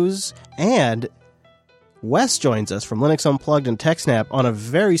News, and Wes joins us from Linux Unplugged and TechSnap on a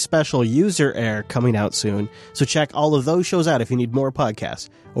very special user air coming out soon. So check all of those shows out if you need more podcasts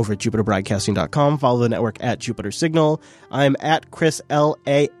over at jupiterbroadcasting.com. Follow the network at Jupiter Signal. I'm at Chris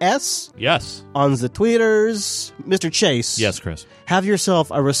LAS. Yes. On the Twitters. Mr. Chase. Yes, Chris. Have yourself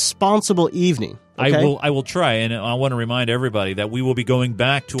a responsible evening. Okay? I will try, and I want to remind everybody that we will be going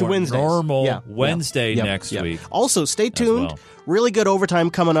back to our Wednesdays. normal Wednesday next week. Also, stay tuned. Well. Really good overtime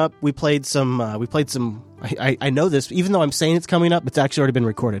coming up. We played some. I know this, even though I'm saying it's coming up, it's actually already been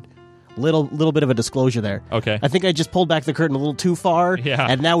recorded. Little bit of a disclosure there. Okay. I think I just pulled back the curtain a little too far. Yeah.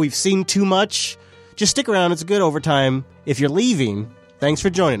 And now we've seen too much. Just stick around. It's a good overtime. If you're leaving, thanks for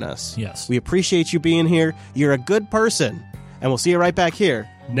joining us. Yes. We appreciate you being here. You're a good person, and we'll see you right back here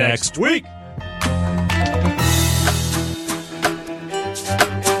next week.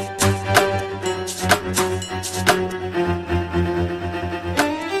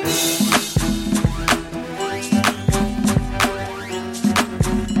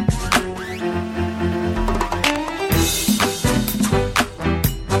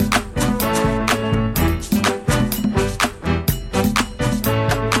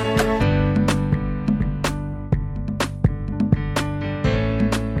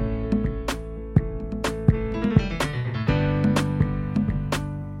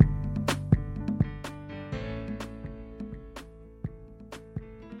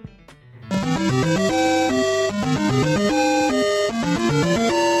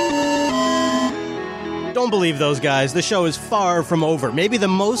 Don't believe those guys. The show is far from over. Maybe the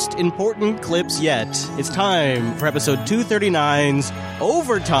most important clips yet. It's time for episode 239's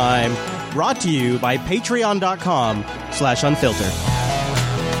Overtime, brought to you by patreon.com/unfiltered.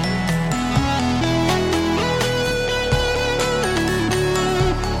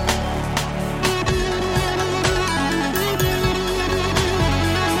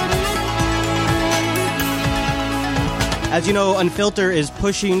 As you know, Unfilter is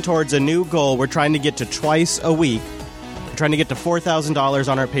pushing towards a new goal. We're trying to get to twice a week. We're trying to get to $4,000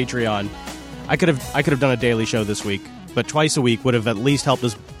 on our Patreon. I could have done a daily show this week, but twice a week would have at least helped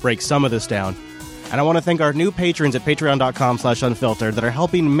us break some of this down. And I want to thank our new patrons at patreon.com/unfiltered that are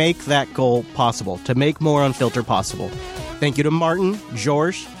helping make that goal possible, to make more Unfilter possible. Thank you to Martin,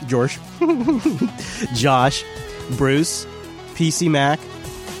 Josh, Bruce, PC Mac,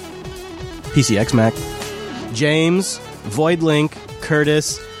 PCX Mac, James, Void Link,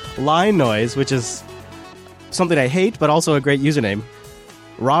 Curtis, Line Noise, which is something I hate, but also a great username,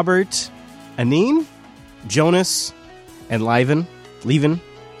 Robert, Aneen, Jonas, and Leven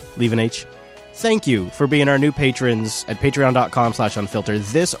H. Thank you for being our new patrons at patreon.com/unfiltered.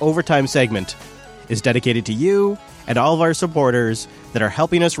 This overtime segment is dedicated to you and all of our supporters that are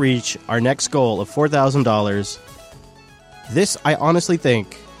helping us reach our next goal of $4,000. This, I honestly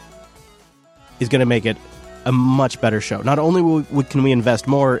think, is going to make it a much better show. Not only can we invest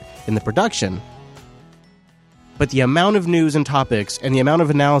more in the production, but the amount of news and topics and the amount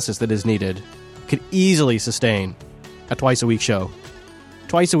of analysis that is needed could easily sustain a twice-a-week show.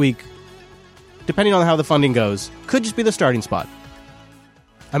 Twice a week, depending on how the funding goes, could just be the starting spot.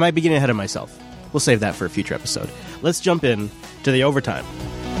 I might be getting ahead of myself. We'll save that for a future episode. Let's jump in to the overtime.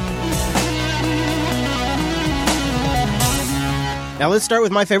 Now let's start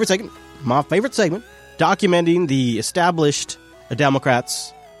with my favorite segment, documenting the established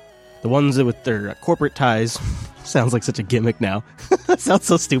Democrats, the ones with their corporate ties. Sounds like such a gimmick now. Sounds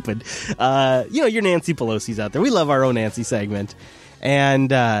so stupid. Your Nancy Pelosi's out there. We love our own Nancy segment.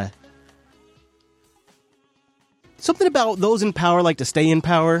 And something about those in power like to stay in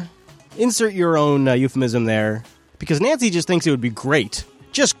power. Insert your own euphemism there. Because Nancy just thinks it would be great,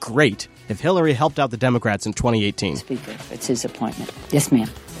 just great, if Hillary helped out the Democrats in 2018. Speaker, it's his appointment. Yes, ma'am.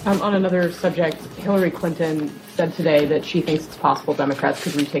 On another subject, Hillary Clinton said today that she thinks it's possible Democrats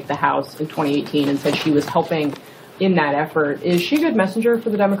could retake the House in 2018 and said she was helping in that effort. Is she a good messenger for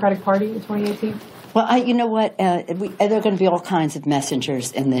the Democratic Party in 2018? Well, you know what? There are going to be all kinds of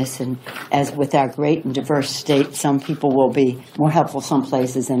messengers in this, and as with our great and diverse state, some people will be more helpful some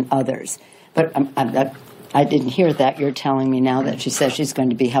places than others. But I didn't hear that. You're telling me now that she says she's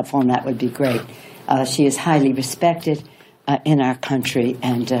going to be helpful, and that would be great. She is highly respected in our country,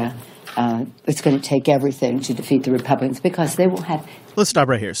 and it's going to take everything to defeat the Republicans because they will have... Let's stop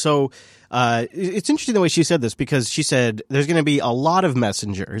right here. So it's interesting the way she said this, because she said there's going to be a lot of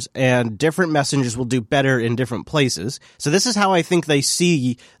messengers, and different messengers will do better in different places. So this is how I think they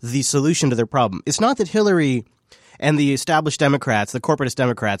see the solution to their problem. It's not that Hillary and the established Democrats, the corporatist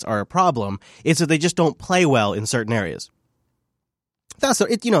Democrats, are a problem. It's that they just don't play well in certain areas. It's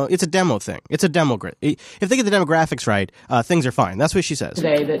a demo thing. It's a demo grid. If they get the demographics right, things are fine. That's what she says.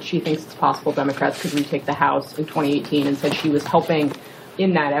 Today that she thinks it's possible Democrats could retake the House in 2018 and said she was helping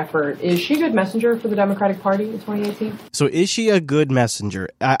in that effort. Is she a good messenger for the Democratic Party in 2018? So is she a good messenger,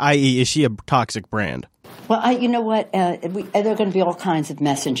 i.e. is she a toxic brand? Well, you know what? There are going to be all kinds of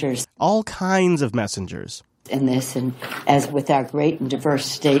messengers. All kinds of messengers. In this, and as with our great and diverse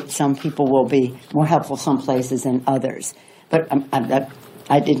state, some people will be more helpful some places than others. But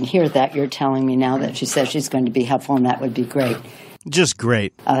I didn't hear that. You're telling me now that she says she's going to be helpful, and that would be great. Just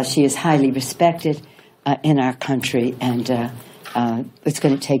great. She is highly respected in our country, and it's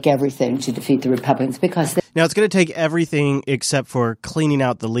going to take everything to defeat the Republicans because... Now, it's going to take everything except for cleaning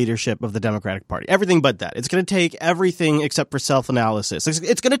out the leadership of the Democratic Party. Everything but that. It's going to take everything except for self-analysis.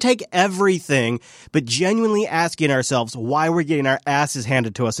 It's going to take everything but genuinely asking ourselves why we're getting our asses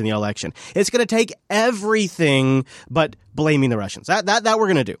handed to us in the election. It's going to take everything but blaming the Russians. That we're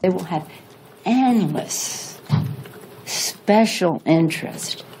going to do. They will have endless special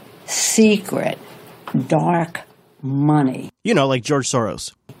interest, secret, dark money. You know, like George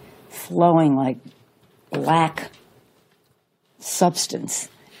Soros. Flowing like black substance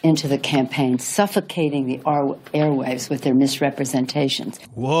into the campaign, suffocating the airwaves with their misrepresentations.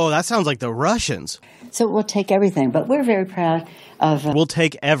 Whoa, that sounds like the Russians. So we'll take everything, but we're very proud of... we'll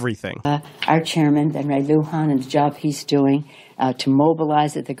take everything. Our chairman, Ben Ray Lujan, and the job he's doing to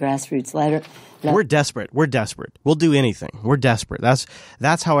mobilize at the grassroots level. We're desperate. We'll do anything. We're desperate.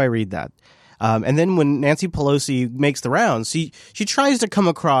 That's how I read that. And then when Nancy Pelosi makes the rounds, she tries to come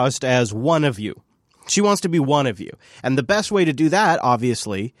across as one of you. She wants to be one of you. And the best way to do that,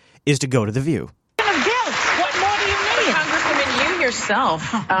 obviously, is to go to The View. What more do you need? Congresswoman, you yourself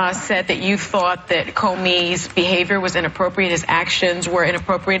said that you thought that Comey's behavior was inappropriate, his actions were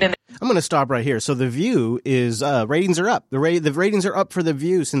inappropriate. And I'm going to stop right here. So The View is ratings are up. The ratings are up for The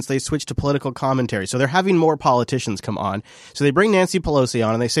View since they switched to political commentary. So they're having more politicians come on. So they bring Nancy Pelosi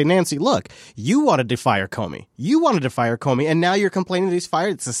on and they say, Nancy, look, you wanted to fire Comey. And now you're complaining that he's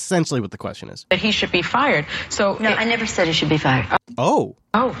fired? It's essentially what the question is. That he should be fired. So no, I never said he should be fired. Oh.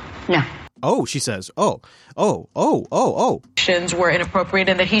 No. Oh, she says, oh. Actions were inappropriate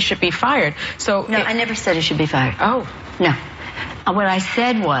and that he should be fired. So no, I never said he should be fired. Oh. No. What I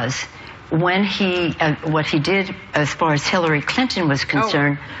said was when what he did as far as Hillary Clinton was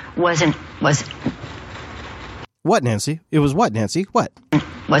concerned was what, Nancy? It was what, Nancy? What?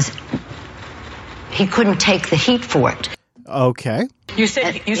 Was he couldn't take the heat for it. Okay. You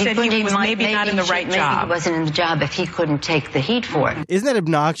said he was maybe not in the right job. Maybe he wasn't in the job if he couldn't take the heat for it. Isn't that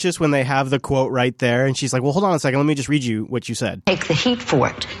obnoxious when they have the quote right there and she's like, well, hold on a second, let me just read you what you said. Take the heat for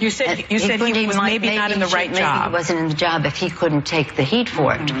it. You said he was maybe not in the right job. Maybe he wasn't in the job if he couldn't take the heat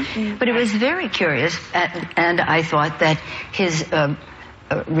for it. Mm-hmm. But it was very curious, and I thought that his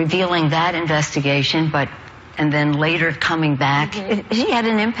revealing that investigation, and then later coming back, he had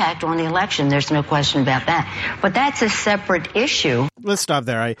an impact on the election. There's no question about that. But that's a separate issue. Let's stop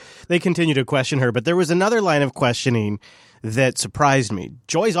there. They continue to question her, but there was another line of questioning that surprised me.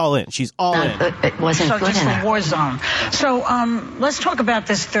 Joy's all in. She's all in. It wasn't good enough. So just the war zone. So let's talk about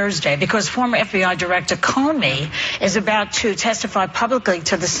this Thursday, because former FBI Director Comey is about to testify publicly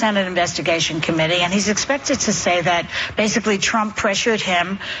to the Senate Investigation Committee, and he's expected to say that basically Trump pressured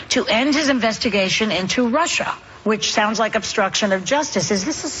him to end his investigation into Russia. which sounds like obstruction of justice. Is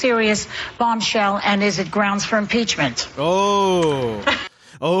this a serious bombshell, and is it grounds for impeachment? Oh,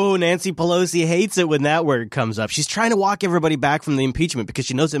 Nancy Pelosi hates it when that word comes up. She's trying to walk everybody back from the impeachment because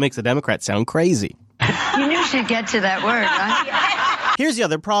she knows it makes the Democrats sound crazy. You knew she'd get to that word, huh? Here's the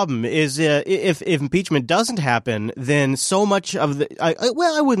other problem is if impeachment doesn't happen, then so much of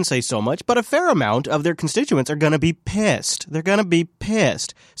I wouldn't say so much, but a fair amount of their constituents are going to be pissed. They're going to be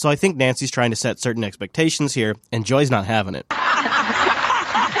pissed. So I think Nancy's trying to set certain expectations here, and Joy's not having it.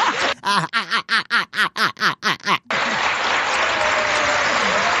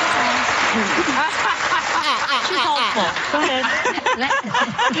 She's hopeful. Go ahead.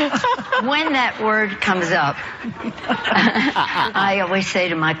 When that word comes up, I always say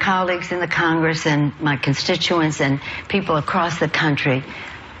to my colleagues in the Congress and my constituents and people across the country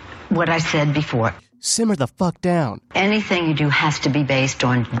what I said before. Simmer the fuck down. Anything you do has to be based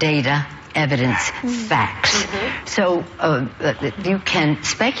on data, evidence, facts. So you can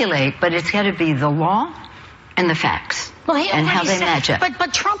speculate, but it's got to be the law and the facts. Well, he and how they said, match up.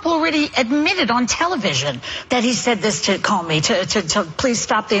 But Trump already admitted on television that he said this to Comey, to please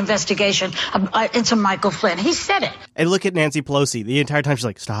stop the investigation into Michael Flynn. He said it. And look at Nancy Pelosi. The entire time she's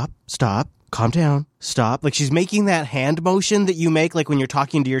like, stop, calm down, stop. Like she's making that hand motion that you make like when you're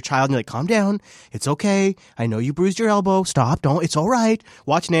talking to your child and you're like, calm down, it's okay. I know you bruised your elbow. Stop, don't, it's all right.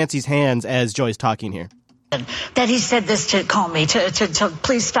 Watch Nancy's hands as Joy's talking here. That he said this to Comey, to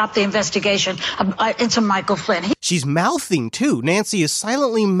please stop the investigation into Michael Flynn. She's mouthing, too. Nancy is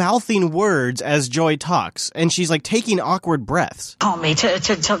silently mouthing words as Joy talks, and she's, like, taking awkward breaths. Comey,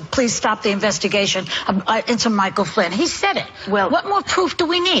 to please stop the investigation into Michael Flynn. He said it. Well, what more proof do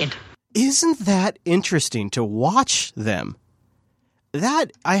we need? Isn't that interesting to watch them?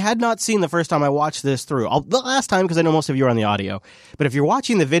 That I had not seen the first time I watched this through. The last time, because I know most of you are on the audio. But if you're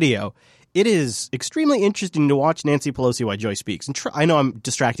watching the video, it is extremely interesting to watch Nancy Pelosi while Joy speaks. And I know I'm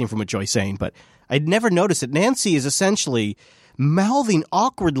distracting from what Joy's saying, but I'd never noticed it. Nancy is essentially mouthing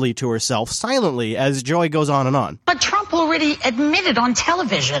awkwardly to herself silently as Joy goes on and on. But Trump already admitted on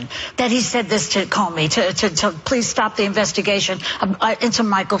television that he said this to Comey, to please stop the investigation into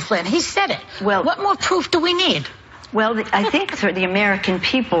Michael Flynn. He said it. Well, what more proof do we need? Well, I think the American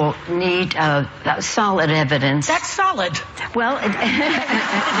people need solid evidence. That's solid. Well,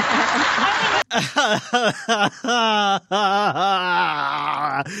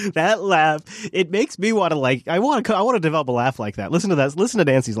 that laugh, it makes me want to I want to develop a laugh like that. Listen to that. Listen to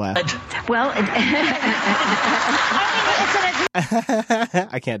Nancy's laugh. Well,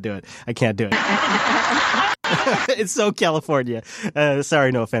 I can't do it. It's so California.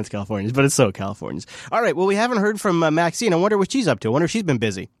 Sorry, no offense, Californians, but it's so Californians. All right, well, we haven't heard from Maxine. I wonder what she's up to. I wonder if she's been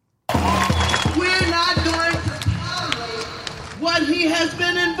busy. We're not going to tolerate what he has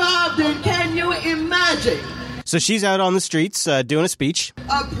been involved in. Can you imagine? So she's out on the streets doing a speech.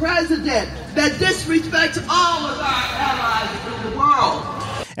 A president that disrespects all of our allies in the world.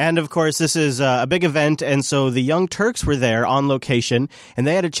 And, of course, this is a big event, and so the Young Turks were there on location, and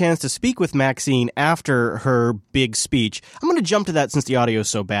they had a chance to speak with Maxine after her big speech. I'm going to jump to that since the audio is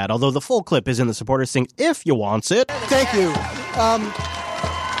so bad, although the full clip is in the supporters thing if you wants it. Thank you.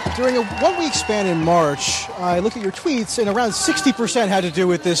 During a one-week span in March, I looked at your tweets, and around 60% had to do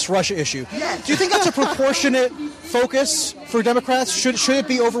with this Russia issue. Yes. Do you think that's a proportionate focus for Democrats? Should it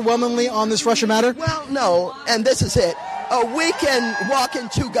be overwhelmingly on this Russia matter? Well, no, and this is it. We can walk and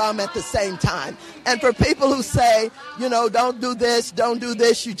chew gum at the same time. And for people who say, don't do this,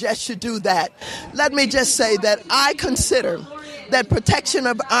 you just should do that. Let me just say that I consider that protection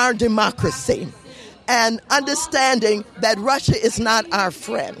of our democracy and understanding that Russia is not our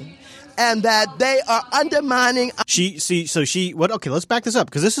friend and that they are undermining. Okay, let's back this up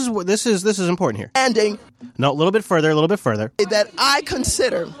because this is important here. Ending. No, a little bit further. That I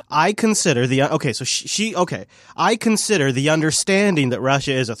consider I consider the understanding that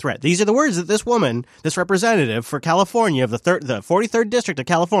Russia is a threat. These are the words that this woman, this representative for California of the 43rd District of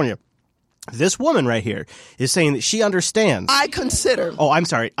California, this woman right here is saying that she understands. I consider. Oh, I'm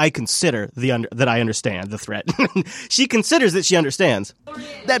sorry. I consider that I understand the threat. She considers that she understands.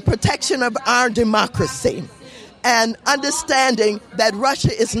 That protection of our democracy and understanding that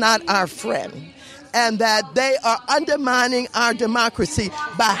Russia is not our friend and that they are undermining our democracy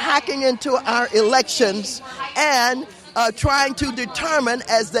by hacking into our elections and trying to determine,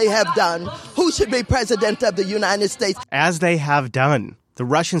 as they have done, who should be president of the United States. As they have done. The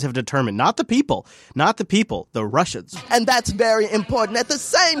Russians have determined, not the people, the Russians. And that's very important. At the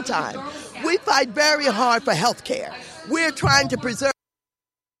same time, we fight very hard for health care. We're trying to preserve.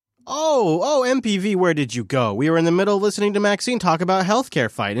 Oh, MPV, where did you go? We were in the middle of listening to Maxine talk about healthcare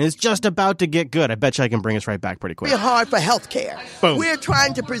fight, and it's just about to get good. I bet you I can bring us right back pretty quick. It's hard for healthcare. Boom. We're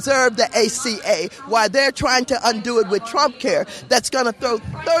trying to preserve the ACA while they're trying to undo it with Trump Care. That's going to throw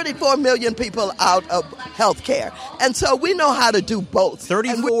 34 million people out of healthcare. And so we know how to do both.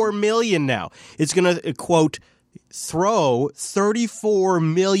 34 million now. It's going to, quote, throw 34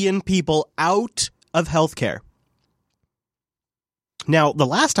 million people out of healthcare. Now, the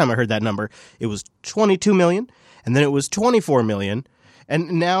last time I heard that number, it was 22 million, and then it was 24 million,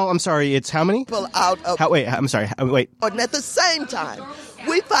 and now, I'm sorry, it's how many? People out of... Wait. And at the same time,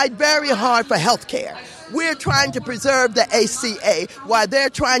 we fight very hard for health care. We're trying to preserve the ACA while they're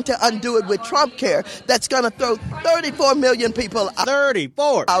trying to undo it with Trump Care. That's going to throw 34 million people out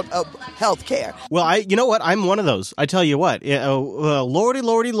of health care. Well, you know what? I'm one of those. I tell you what.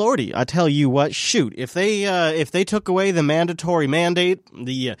 Lordy. I tell you what. Shoot. If they took away the mandatory mandate,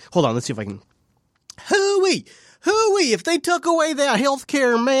 hold on. Let's see if I can. Hooey. If they took away that health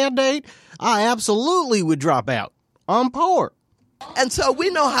care mandate, I absolutely would drop out. I'm poor. And so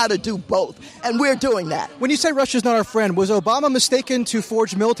we know how to do both, and we're doing that. When you say Russia's not our friend, was Obama mistaken to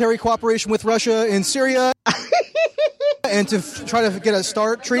forge military cooperation with Russia in Syria and to try to get a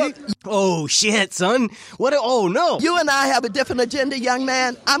START treaty? Oh, shit, son. What? Oh, no. You and I have a different agenda, young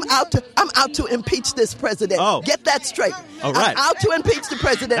man. I'm out to impeach this president. Oh. Get that straight. All right. I'm out to impeach the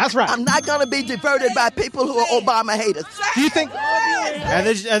president. That's right. I'm not going to be diverted by people who are Obama haters. Do you think... And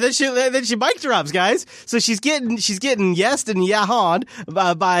then she mic drops, guys. So she's getting yesed and yahawed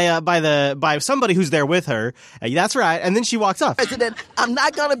by somebody who's there with her. That's right. And then she walks off. President, I'm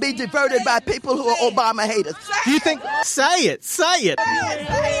not going to be diverted by people who are Obama haters. Do you think... Say it. Say it. Woo,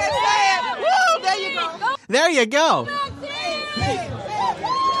 there you go. There you go.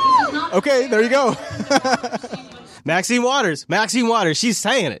 Okay, there you go. Maxine Waters, she's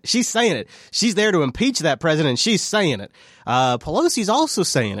saying it. She's there to impeach that president. She's saying it. Pelosi's also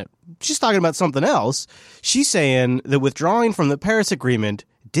saying it. She's talking about something else. She's saying that withdrawing from the Paris Agreement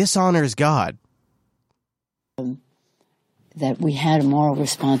dishonors God. That we had a moral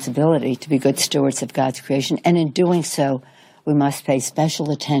responsibility to be good stewards of God's creation, and in doing so, we must pay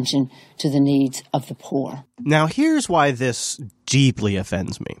special attention to the needs of the poor. Now, here's why this deeply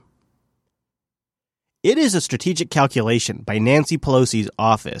offends me. It is a strategic calculation by Nancy Pelosi's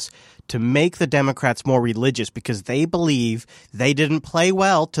office to make the Democrats more religious because they believe they didn't play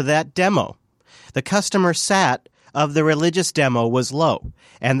well to that demo. The customer sat of the religious demo was low,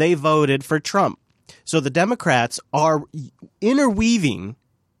 and they voted for Trump. So the Democrats are interweaving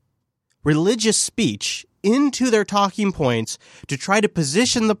religious speech into their talking points to try to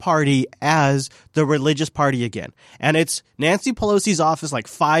position the party as the religious party again. And it's Nancy Pelosi's office, like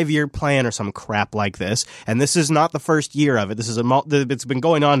 5-year plan or some crap like this. And this is not the first year of it. This is it's been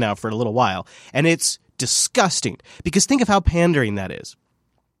going on now for a little while. And it's disgusting because think of how pandering that is.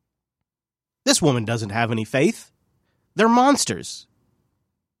 This woman doesn't have any faith. They're monsters.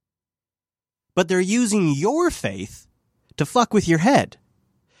 But they're using your faith to fuck with your head,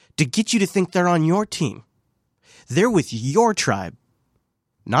 to get you to think they're on your team. They're with your tribe,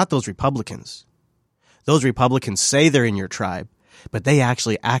 not those Republicans. Those Republicans say they're in your tribe, but they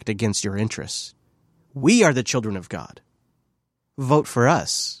actually act against your interests. We are the children of God. Vote for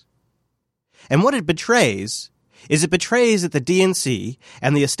us. And what it betrays is it betrays that the DNC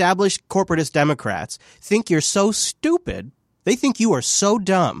and the established corporatist Democrats think you're so stupid. They think you are so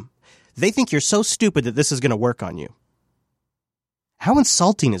dumb. They think you're so stupid that this is going to work on you. How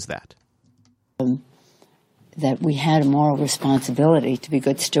insulting is that? That we had a moral responsibility to be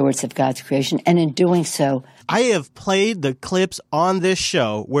good stewards of God's creation, and in doing so... I have played the clips on this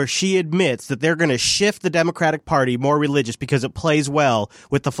show where she admits that they're going to shift the Democratic Party more religious because it plays well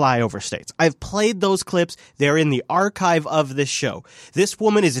with the flyover states. I've played those clips. They're in the archive of this show. This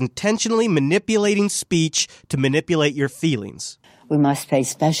woman is intentionally manipulating speech to manipulate your feelings. We must pay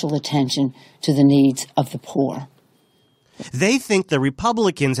special attention to the needs of the poor. They think the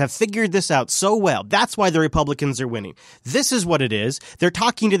Republicans have figured this out so well. That's why the Republicans are winning. This is what it is. They're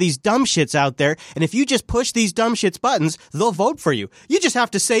talking to these dumb shits out there, and if you just push these dumb shits buttons, they'll vote for you. You just have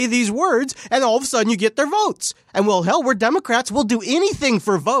to say these words, and all of a sudden you get their votes. And well, hell, we're Democrats. We'll do anything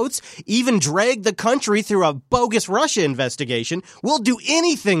for votes, even drag the country through a bogus Russia investigation. We'll do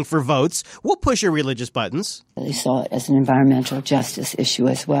anything for votes. We'll push your religious buttons. They saw it as an environmental justice issue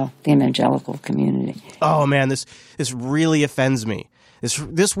as well, the evangelical community. Oh, man, this really offends me.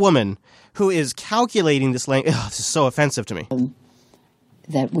 This woman who is calculating this language, this is so offensive to me.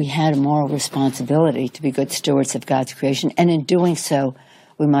 That we had a moral responsibility to be good stewards of God's creation, and in doing so,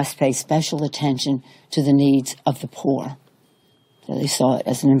 we must pay special attention to the needs of the poor. They saw it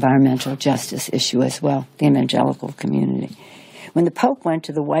as an environmental justice issue as well, the evangelical community. When the Pope went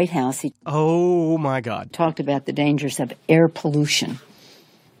to the White House, he oh my God, talked about the dangers of air pollution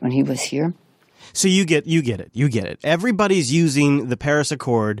when he was here. So you get it. Everybody's using the Paris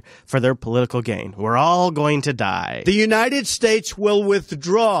Accord for their political gain. We're all going to die. The United States will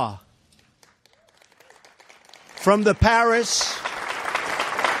withdraw from the Paris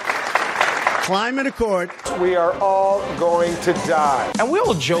Climate Accord. We are all going to die. And we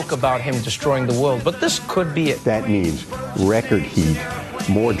all joke about him destroying the world, but this could be it. That means record heat,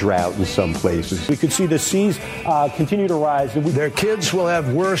 more drought in some places. We could see the seas continue to rise. Their kids will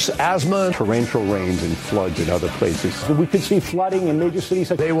have worse asthma. Torrential rains and floods in other places. We could see flooding in major cities.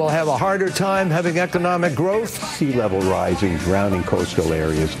 They will have a harder time having economic growth. Sea level rising, drowning coastal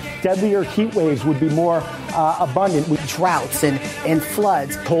areas. Deadlier heat waves would be more abundant. Droughts and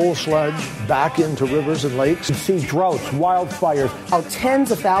floods. Coal sludge back into rivers and lakes. We'd see droughts, wildfires. How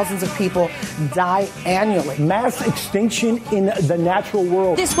tens of thousands of people die annually. Mass extinction in the natural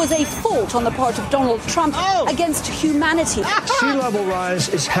world. This was a fault on the part of Donald Trump against humanity. Sea level rise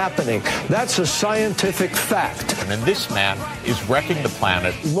is happening. That's a scientific fact. And then this man is wrecking the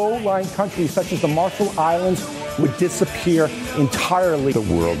planet. Low-lying countries such as the Marshall Islands would disappear entirely. The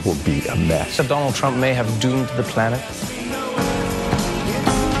world will be a mess. Donald Trump may have doomed the planet.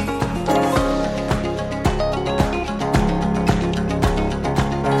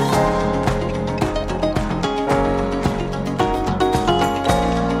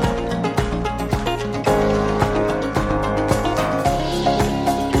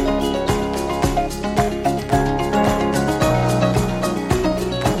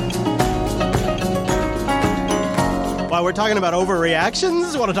 We're talking about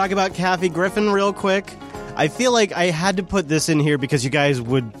overreactions. I want to talk about Kathy Griffin real quick. I feel like I had to put this in here because you guys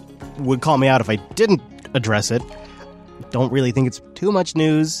would call me out if I didn't address it. Don't really think it's too much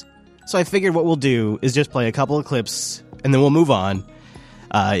news. So I figured what we'll do is just play a couple of clips and then we'll move on.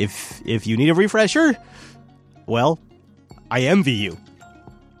 If you need a refresher, well, I envy you.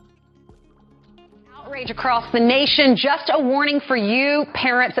 Outrage across the nation. Just a warning for you,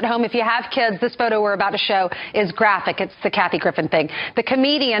 parents at home. If you have kids, this photo we're about to show is graphic. It's the Kathy Griffin thing. The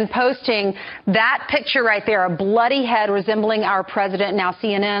comedian posting that picture right there, a bloody head resembling our president. Now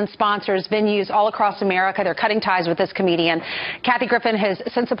CNN sponsors venues all across America. They're cutting ties with this comedian. Kathy Griffin has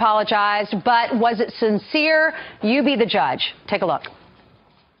since apologized, but was it sincere? You be the judge. Take a look.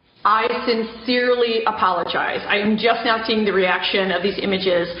 I sincerely apologize. I am just now seeing the reaction of these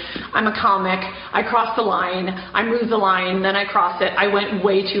images. I'm a comic. I crossed the line. I moved the line. Then I crossed it. I went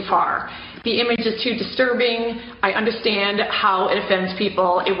way too far. The image is too disturbing. I understand how it offends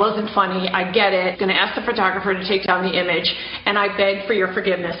people. It wasn't funny. I get it. I'm going to ask the photographer to take down the image, and I beg for your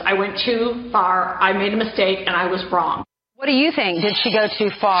forgiveness. I went too far. I made a mistake, and I was wrong. What do you think? Did she go too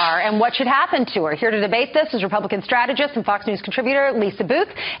far? And what should happen to her? Here to debate this is Republican strategist and Fox News contributor Lisa Booth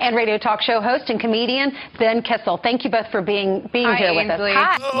and radio talk show host and comedian Ben Kissel. Thank you both for being here with us.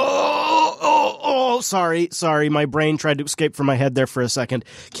 Hi. Sorry. My brain tried to escape from my head there for a second.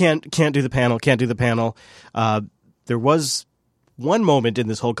 Can't do the panel. There was one moment in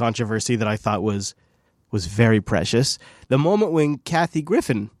this whole controversy that I thought was very precious. The moment when Kathy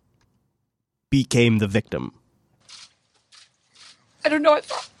Griffin became the victim. I don't know. I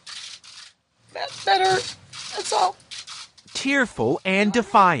thought that's better. That's all. Tearful and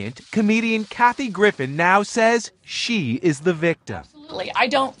defiant, comedian Kathy Griffin now says she is the victim. Absolutely. I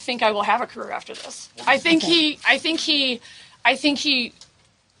don't think I will have a career after this. I think he, I'm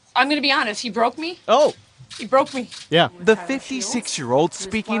going to be honest, he broke me. Oh. He broke me. Yeah. The 56-year-old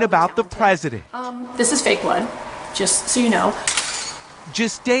speaking about the president. This is fake blood, just so you know.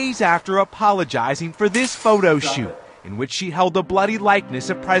 Just days after apologizing for this photo shoot, in which she held a bloody likeness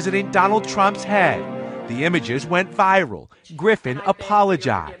of President Donald Trump's head. The images went viral. Griffin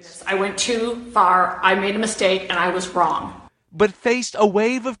apologized. I went too far. I made a mistake, and I was wrong. But faced a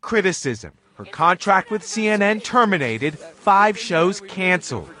wave of criticism. Her contract with CNN terminated, 5 shows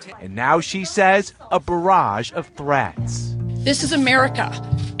canceled. And now she says a barrage of threats. This is America,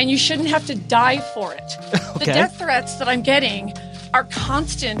 and you shouldn't have to die for it. The death threats that I'm getting are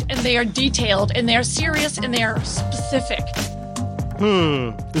constant, and they are detailed, and they are serious, and they are specific.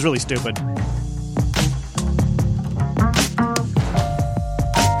 It was really stupid.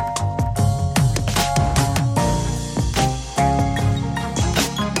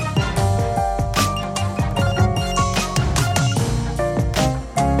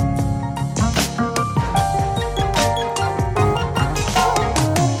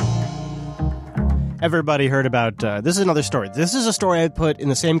 Everybody heard about, this is another story. This is a story I'd put in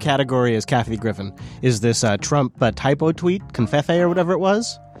the same category as Kathy Griffin. Is this Trump typo tweet, Confefe or whatever it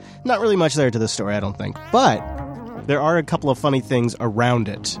was? Not really much there to this story, I don't think. But there are a couple of funny things around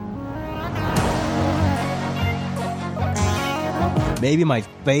it. Maybe my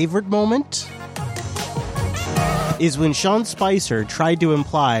favorite moment is when Sean Spicer tried to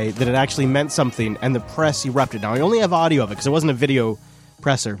imply that it actually meant something and the press erupted. Now, I only have audio of it because it wasn't a video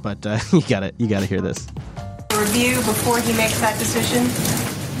presser, but you gotta hear this. Review before he makes that decision?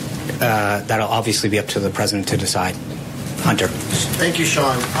 That'll obviously be up to the president to decide. Hunter. Thank you,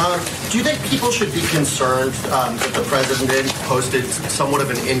 Sean. Do you think people should be concerned that the president posted somewhat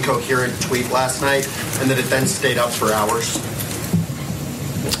of an incoherent tweet last night and that it then stayed up for hours?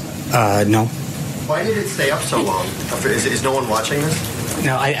 No. Why did it stay up so long? Is no one watching this?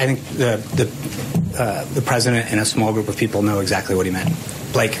 No, I think the president and a small group of people know exactly what he meant.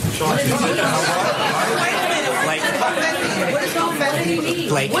 Blake.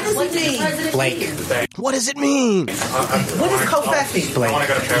 Blake. What does it mean? Blake. What does it mean? What is Confetti? Blake. I want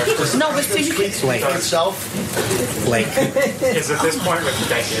to go to Paris. No, but see, Blake. Itself? Blake. Is at this point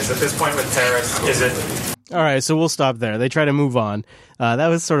with Paris? Is it? All right, so we'll stop there. They try to move on. That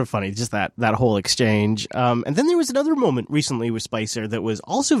was sort of funny, just that whole exchange. And then there was another moment recently with Spicer that was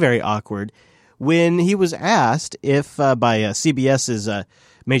also very awkward when he was asked if, by CBS's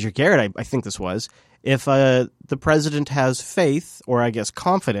Major Garrett, I think this was, if the president has faith, or I guess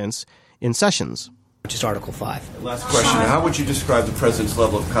confidence, in Sessions. Which is Article 5. Last question. How would you describe the president's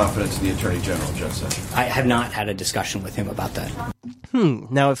level of confidence in the Attorney General, Jeff Sessions? I have not had a discussion with him about that.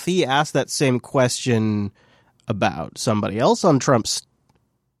 Now, if he asked that same question about somebody else on Trump's,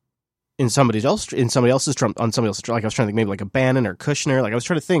 on somebody else's Trump, like I was trying to think maybe like a Bannon or Kushner, like I was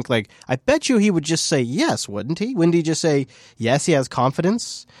trying to think, like, I bet you he would just say yes, wouldn't he? Wouldn't he just say, yes, he has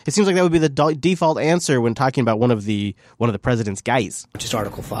confidence? It seems like that would be the default answer when talking about one of the president's guys. Which is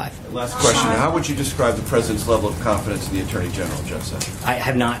Article 5. Last question. How would you describe the president's level of confidence in the Attorney General, Jeff Sessions? I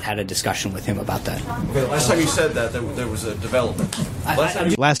have not had a discussion with him about that. Okay, last time you said that, there was a development.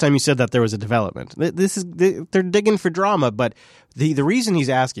 Last time you said that there was a development. They're digging for drama, but the reason he's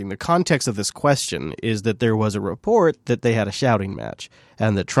asking, the context of this question, is that there was a report that they had a shouting match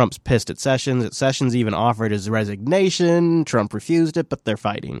and that Trump's pissed at Sessions. That Sessions even offered his resignation. Trump refused it, but they're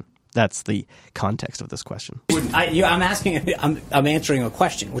fighting. That's the context of this question. I'm answering a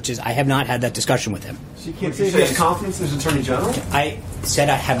question, which is I have not had that discussion with him. So you can't say he has confidence in his Attorney General? I said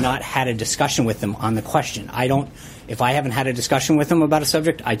I have not had a discussion with him on the question. If I haven't had a discussion with him about a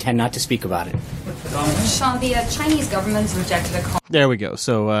subject, I tend not to speak about it. Sean, the Chinese government's rejected a call. There we go.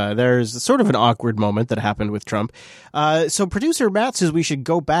 So there's sort of an awkward moment that happened with Trump. So producer Matt says we should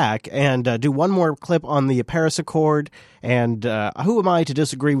go back and do one more clip on the Paris Accord. And who am I to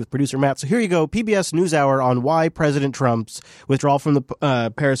disagree with producer Matt? So here you go. PBS NewsHour on why President Trump's withdrawal from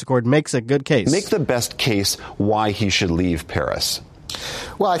the Paris Accord makes a good case. Make the best case why he should leave Paris.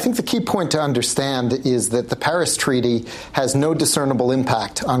 Well, I think the key point to understand is that the Paris Treaty has no discernible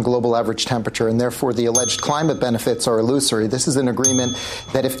impact on global average temperature, and therefore the alleged climate benefits are illusory. This is an agreement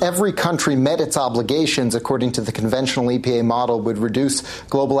that if every country met its obligations according to the conventional EPA model would reduce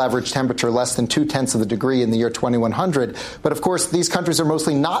global average temperature less than 0.2 of a degree in the year 2100. But of course, these countries are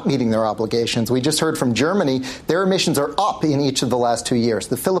mostly not meeting their obligations. We just heard from Germany, their emissions are up in each of the last 2 years.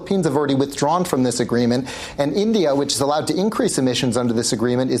 The Philippines have already withdrawn from this agreement, and India, which is allowed to increase emissions under this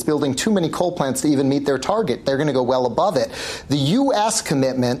agreement, is building too many coal plants to even meet their target. They're going to go well above it. The U.S.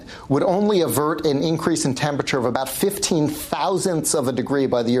 commitment would only avert an increase in temperature of about 15 thousandths of a degree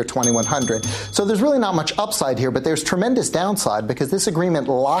by the year 2100. So there's really not much upside here, but there's tremendous downside because this agreement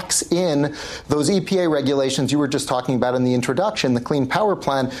locks in those EPA regulations you were just talking about in the introduction, the Clean Power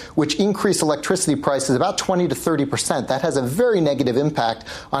Plan, which increase electricity prices about 20 to 30%. That has a very negative impact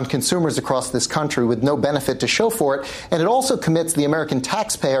on consumers across this country with no benefit to show for it. And it also commits the American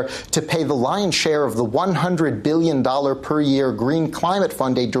taxpayer to pay the lion's share of the $100 billion per year Green Climate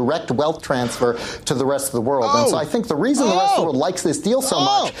Fund, a direct wealth transfer to the rest of the world. And so I think the reason the rest of the world likes this deal so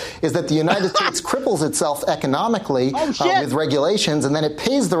much is that the United States cripples itself economically with regulations, and then it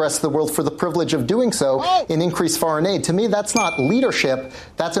pays the rest of the world for the privilege of doing so in increased foreign aid. To me, that's not leadership.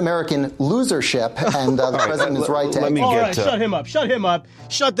 That's American losership, and the president is right to... All right, shut him up. Shut him up.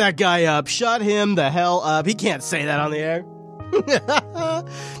 Shut that guy up. Shut him the hell up. He can't say that on the air.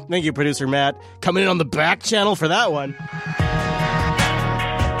 Thank you, producer Matt. Coming in on the back channel for that one.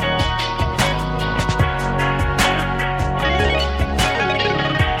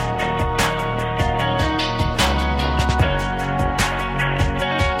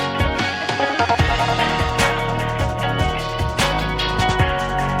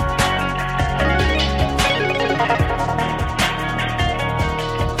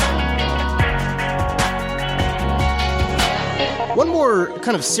 more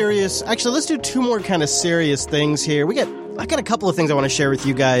kind of serious... Actually, let's do two more kind of serious things here. I got a couple of things I want to share with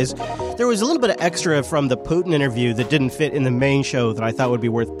you guys. There was a little bit of extra from the Putin interview that didn't fit in the main show that I thought would be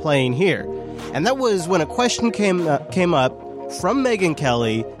worth playing here. And that was when a question came up from Megyn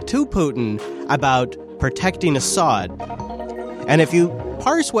Kelly to Putin about protecting Assad. And if you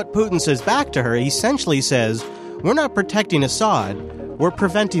parse what Putin says back to her, he essentially says, we're not protecting Assad, we're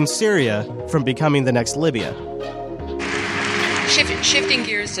preventing Syria from becoming the next Libya. Shifting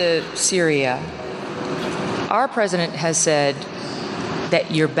gears to Syria, our president has said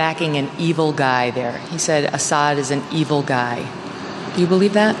that you're backing an evil guy there. He said Assad is an evil guy. Do you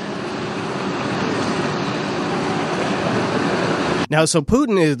believe that? Now, so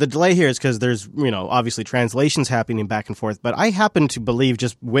Putin, the delay here is because there's, obviously translations happening back and forth. But I happen to believe,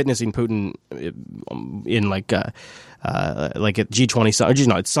 just witnessing Putin in like at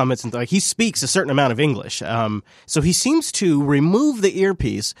G20 at summits and he speaks a certain amount of English. So he seems to remove the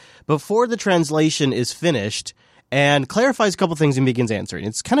earpiece before the translation is finished and clarifies a couple things and begins answering.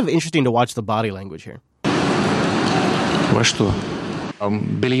 It's kind of interesting to watch the body language here. Во что?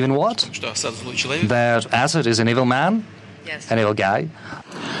 Believe in what? That Assad is an evil man? Yes. An evil guy?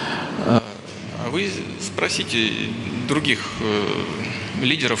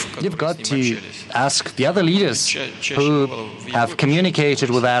 You've got to ask the other leaders who have communicated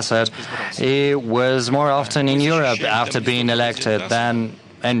with Assad. He was more often in Europe after being elected than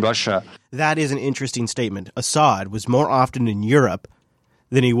in Russia. That is an interesting statement. Assad was more often in Europe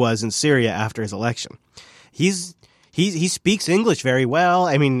than he was in Syria after his election. He speaks English very well.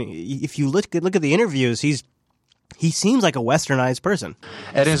 I mean, if you look at the interviews, he seems like a westernized person.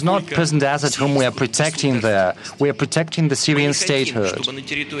 It is not President Assad whom we are protecting there. We are protecting the Syrian statehood.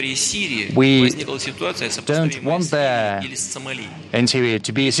 We don't want there in Syria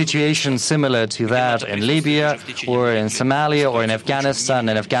to be a situation similar to that in Libya or in Somalia or in Afghanistan.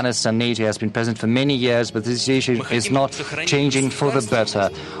 In Afghanistan, NATO has been present for many years, but the situation is not changing for the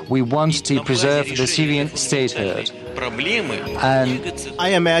better. We want to preserve the Syrian statehood. And I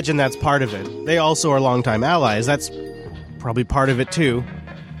imagine that's part of it. They also are longtime allies. That's probably part of it, too.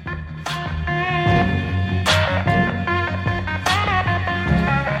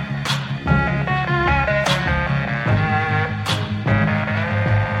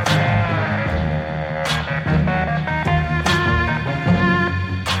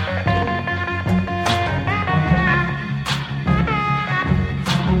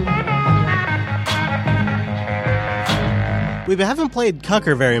 We haven't played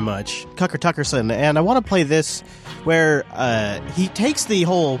Cucker very much, Cucker Tuckerson, and I want to play this where he takes the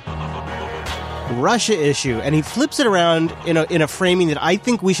whole Russia issue and he flips it around in a framing that I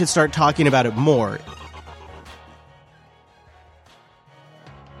think we should start talking about it more.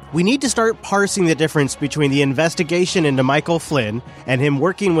 We need to start parsing the difference between the investigation into Michael Flynn and him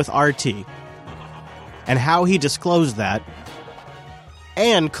working with RT and how he disclosed that,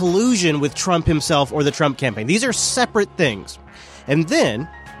 and collusion with Trump himself or the Trump campaign. These are separate things. And then,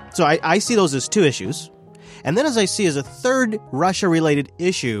 so I see those as two issues. And then as I see as a third Russia-related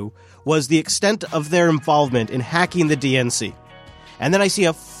issue was the extent of their involvement in hacking the DNC. And then I see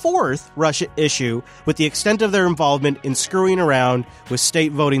a fourth Russia issue with the extent of their involvement in screwing around with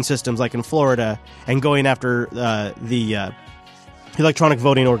state voting systems like in Florida and going after the electronic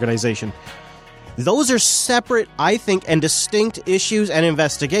voting organization. Those are separate, I think, and distinct issues and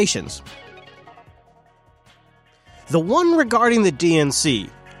investigations. The one regarding the DNC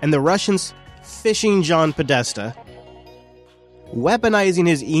and the Russians phishing John Podesta, weaponizing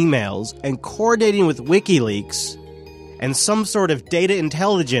his emails, and coordinating with WikiLeaks and some sort of data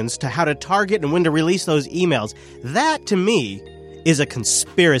intelligence to how to target and when to release those emails, that, to me, is a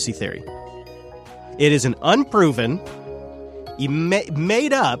conspiracy theory. It is an unproven,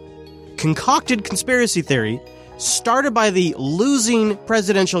 made up, concocted conspiracy theory started by the losing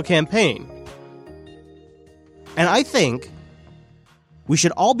presidential campaign. And I think we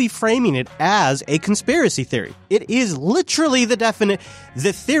should all be framing it as a conspiracy theory. It is literally the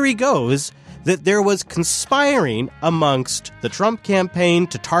theory goes that there was conspiring amongst the Trump campaign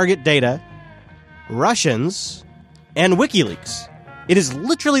to target data, Russians, and WikiLeaks. It is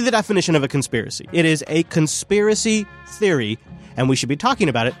literally the definition of a conspiracy. It is a conspiracy theory, and we should be talking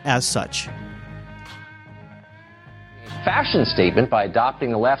about it as such. Fashion statement by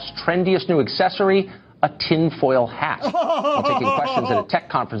adopting the left's trendiest new accessory, a tinfoil hat. While taking questions at a tech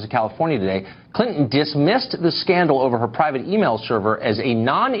conference in California today, Clinton dismissed the scandal over her private email server as a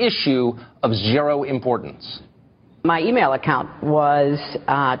non-issue of zero importance. My email account was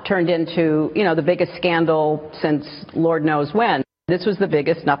turned into, the biggest scandal since Lord knows when. This was the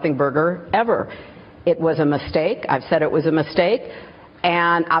biggest nothing burger ever. It was a mistake. I've said it was a mistake.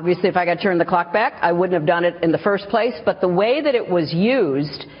 And obviously, if I got to turn the clock back, I wouldn't have done it in the first place. But the way that it was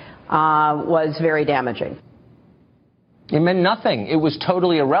used was very damaging. It meant nothing. It was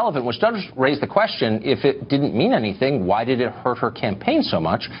totally irrelevant, which does raise the question, if it didn't mean anything, why did it hurt her campaign so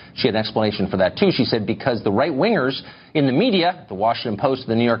much? She had an explanation for that, too. She said because the right-wingers in the media, the Washington Post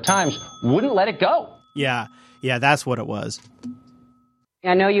and the New York Times, wouldn't let it go. Yeah, that's what it was.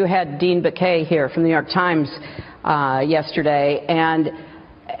 I know you had Dean Baquet here from the New York Times yesterday, and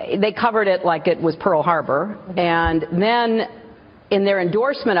they covered it like it was Pearl Harbor. And then in their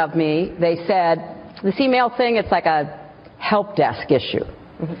endorsement of me, they said, this email thing, it's like a help desk issue.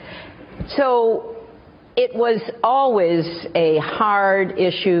 So it was always a hard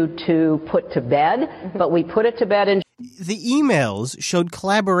issue to put to bed, but we put it to bed in. The emails showed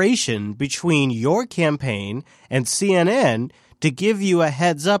collaboration between your campaign and CNN to give you a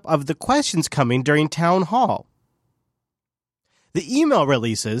heads up of the questions coming during town hall. The email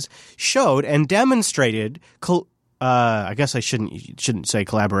releases showed and demonstrated I guess I shouldn't say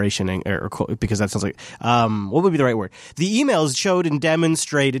collaboration or because that sounds like what would be the right word? The emails showed and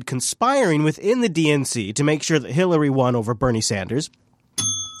demonstrated conspiring within the DNC to make sure that Hillary won over Bernie Sanders,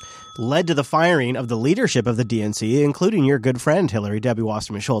 led to the firing of the leadership of the DNC, including your good friend Hillary, Debbie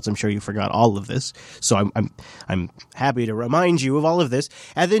Wasserman Schultz. I'm sure you forgot all of this, so I'm happy to remind you of all of this.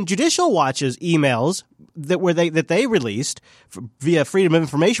 And then Judicial Watch's emails that they released via Freedom of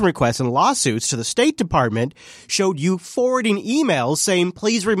Information requests and lawsuits to the State Department showed you forwarding emails saying,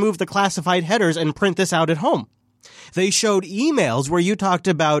 please remove the classified headers and print this out at home. They showed emails where you talked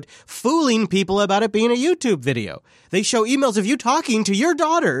about fooling people about it being a YouTube video. They show emails of you talking to your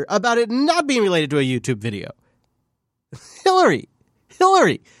daughter about it not being related to a YouTube video. Hillary.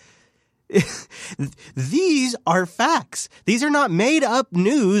 These are facts. These are not made up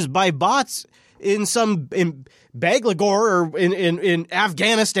news by bots in Bangladesh or in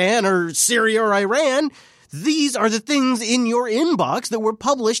Afghanistan or Syria or Iran. These are the things in your inbox that were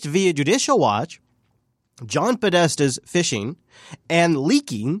published via Judicial Watch, John Podesta's phishing, and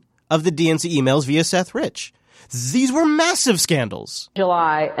leaking of the DNC emails via Seth Rich. These were massive scandals.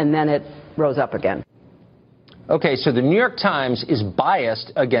 July, and then it rose up again. Okay, so the New York Times is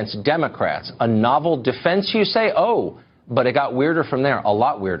biased against Democrats. A novel defense, you say? Oh, but it got weirder from there, a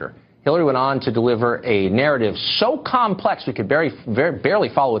lot weirder. Hillary went on to deliver a narrative so complex we could barely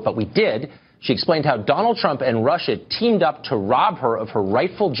follow it, but we did. She explained how Donald Trump and Russia teamed up to rob her of her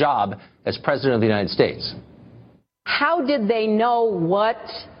rightful job as president of the United States. How did they know what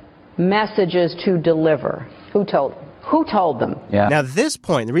messages to deliver? Who told them? Who told them? Yeah. Now, this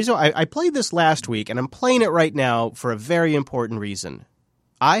point, the reason I played this last week, and I'm playing it right now for a very important reason.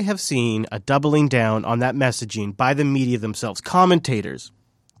 I have seen a doubling down on that messaging by the media themselves, commentators,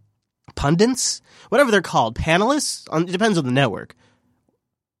 pundits, whatever they're called, panelists, it depends on the network.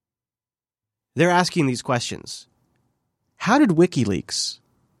 They're asking these questions. How did WikiLeaks,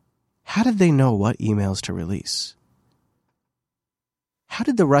 how did they know what emails to release? How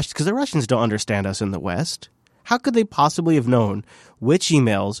did the Russians, because the Russians don't understand us in the West, how could they possibly have known which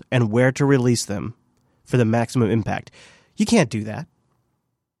emails and where to release them for the maximum impact? You can't do that.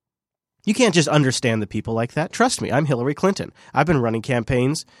 You can't just understand the people like that. Trust me, I'm Hillary Clinton. I've been running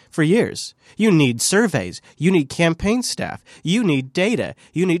campaigns for years. You need surveys. You need campaign staff. You need data.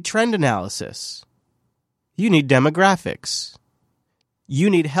 You need trend analysis. You need demographics. You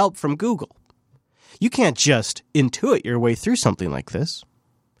need help from Google. You can't just intuit your way through something like this.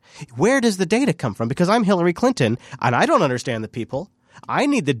 Where does the data come from? Because I'm Hillary Clinton, and I don't understand the people. I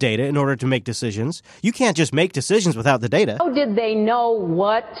need the data in order to make decisions. You can't just make decisions without the data. How did they know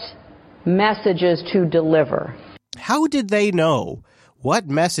what messages to deliver? How did they know what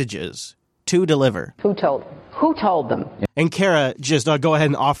messages to deliver? Who told them? Who told them? And Kara just go ahead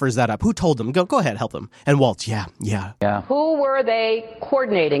and offers that up. Who told them? Go ahead, help them. And Walt, yeah. Who were they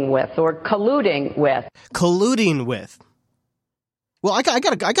coordinating with or colluding with? Colluding with. Well, I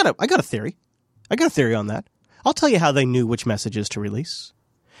got a theory. I got a theory on that. I'll tell you how they knew which messages to release.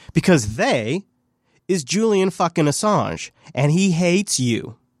 Because they is Julian fucking Assange, and he hates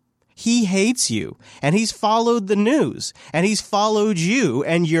you. He hates you, and he's followed the news, and he's followed you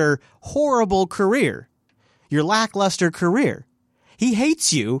and your horrible career, your lackluster career. He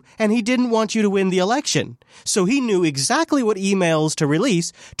hates you, and he didn't want you to win the election. So he knew exactly what emails to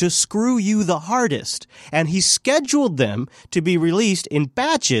release to screw you the hardest. And he scheduled them to be released in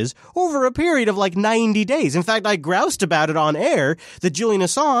batches over a period of like 90 days. In fact, I groused about it on air that Julian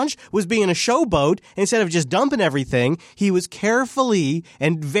Assange was being a showboat. Instead of just dumping everything, he was carefully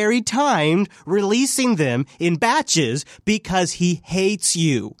and very timed releasing them in batches because he hates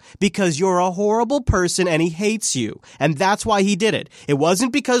you. Because you're a horrible person and he hates you. And that's why he did it. It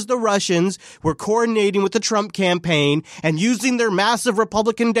wasn't because the Russians were coordinating with the Trump campaign and using their massive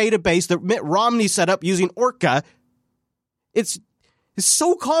Republican database that Mitt Romney set up using Orca. It's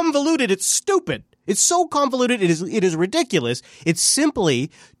so convoluted, it's stupid. It's so convoluted, it is ridiculous. It's simply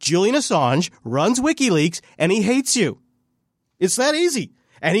Julian Assange runs WikiLeaks and he hates you. It's that easy.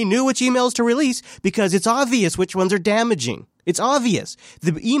 And he knew which emails to release because it's obvious which ones are damaging. It's obvious.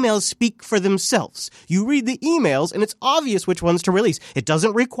 The emails speak for themselves. You read the emails and it's obvious which ones to release. It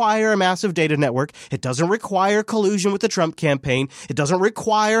doesn't require a massive data network. It doesn't require collusion with the Trump campaign. It doesn't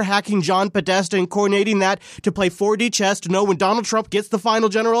require hacking John Podesta and coordinating that to play 4D chess to know when Donald Trump gets the final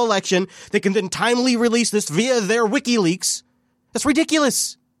general election. They can then timely release this via their WikiLeaks. That's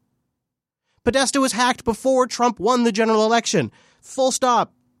ridiculous. Podesta was hacked before Trump won the general election. Full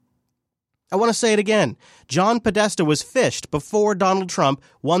stop. I want to say it again. John Podesta was phished before Donald Trump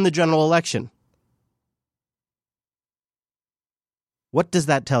won the general election. What does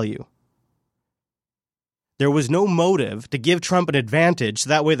that tell you? There was no motive to give Trump an advantage so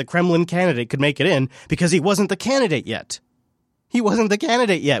that way the Kremlin candidate could make it in because he wasn't the candidate yet. He wasn't the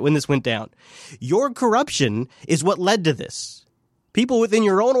candidate yet when this went down. Your corruption is what led to this. People within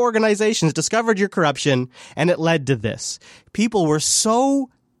your own organizations discovered your corruption and it led to this. People were so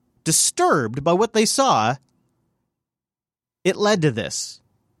disturbed by what they saw, it led to this.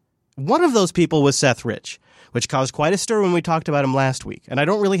 One of those people was Seth Rich, which caused quite a stir when we talked about him last week. And I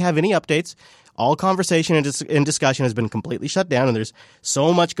don't really have any updates. All conversation and discussion has been completely shut down, and there's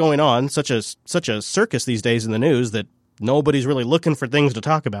so much going on, such a circus these days in the news that nobody's really looking for things to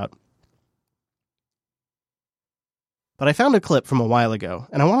talk about. But I found a clip from a while ago,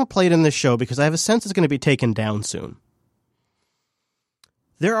 and I want to play it in this show because I have a sense it's going to be taken down soon.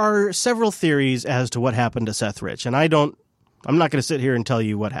 There are several theories as to what happened to Seth Rich, and I'm not going to sit here and tell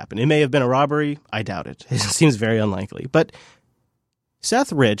you what happened. It may have been a robbery. I doubt it. It seems very unlikely. But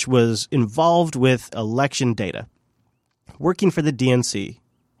Seth Rich was involved with election data, working for the DNC.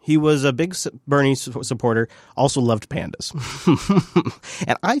 He was a big Bernie supporter, also loved pandas.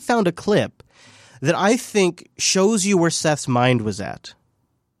 And I found a clip that I think shows you where Seth's mind was at.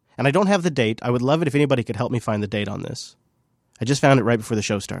 And I don't have the date. I would love it if anybody could help me find the date on this. I just found it right before the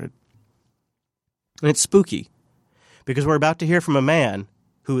show started. And it's spooky, because we're about to hear from a man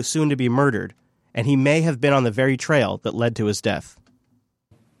who is soon to be murdered, and he may have been on the very trail that led to his death.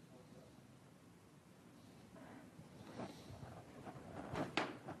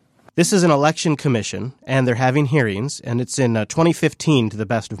 This is an election commission, and they're having hearings, and it's in 2015, to the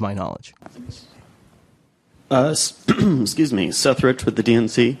best of my knowledge. Excuse me, Seth Rich with the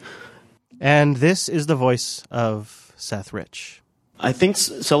DNC. And this is the voice of Seth Rich. I think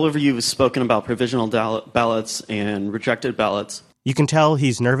several of you have spoken about provisional ballots and rejected ballots. You can tell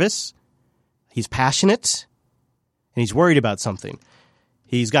he's nervous, he's passionate, and he's worried about something.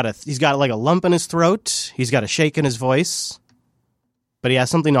 He's got like a lump in his throat, he's got a shake in his voice, but he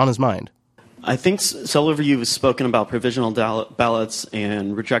has something on his mind. I think several of you have spoken about provisional ballots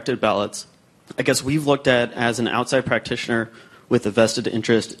and rejected ballots. I guess we've looked at, as an outside practitioner with a vested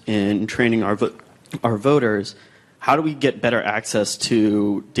interest in training our voters, how do we get better access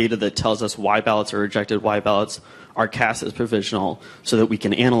to data that tells us why ballots are rejected, why ballots are cast as provisional, so that we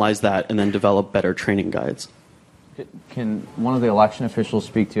can analyze that and then develop better training guides? Can one of the election officials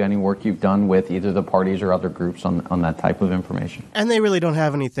speak to any work you've done with either the parties or other groups on that type of information? And they really don't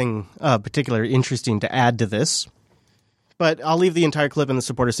have anything particularly interesting to add to this. But I'll leave the entire clip in the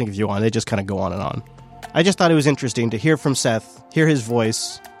supporters sync if you want. They just kind of go on and on. I just thought it was interesting to hear from Seth, hear his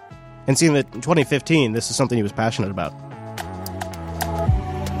voice, and seeing that in 2015, this is something he was passionate about.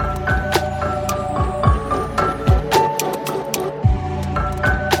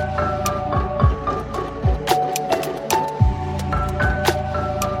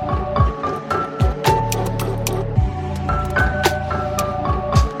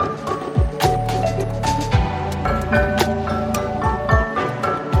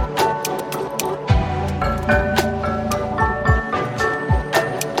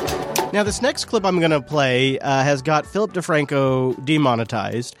 Now, this next clip I'm going to play has got Philip DeFranco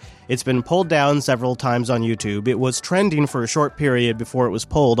demonetized. It's been pulled down several times on YouTube. It was trending for a short period before it was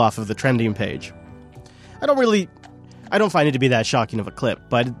pulled off of the trending page. I don't find it to be that shocking of a clip,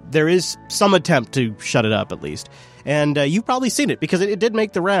 but there is some attempt to shut it up at least. And you've probably seen it because it did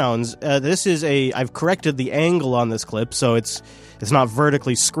make the rounds. I've corrected the angle on this clip, so it's not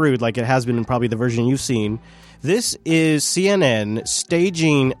vertically screwed like it has been in probably the version you've seen. This is CNN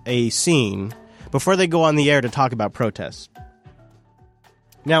staging a scene before they go on the air to talk about protests.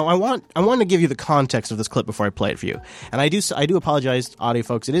 Now, I want to give you the context of this clip before I play it for you. And I do apologize, audio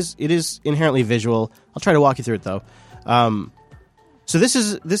folks. It is inherently visual. I'll try to walk you through it, though. So this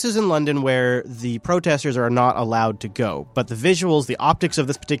is in London where the protesters are not allowed to go. But the visuals, the optics of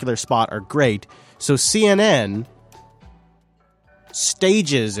this particular spot are great. So CNN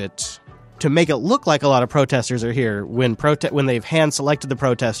stages it to make it look like a lot of protesters are here when they've hand-selected the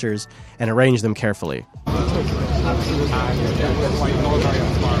protesters and arranged them carefully.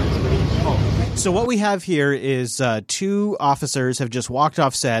 So what we have here is two officers have just walked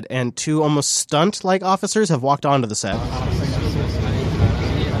off set, and two almost stunt-like officers have walked onto the set.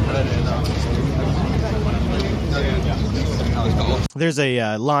 There's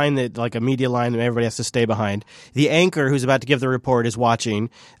a line that, like a media line, that everybody has to stay behind. The anchor, who's about to give the report, is watching.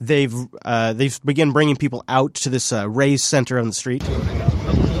 They've begun bringing people out to this raised center on the street.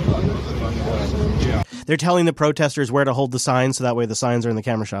 They're telling the protesters where to hold the signs, so that way the signs are in the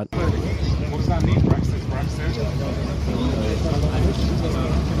camera shot. What does that mean, Brexit?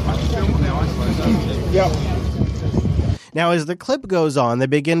 Yep. Now, as the clip goes on, they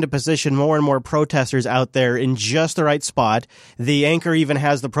begin to position more and more protesters out there in just the right spot. The anchor even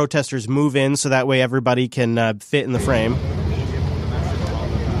has the protesters move in, so that way everybody can fit in the frame.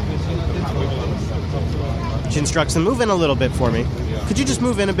 She instructs them, move in a little bit for me. Could you just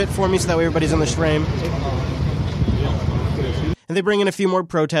move in a bit for me so that way everybody's in this frame? And they bring in a few more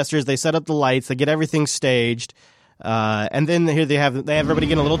protesters. They set up the lights. They get everything staged. And then here they have everybody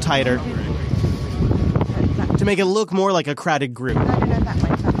getting a little tighter to make it look more like a crowded group. Simon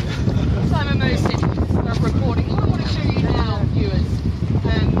Moses, reporting. I want to show you now, viewers.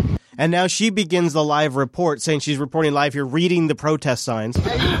 And now she begins the live report, saying she's reporting live here, reading the protest signs.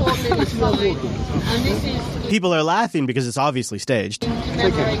 People are laughing because it's obviously staged. To the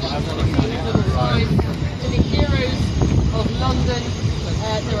heroes of London,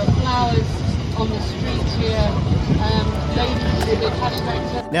 there are flowers on the streets here. Ladies with the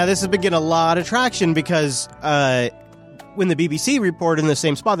hashtag. Now, this has been getting a lot of traction because when the BBC reported in the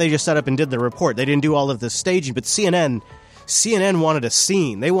same spot, they just set up and did the report. They didn't do all of the staging, but CNN wanted a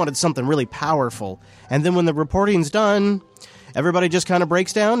scene. They wanted something really powerful. And then when the reporting's done, everybody just kind of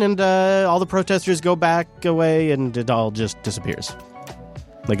breaks down, and all the protesters go back away, and it all just disappears.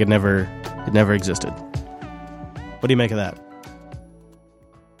 Like it never existed. What do you make of that?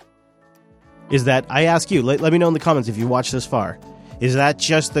 Is that, I ask you, let me know in the comments if you watched this far. Is that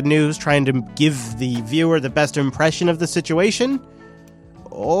just the news trying to give the viewer the best impression of the situation?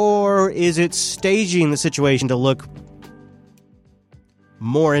 Or is it staging the situation to look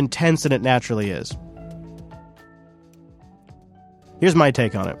more intense than it naturally is? Here's my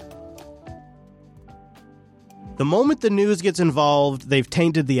take on it. The moment the news gets involved, they've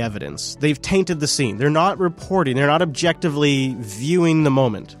tainted the evidence. They've tainted the scene. They're not reporting. They're not objectively viewing the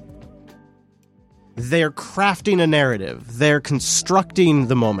moment. They're crafting a narrative. They're constructing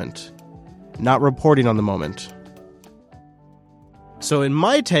the moment, not reporting on the moment. So in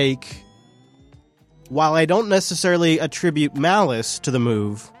my take, while I don't necessarily attribute malice to the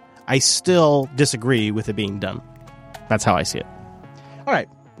move, I still disagree with it being done. That's how I see it. All right,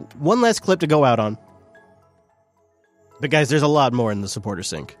 one last clip to go out on. But guys, there's a lot more in the supporter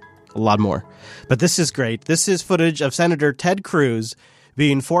sync. A lot more. But this is great. This is footage of Senator Ted Cruz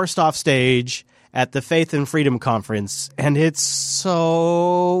being forced off stage at the Faith and Freedom Conference, and it's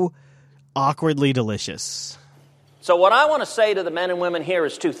so awkwardly delicious. So what I want to say to the men and women here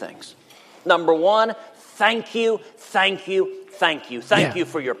is two things. Number one, thank you, thank you, thank you. Thank you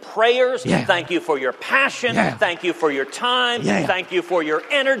for your prayers. Thank you for your passion. Thank you for your time. Thank you for your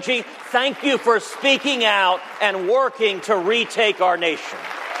energy. Thank you for speaking out and working to retake our nation.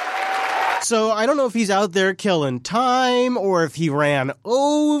 So I don't know if he's out there killing time or if he ran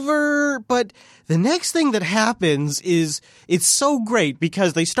over, but the next thing that happens is it's so great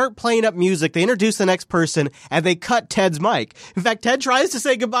because they start playing up music, they introduce the next person, and they cut Ted's mic. In fact, Ted tries to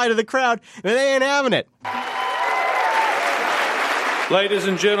say goodbye to the crowd, and they ain't having it. Ladies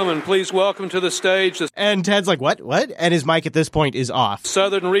and gentlemen, please welcome to the stage. And Ted's like, what? And his mic at this point is off.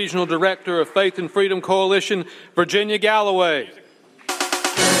 Southern Regional Director of Faith and Freedom Coalition, Virginia Galloway.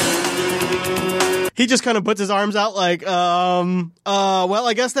 He just kind of puts his arms out like, well,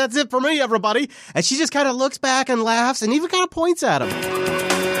 I guess that's it for me, everybody. And she just kind of looks back and laughs and even kind of points at him.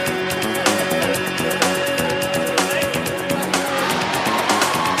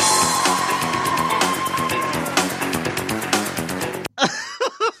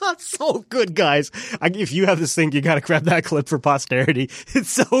 So good, guys. If you have this thing, you gotta grab that clip for posterity. It's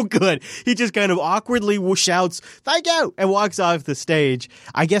so good. He just kind of awkwardly shouts, "Thank you," and walks off the stage.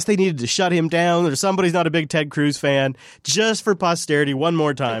 I guess they needed to shut him down, or somebody's not a big Ted Cruz fan. Just for posterity, one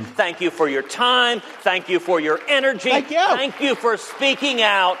more time. Thank you for your time. Thank you for your energy. Thank you. Thank you for speaking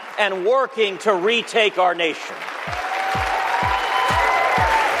out and working to retake our nation.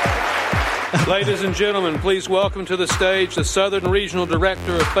 Ladies and gentlemen, please welcome to the stage the Southern Regional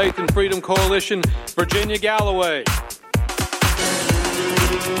Director of Faith and Freedom Coalition, Virginia Galloway.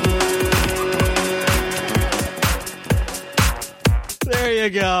 There you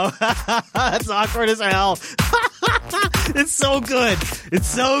go. That's awkward as hell. It's so good. It's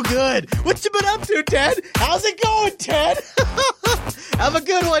so good. What you been up to, Ted? How's it going, Ted? Have a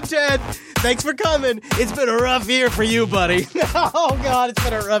good one, Ted. Thanks for coming. It's been a rough year for you, buddy. Oh, God, it's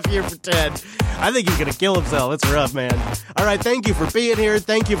been a rough year for Ted. I think he's going to kill himself. It's rough, man. All right, thank you for being here.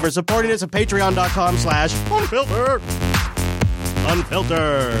 Thank you for supporting us at patreon.com/unfiltered.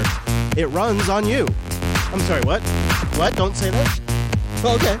 Unfiltered. It runs on you. I'm sorry, what? What? Don't say that?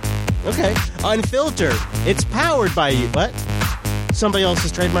 Oh, okay. Unfiltered. It's powered by you. What? Somebody else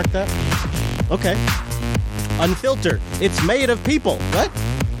has trademarked that? Okay. Unfiltered. It's made of people. What?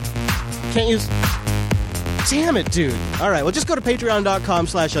 Can't use... Damn it, dude. All right, well, just go to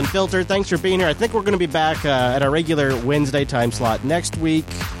patreon.com/unfiltered. Thanks for being here. I think we're going to be back at our regular Wednesday time slot next week.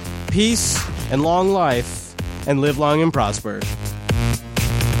 Peace and long life, and live long and prosper.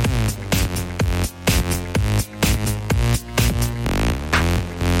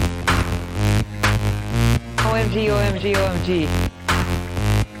 OMG, OMG, OMG.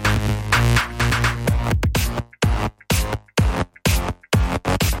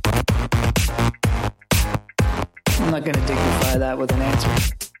 I'm not going to dignify that with an answer.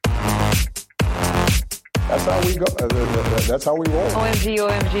 That's how we go. That's how we roll. OMG,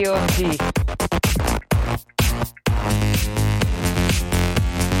 OMG, OMG.